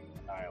just getting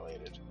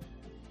annihilated.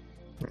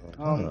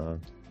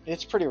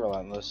 It's pretty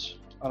relentless.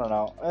 I don't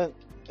know.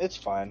 It's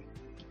fine.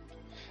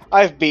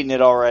 I've beaten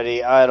it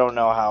already. I don't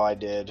know how I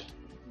did.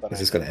 But Is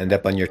this going to end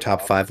up on your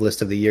top 5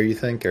 list of the year, you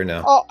think, or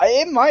no? Oh,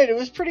 it might. It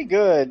was pretty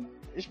good.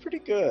 It's pretty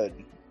good.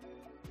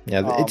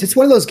 Yeah, it's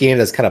one of those games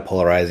that's kind of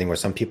polarizing, where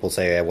some people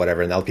say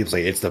whatever, and other people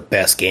say it's the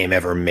best game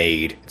ever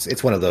made.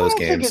 It's one of those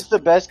games. I don't think it's the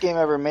best game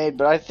ever made,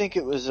 but I think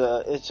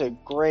it's a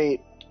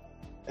great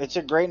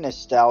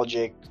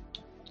nostalgic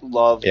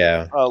love.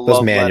 Yeah, those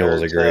love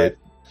manuals are great.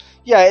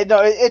 Yeah,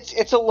 no,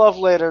 it's a love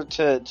letter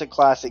to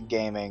classic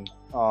gaming.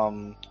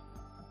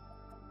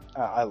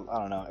 I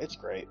don't know. It's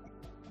great.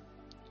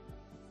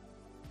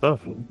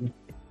 Stuff.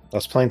 I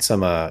was playing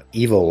some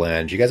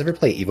Evoland. You guys ever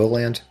play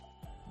Evoland?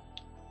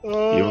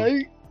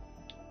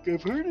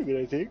 I've heard of it,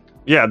 I think.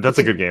 Yeah, that's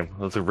a good game.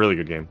 That's a really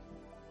good game.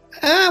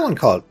 I wouldn't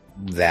call it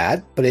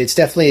that, but it's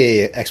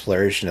definitely an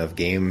exploration of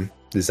game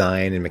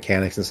design and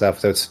mechanics and stuff.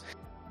 So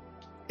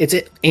it's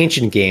an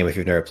ancient game if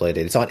you've never played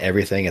it. It's on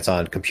everything. It's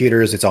on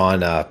computers. It's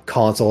on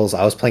consoles.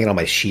 I was playing it on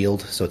my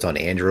Shield, so it's on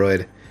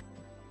Android.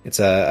 It's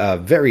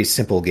a very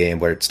simple game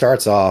where it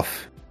starts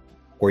off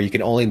where you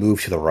can only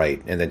move to the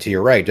right, and then to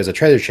your right there's a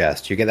treasure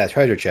chest. You get that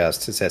treasure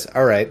chest. It says,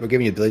 all right, we're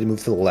giving you the ability to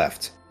move to the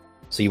left.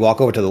 So you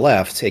walk over to the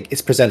left.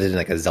 It's presented in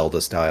like a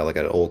Zelda style, like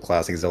an old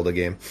classic Zelda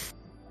game.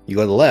 You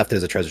go to the left,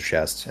 there's a treasure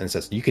chest, and it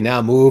says you can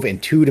now move in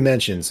 2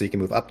 dimensions. So you can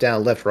move up,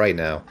 down, left, right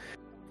now.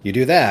 You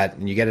do that,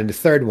 and you get into the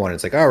third one.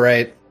 It's like, all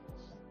right,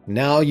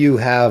 now you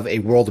have a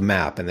world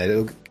map, and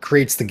it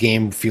creates the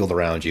game field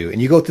around you.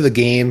 And you go through the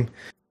game,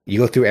 you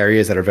go through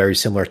areas that are very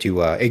similar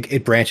to,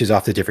 it branches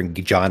off to different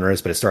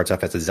genres, but it starts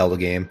off as a Zelda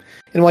game.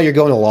 And while you're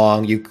going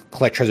along, you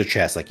collect treasure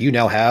chests. Like, you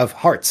now have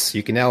hearts.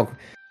 You can now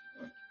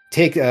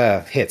take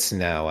hits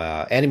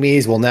now.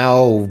 Enemies will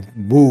now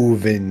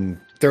move in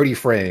 30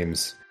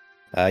 frames.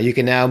 You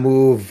can now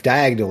move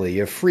diagonally.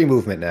 You have free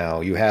movement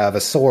now. You have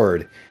a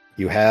sword.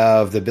 You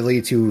have the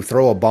ability to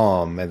throw a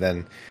bomb. And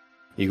then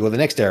you go to the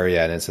next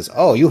area and it says,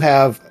 oh, you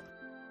have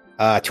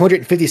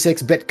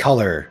 256-bit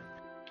color.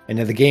 And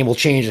then the game will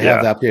change and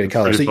have the updated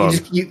color. So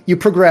you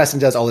progress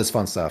and does all this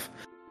fun stuff.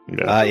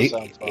 Yeah,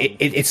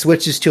 it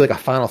switches to like a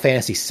Final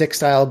Fantasy VI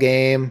style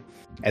game.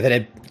 And then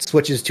it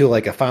switches to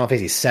like a Final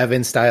Fantasy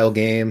VII style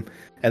game.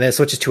 And then it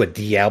switches to a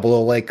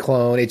Diablo-like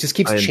clone. It just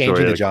keeps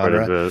changing the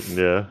genre.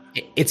 Yeah,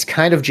 it's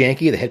kind of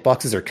janky. The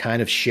hitboxes are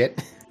kind of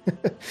shit,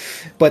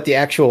 but the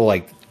actual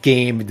like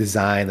game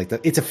design, like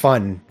it's a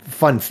fun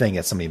thing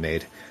that somebody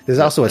made. There's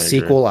also a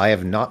sequel. I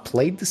have not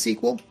played the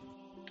sequel.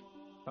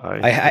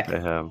 I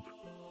have.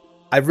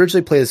 I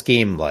originally played this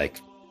game like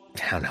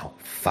I don't know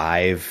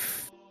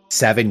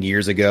 5-7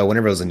 years ago,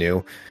 whenever it was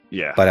new.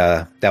 Yeah,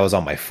 but that was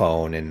on my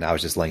phone, and I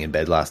was just laying in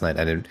bed last night.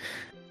 And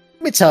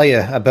let me tell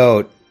you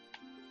about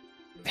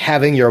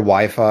having your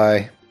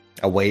Wi-Fi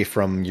away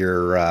from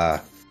your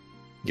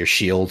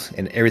shield,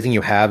 and everything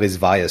you have is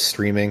via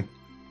streaming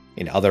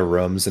in other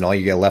rooms, and all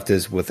you get left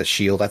is with a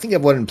shield. I think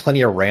I've went in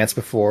plenty of rants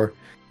before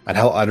on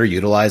how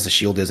underutilized the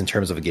shield is in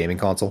terms of a gaming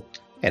console,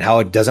 and how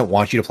it doesn't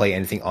want you to play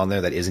anything on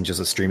there that isn't just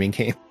a streaming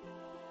game.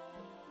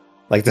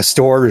 Like, the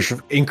store is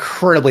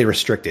incredibly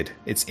restricted.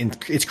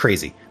 It's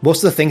crazy.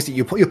 Most of the things that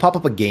you pop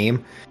up a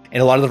game,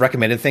 and a lot of the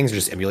recommended things are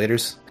just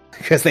emulators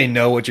because they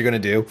know what you're going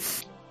to do.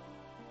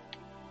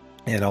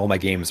 And all my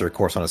games are, of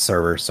course, on a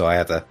server, so I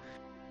have to...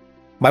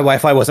 My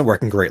Wi-Fi wasn't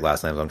working great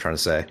last night, is what I'm trying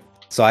to say.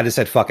 So I just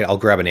said, fuck it, I'll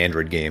grab an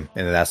Android game.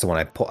 And that's the one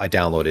I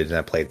downloaded, and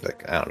I played,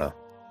 like, I don't know.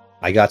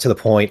 I got to the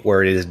point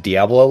where it is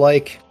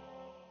Diablo-like,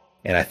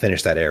 and I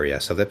finished that area.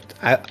 So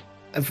that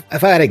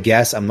if I had to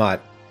guess, I'm not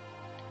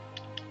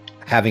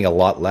having a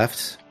lot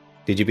left.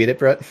 Did you beat it,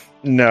 Brett?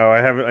 No, I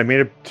haven't. I made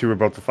it to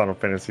about the Final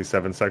Fantasy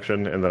VII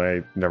section, and then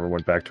I never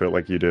went back to it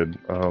like you did.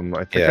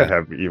 I think I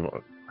have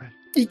Evil...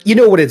 You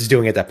know what it's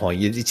doing at that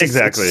point.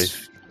 Exactly.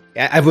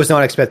 I was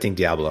not expecting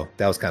Diablo.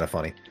 That was kind of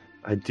funny.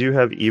 I do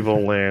have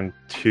Evil Land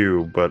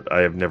 2, but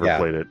I have never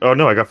played it. Oh,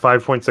 no, I got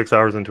 5.6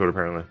 hours into it,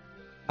 apparently.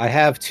 I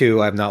have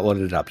 2. I have not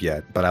loaded it up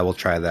yet, but I will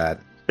try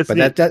that.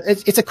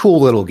 It's a cool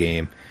little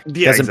game.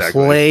 Yeah, doesn't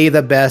play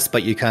the best,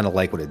 but you kind of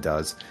like what it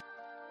does.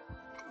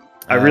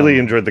 I really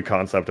enjoyed the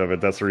concept of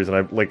it. That's the reason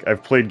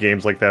I've played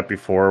games like that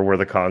before, where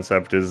the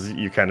concept is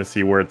you kind of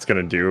see where it's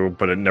going to do,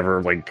 but it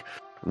never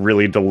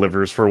really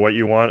delivers for what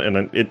you want.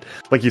 And it,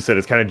 like you said,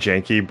 it's kind of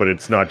janky, but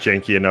it's not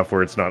janky enough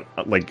where it's not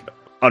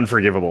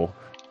unforgivable.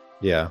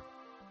 Yeah.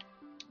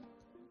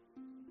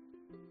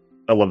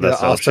 I love that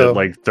style shit,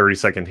 like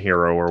 30-second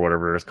hero or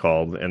whatever it's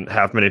called, and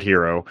half-minute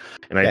hero.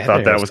 And I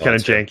thought that was kind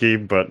of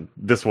janky, but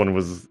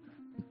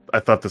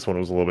I thought this one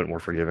was a little bit more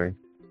forgiving.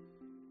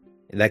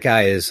 And that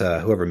guy is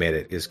whoever made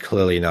it is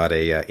clearly not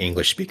a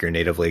English speaker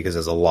natively, because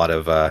there's a lot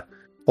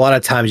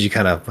of times you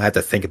kind of have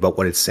to think about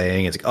what it's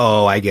saying. It's like,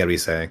 oh, I get what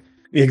he's saying.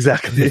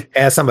 Exactly.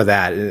 As some of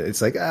that,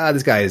 it's like,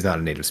 this guy is not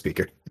a native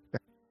speaker.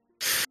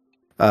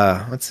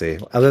 Let's see.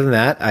 Other than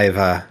that,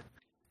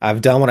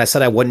 I've done what I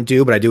said I wouldn't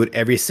do, but I do it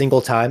every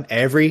single time.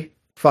 Every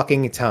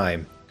fucking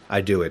time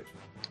I do it.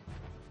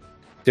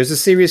 There's a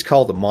series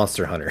called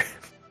Monster Hunter.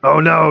 Oh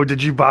no,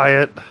 did you buy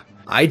it?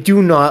 I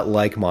do not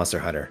like Monster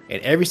Hunter.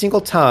 And every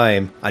single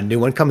time a new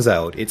one comes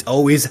out, it's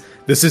always,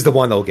 this is the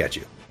one that'll get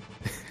you.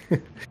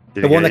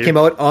 The one that came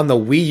out on the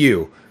Wii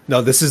U.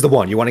 No, this is the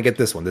one. You want to get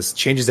this one. This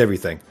changes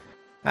everything.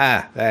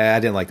 I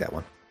didn't like that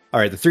one. All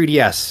right, the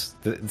 3DS,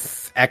 the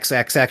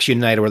XXX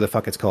Unite, or whatever the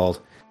fuck it's called.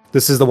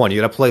 This is the one.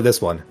 You gotta play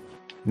this one.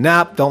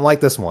 Nope, don't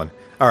like this one.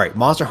 All right,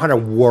 Monster Hunter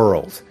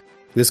World.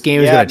 This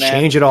game is gonna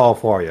change it all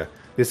for you.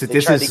 This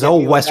is so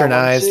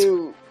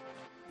westernized.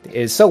 It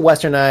is so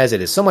westernized.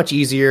 It is so much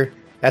easier.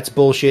 That's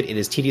bullshit. It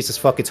is tedious as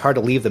fuck. It's hard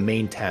to leave the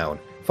main town.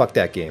 Fuck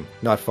that game.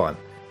 Not fun.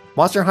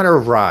 Monster Hunter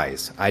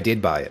Rise. I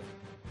did buy it.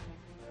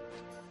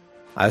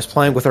 I was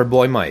playing with our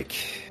boy Mike.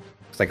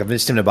 It's like I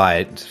convinced him to buy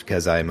it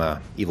because I'm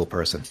a evil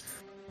person.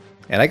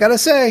 And I gotta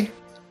say,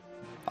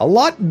 a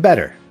lot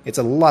better. It's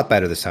a lot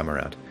better this time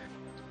around.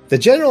 The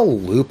general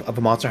loop of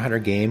a Monster Hunter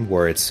game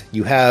where it's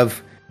you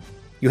have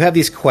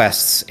these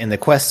quests, and the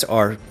quests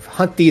are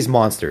hunt these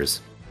monsters.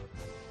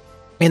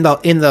 In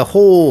the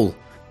whole,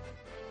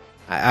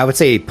 I would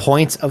say,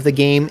 point of the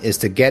game is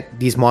to get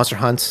these monster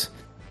hunts.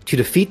 To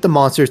defeat the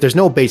monsters, there's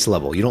no base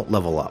level. You don't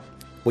level up.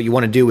 What you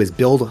want to do is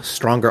build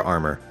stronger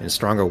armor and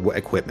stronger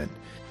equipment.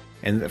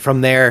 And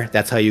from there,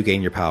 that's how you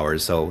gain your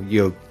powers. So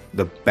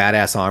the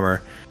badass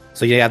armor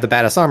So you have the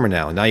badass armor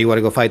now. Now you want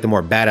to go fight the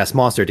more badass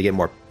monster to get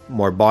more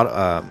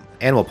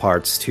animal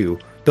parts to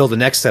build the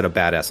next set of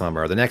badass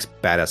armor or the next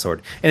badass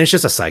sword. And it's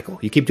just a cycle.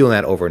 You keep doing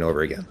that over and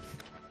over again.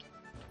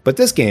 But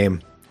this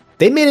game,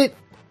 they made it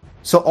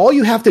so all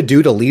you have to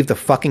do to leave the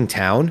fucking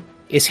town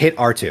is hit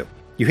R2.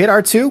 You hit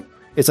R2,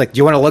 it's like, do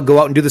you want to go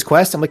out and do this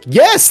quest? I'm like,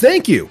 yes,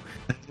 thank you.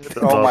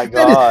 Oh my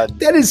god.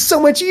 That is so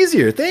much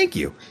easier. Thank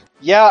you.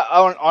 Yeah,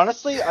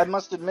 honestly, I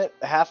must admit,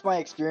 half my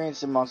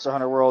experience in Monster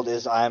Hunter World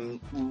is I'm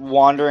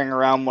wandering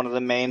around one of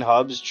the main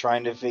hubs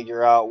trying to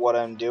figure out what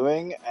I'm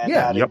doing and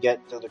how to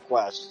get to the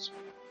quests.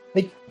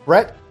 Like,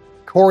 Brett,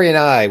 Corey, and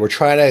I were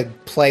trying to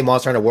play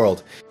Monster Hunter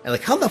World, and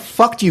like, how the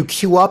fuck do you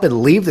queue up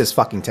and leave this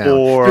fucking town?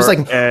 There's like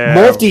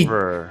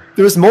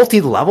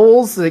multi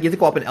levels. So you have to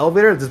go up an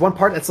elevator. There's one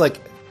part that's like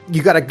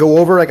you got to go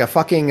over like a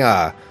fucking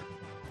what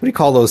do you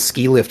call those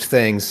ski lift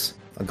things?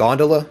 A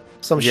gondola,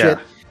 some shit.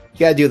 You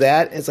gotta do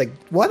that. It's like,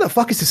 why the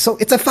fuck is this so?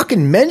 It's a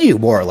fucking menu,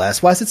 more or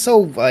less. Why is it so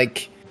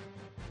like,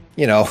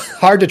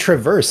 hard to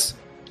traverse?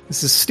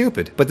 This is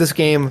stupid. But this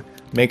game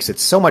makes it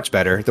so much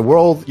better. The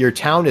world, your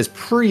town is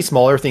pretty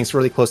small. Everything's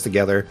really close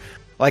together.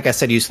 Like I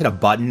said, you just hit a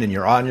button and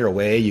you're on your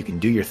way. You can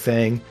do your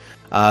thing.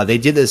 They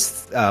did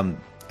this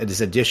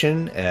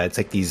addition. It's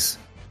like these,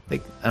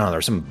 like, I don't know,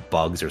 there's some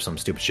bugs or some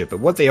stupid shit.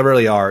 But what they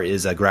really are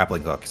is a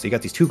grappling hook. So you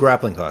got these 2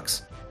 grappling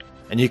hooks,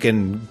 and you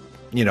can,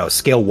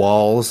 scale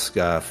walls,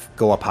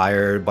 go up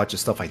higher, a bunch of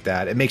stuff like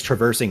that. It makes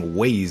traversing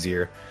way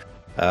easier.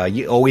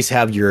 You always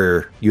have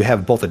you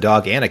have both a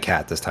dog and a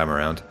cat this time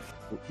around.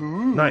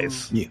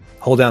 Nice. You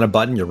hold down a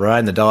button, you're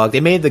riding the dog. They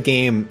made the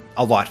game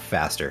a lot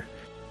faster.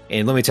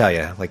 And let me tell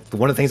you, like,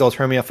 one of the things that'll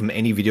turn me off from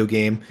any video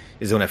game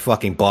is when it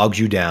fucking bogs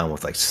you down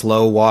with like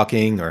slow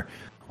walking or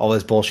all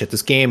this bullshit.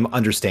 This game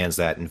understands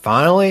that. And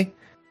finally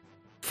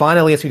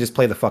lets me just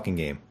play the fucking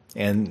game.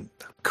 And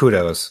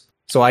kudos.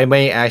 So I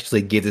may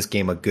actually give this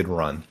game a good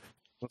run.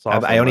 That's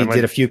awesome. I only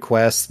did a few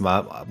quests. When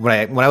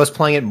I was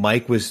playing it,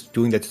 Mike was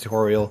doing the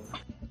tutorial.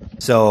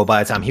 So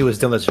by the time he was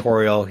done the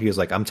tutorial, he was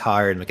like, I'm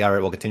tired. I'm like, all right,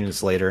 we'll continue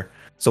this later.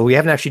 So we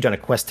haven't actually done a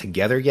quest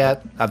together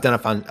yet. I've done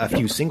a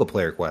few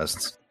single-player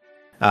quests.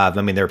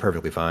 I mean, they're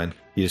perfectly fine.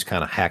 You just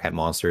kind of hack at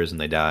monsters and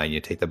they die, and you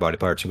take the body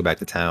parts and go back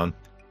to town.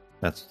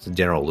 That's the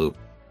general loop.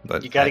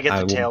 But you got to get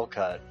the tail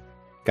cut.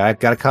 Got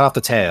to cut off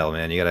the tail,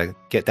 man. You got to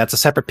get that's a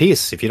separate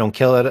piece. If you don't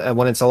kill it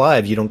when it's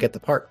alive, you don't get the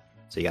part.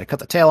 So you got to cut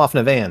the tail off in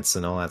advance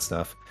and all that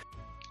stuff.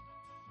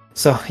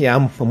 So yeah,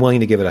 I'm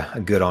willing to give it a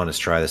good,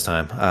 honest try this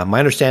time. My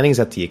understanding is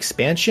that the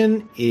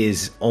expansion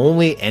is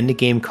only end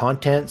game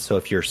content. So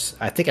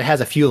I think it has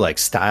a few like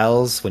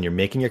styles when you're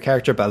making your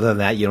character, but other than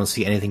that, you don't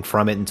see anything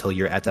from it until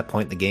you're at that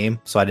point in the game.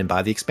 So I didn't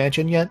buy the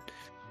expansion yet,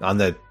 on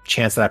the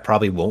chance that I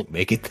probably won't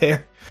make it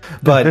there.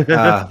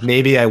 But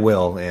maybe I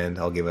will, and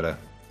I'll give it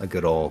a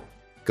good old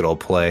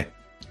play.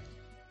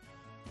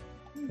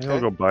 Okay. I'll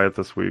go buy it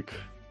this week.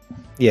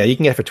 Yeah, you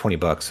can get it for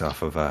 $20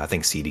 off of I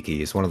think CD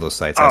Keys, one of those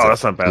sites.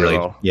 That's not bad really,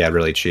 at all. Yeah,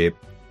 really cheap.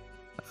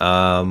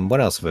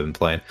 What else have I been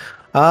playing?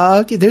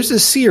 There's a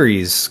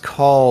series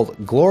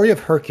called Glory of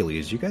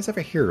Hercules. You guys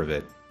ever hear of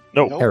it?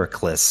 Nope.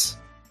 Heracles.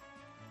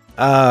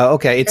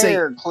 Okay, it's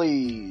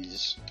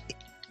Heracles.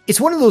 It's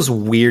one of those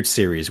weird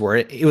series where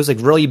it was like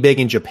really big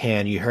in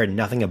Japan. You heard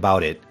nothing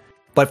about it,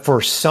 but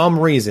for some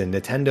reason,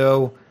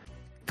 Nintendo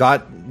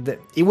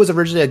it was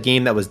originally a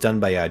game that was done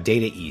by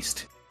Data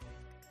East.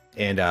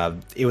 And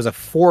it was a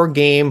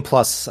 4-game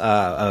plus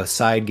a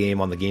side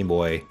game on the Game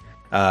Boy.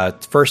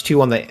 First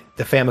 2 on the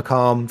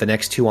Famicom, the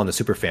next 2 on the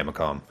Super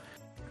Famicom.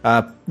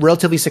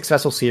 Relatively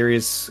successful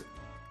series,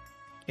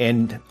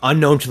 and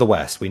unknown to the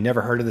West. We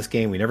never heard of this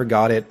game. We never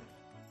got it.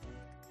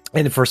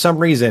 And for some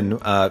reason,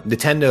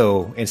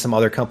 Nintendo and some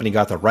other company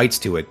got the rights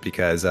to it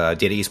because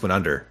Data East went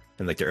under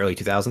in like the early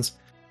 2000s.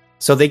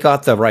 So they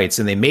got the rights,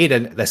 and they made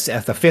the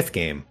 5th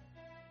game.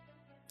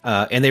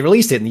 And they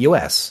released it in the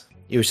US.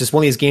 It was just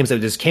one of these games that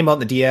just came out in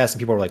the DS, and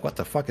people were like, what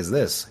the fuck is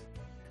this?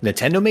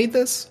 Nintendo made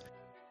this?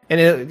 And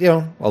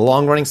a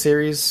long-running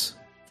series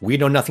we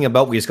know nothing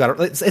about. We just got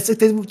it. It's like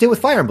they did with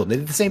Fire Emblem. They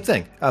did the same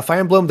thing. Fire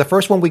Emblem, the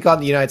first one we got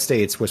in the United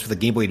States was for the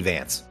Game Boy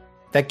Advance.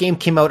 That game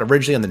came out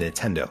originally on the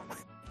Nintendo.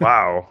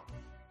 Wow.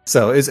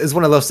 So it's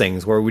one of those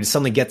things where we just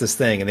suddenly get this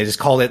thing, and they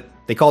called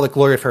it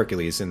Glory of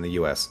Hercules in the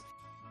US.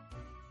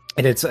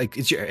 And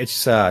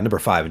it's number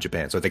 5 in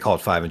Japan, so they call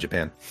it 5 in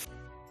Japan.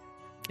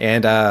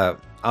 And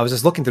I was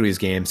just looking through these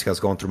games because I was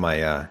going through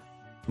my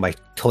my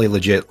totally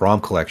legit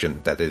ROM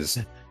collection. That is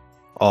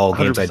all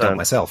games 100%. I done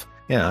myself.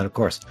 Yeah, of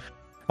course.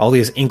 All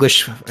these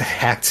English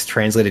hacked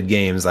translated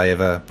games I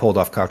have pulled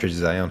off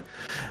cartridges I own.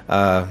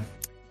 I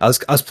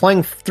was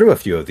playing through a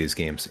few of these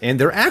games, and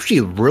they're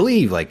actually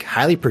really like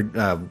high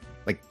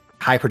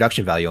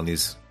production value on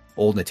these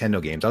old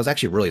Nintendo games. I was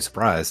actually really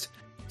surprised.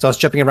 So I was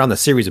jumping around the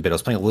series a bit. I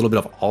was playing a little bit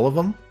of all of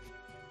them,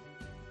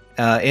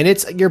 and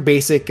it's your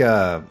basic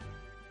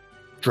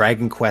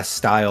Dragon Quest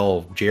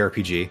style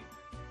JRPG,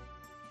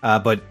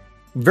 but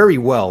very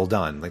well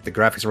done. Like the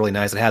graphics are really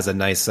nice. It has a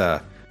nice,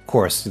 of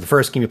course, the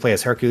first game you play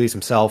as Hercules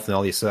himself, and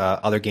all these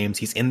other games.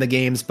 He's in the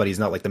games, but he's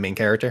not like the main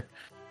character.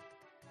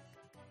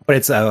 but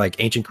it's like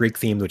ancient Greek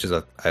themed, which is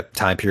a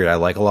time period I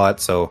like a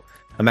lot. So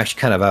I'm actually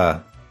kind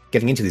of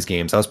getting into these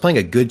games. I was playing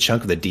a good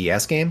chunk of the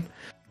DS game,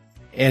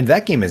 and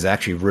that game is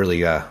actually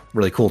really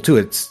really cool too.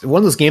 It's one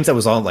of those games that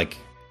was on like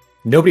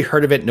nobody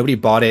heard of it, nobody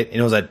bought it, and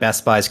it was at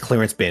Best Buy's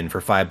clearance bin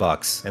for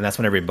 $5, and that's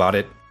when everybody bought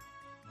it.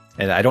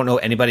 And I don't know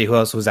anybody who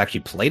else who's actually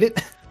played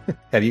it.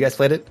 Have you guys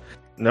played it?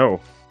 No.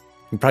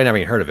 You probably never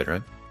even heard of it,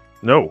 right?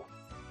 No.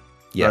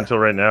 Yeah. Not until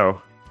right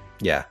now.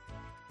 Yeah.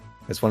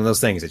 It's one of those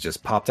things that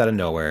just popped out of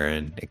nowhere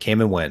and it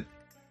came and went.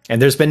 And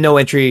there's been no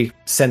entry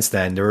since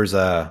then. There was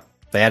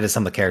they added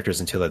some of the characters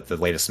into the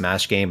latest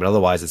Smash game, but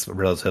otherwise it's a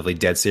relatively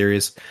dead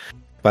series.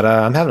 But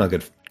I'm having a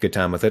good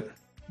time with it.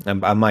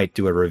 I might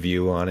do a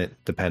review on it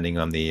depending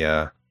on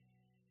the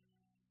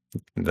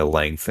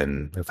length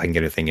and if I can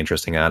get anything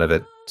interesting out of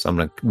it. So I'm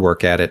gonna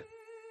work at it.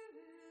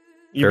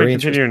 You've been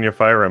continuing your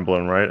Fire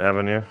Emblem, right?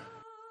 Haven't you?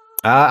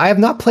 I have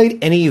not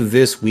played any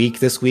this week.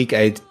 This week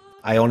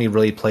I only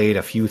really played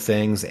a few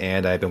things,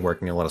 and I've been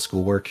working on a lot of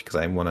schoolwork because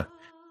I want to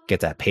get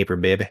that paper,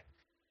 baby.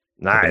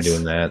 Nice. I've been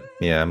doing that.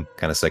 Yeah, I'm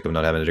kind of sick of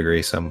not having a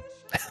degree, so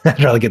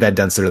I'd rather get that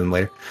done sooner than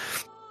later.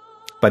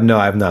 But no,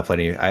 I've not played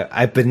any.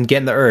 I've been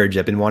getting the urge.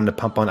 I've been wanting to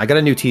pump on. I got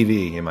a new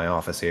TV in my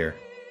office here,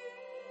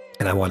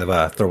 and I want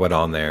to throw it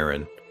on there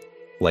and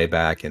lay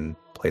back and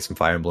play some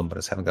Fire Emblem, but I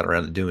just haven't got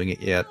around to doing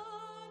it yet.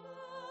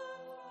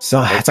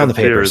 So it's on the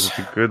papers. It's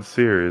a good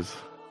series.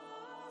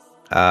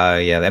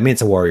 Yeah, I mean,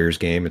 it's a Warriors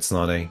game. It's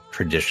not a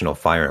traditional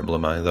Fire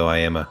Emblem, though I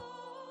am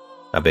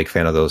a big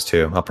fan of those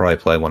too. I'll probably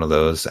play one of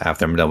those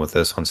after I'm done with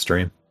this on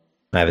stream.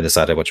 I haven't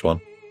decided which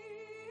one.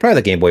 Probably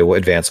the Game Boy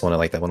Advance one. I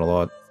like that one a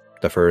lot.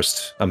 The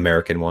first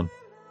American one.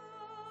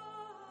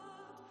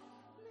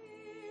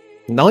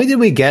 Not only did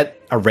we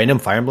get a random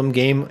Fire Emblem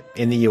game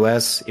in the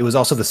US, it was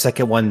also the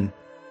second one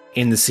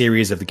in the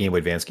series of the Game Boy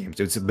Advance games.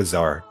 It's a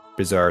bizarre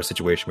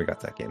situation we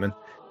got that game in.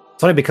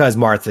 It's only because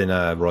Marth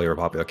and Roy were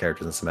popular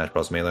characters in Smash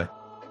Bros. Melee.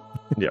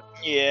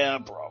 Yeah,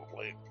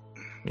 probably.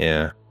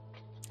 Yeah.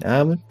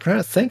 I'm trying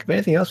to think of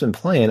anything else I've been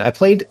playing. Have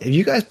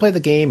you guys played the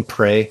game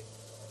Prey?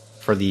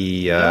 For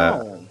the...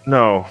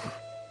 No.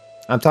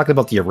 I'm talking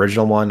about the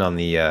original one on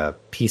the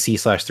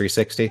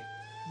PC/360. Nope.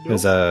 It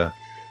was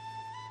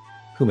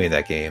who made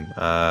that game?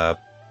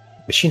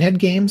 Machine Head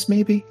Games,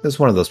 maybe? It was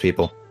one of those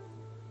people.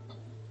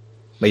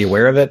 Are you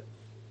aware of it?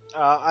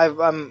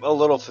 I'm a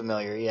little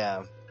familiar,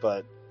 yeah,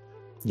 but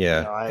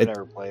yeah, no, I've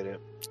never played it.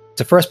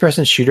 It's a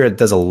first-person shooter that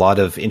does a lot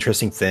of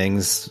interesting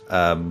things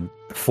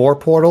for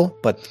Portal,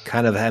 but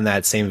kind of in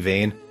that same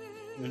vein,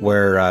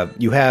 where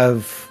you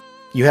have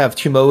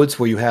two modes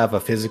where you have a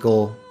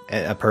physical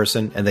a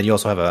person, and then you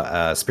also have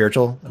a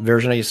spiritual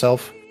version of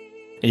yourself,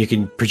 and you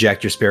can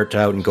project your spirit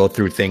out and go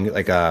through things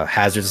like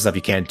hazards and stuff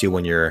you can't do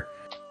when you're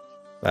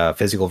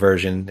physical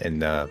version,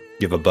 and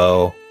you have a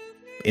bow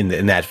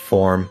in that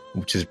form,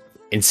 which is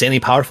insanely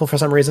powerful for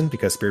some reason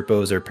because spirit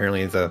bows are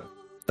apparently the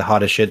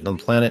hottest shit on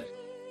the planet.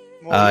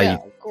 Well, yeah,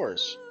 of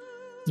course.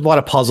 There's a lot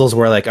of puzzles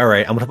where, like, all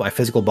right, I'm gonna put my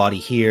physical body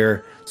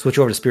here, switch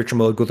over to spiritual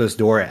mode, go to this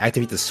door,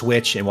 activate the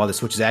switch, and while the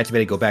switch is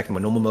activated, go back to my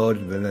normal mode.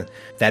 And then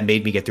that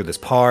made me get through this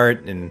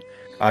part. And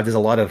there's a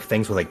lot of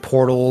things with like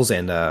portals,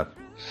 and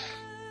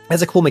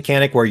has a cool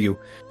mechanic where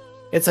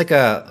it's like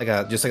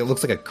it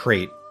looks like a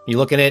crate. You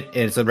look in it, and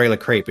it's a regular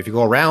crate. But if you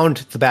go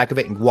around the back of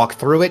it and walk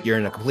through it, you're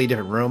in a completely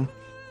different room.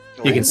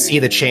 You can see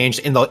the change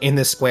in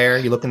the square.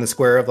 You look in the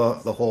square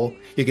of the hole.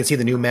 You can see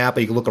the new map,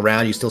 but you can look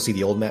around. You still see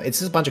the old map. It's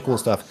just a bunch of cool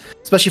stuff,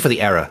 especially for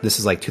the era. This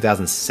is like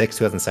 2006,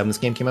 2007. This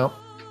game came out.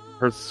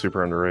 It's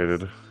super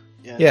underrated.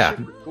 Yeah.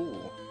 Super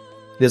cool.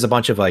 There's a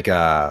bunch of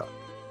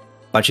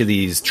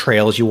these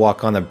trails you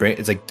walk on.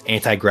 It's like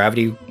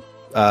anti-gravity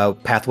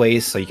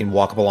pathways, so you can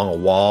walk up along a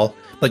wall.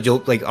 But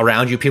you'll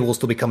around you, people will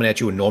still be coming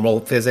at you in normal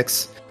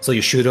physics. So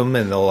you shoot them,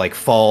 and they'll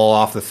fall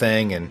off the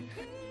thing, and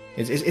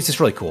it's just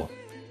really cool.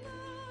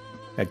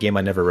 That game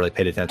I never really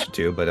paid attention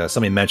to, but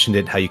somebody mentioned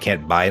it, how you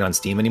can't buy it on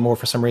Steam anymore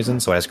for some reason,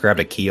 so I just grabbed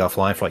a key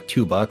offline for like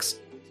 $2.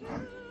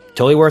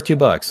 Totally worth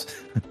 $2.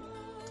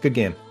 Good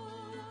game.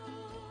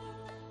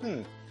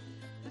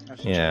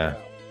 Yeah.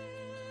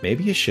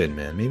 Maybe you should,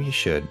 man. Maybe you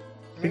should.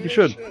 I think you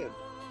should.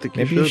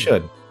 Maybe you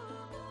should.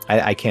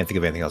 I can't think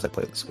of anything else I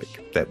played this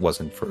week that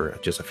wasn't for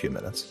just a few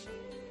minutes.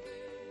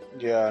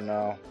 Yeah,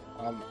 no.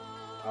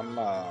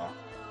 I'm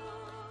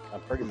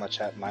pretty much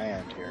at my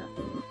end here.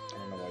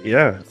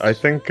 I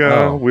think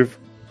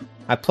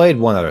I played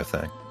one other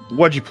thing.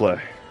 What'd you play?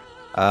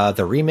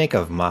 The remake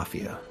of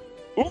Mafia.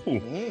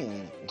 Ooh.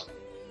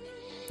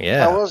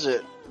 Yeah. How was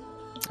it?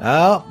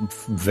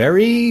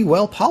 Very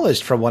well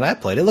polished from what I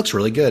played. It looks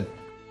really good.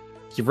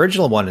 The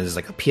original one is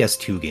like a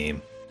PS2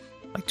 game,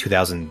 like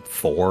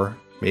 2004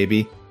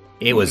 maybe.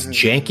 It was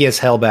janky as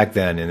hell back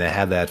then, and it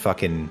had that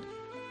fucking.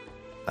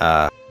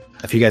 Have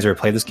you guys ever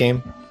played this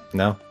game?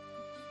 No.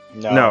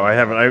 No, I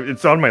haven't.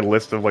 It's on my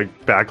list of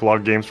like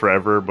backlog games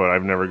forever, but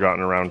I've never gotten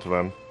around to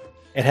them.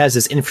 It has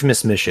this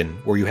infamous mission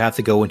where you have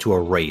to go into a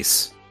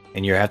race,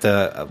 and you have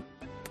to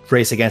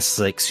race against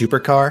like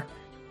supercar,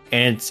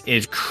 and it's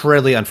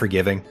incredibly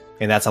unforgiving.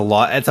 And that's a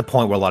lot. It's a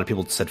point where a lot of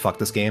people said, "Fuck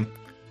this game."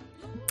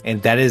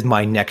 and that is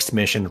my next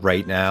mission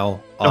right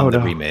now on the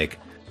no. remake.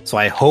 So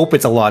I hope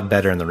it's a lot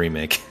better in the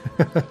remake.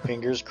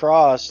 Fingers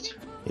crossed.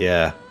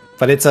 Yeah,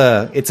 but it's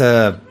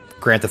a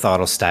Grand Theft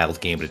Auto styled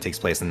game, but it takes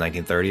place in the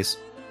 1930s,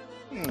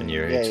 and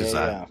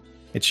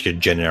it's your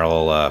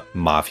general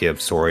mafia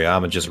story.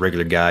 I'm just a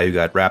regular guy who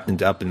got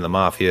wrapped up in the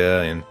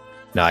mafia, and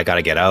now I got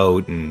to get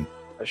out. And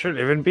I shouldn't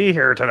even be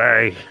here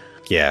today.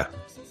 Yeah,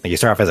 like you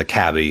start off as a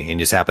cabbie, and you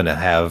just happen to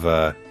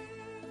have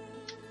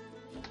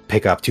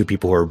pick up two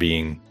people who are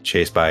being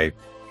chased by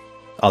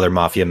other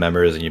mafia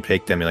members, and you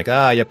take them. You're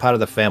like, you're part of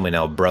the family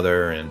now,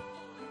 brother, and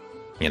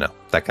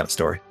that kind of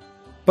story.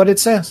 But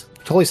it's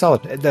totally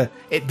solid.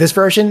 This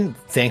version,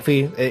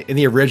 thankfully, in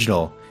the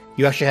original,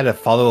 you actually had to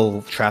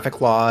follow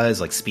traffic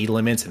laws like speed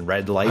limits and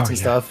red lights and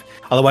stuff.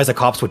 Otherwise, the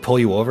cops would pull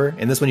you over.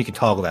 And this one, you can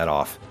toggle that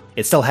off.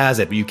 It still has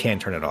it, but you can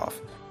turn it off,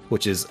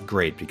 which is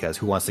great because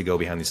who wants to go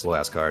behind these slow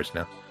ass cars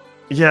now?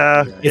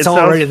 Yeah, it's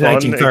already the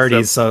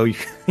 1930s, so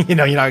you're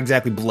not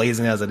exactly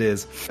blazing as it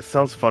is. It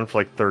sounds fun for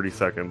like 30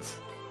 seconds.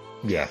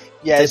 Yeah.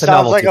 Yeah, it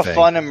sounds like a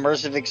fun,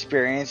 immersive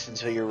experience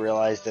until you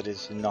realize that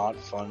it's not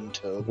fun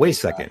to... Wait a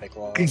second.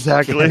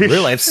 Exactly.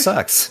 Real life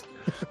sucks.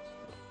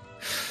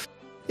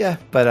 Yeah,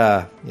 but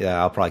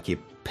I'll probably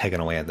keep pegging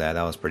away at that.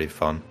 That was pretty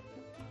fun.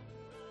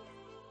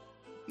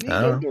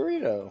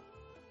 Dorito.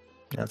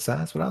 That's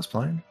what I was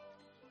playing.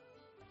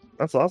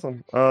 That's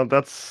awesome.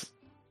 That's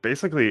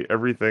basically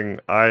everything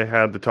I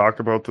had to talk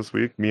about this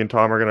week. Me and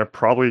Tom are going to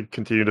probably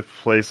continue to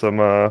play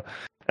some...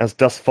 As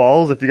Dusk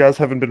Falls, if you guys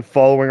haven't been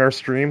following our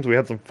streams, we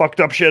had some fucked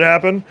up shit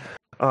happen.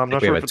 I'm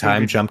not sure we have a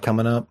time jump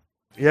coming up.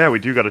 Yeah, we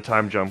do got a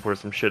time jump where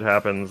some shit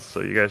happens,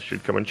 so you guys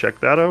should come and check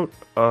that out.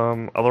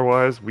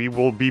 Otherwise, we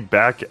will be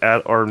back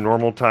at our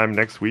normal time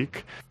next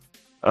week.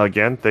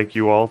 Again, thank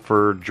you all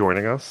for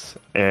joining us.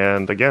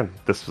 And again,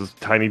 this was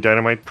Tiny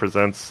Dynamite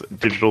Presents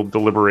Digital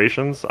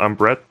Deliberations. I'm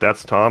Brett,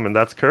 that's Tom, and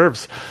that's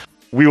Curves.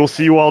 We will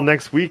see you all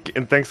next week,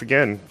 and thanks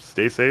again.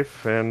 Stay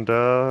safe, and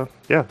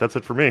that's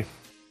it for me.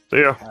 See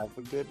ya. Have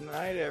a good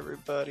night,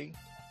 everybody.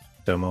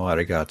 Domo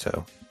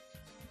arigato.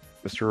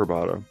 Mr.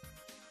 Roboto.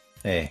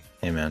 Hey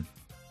man.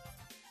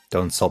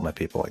 Don't insult my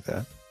people like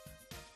that.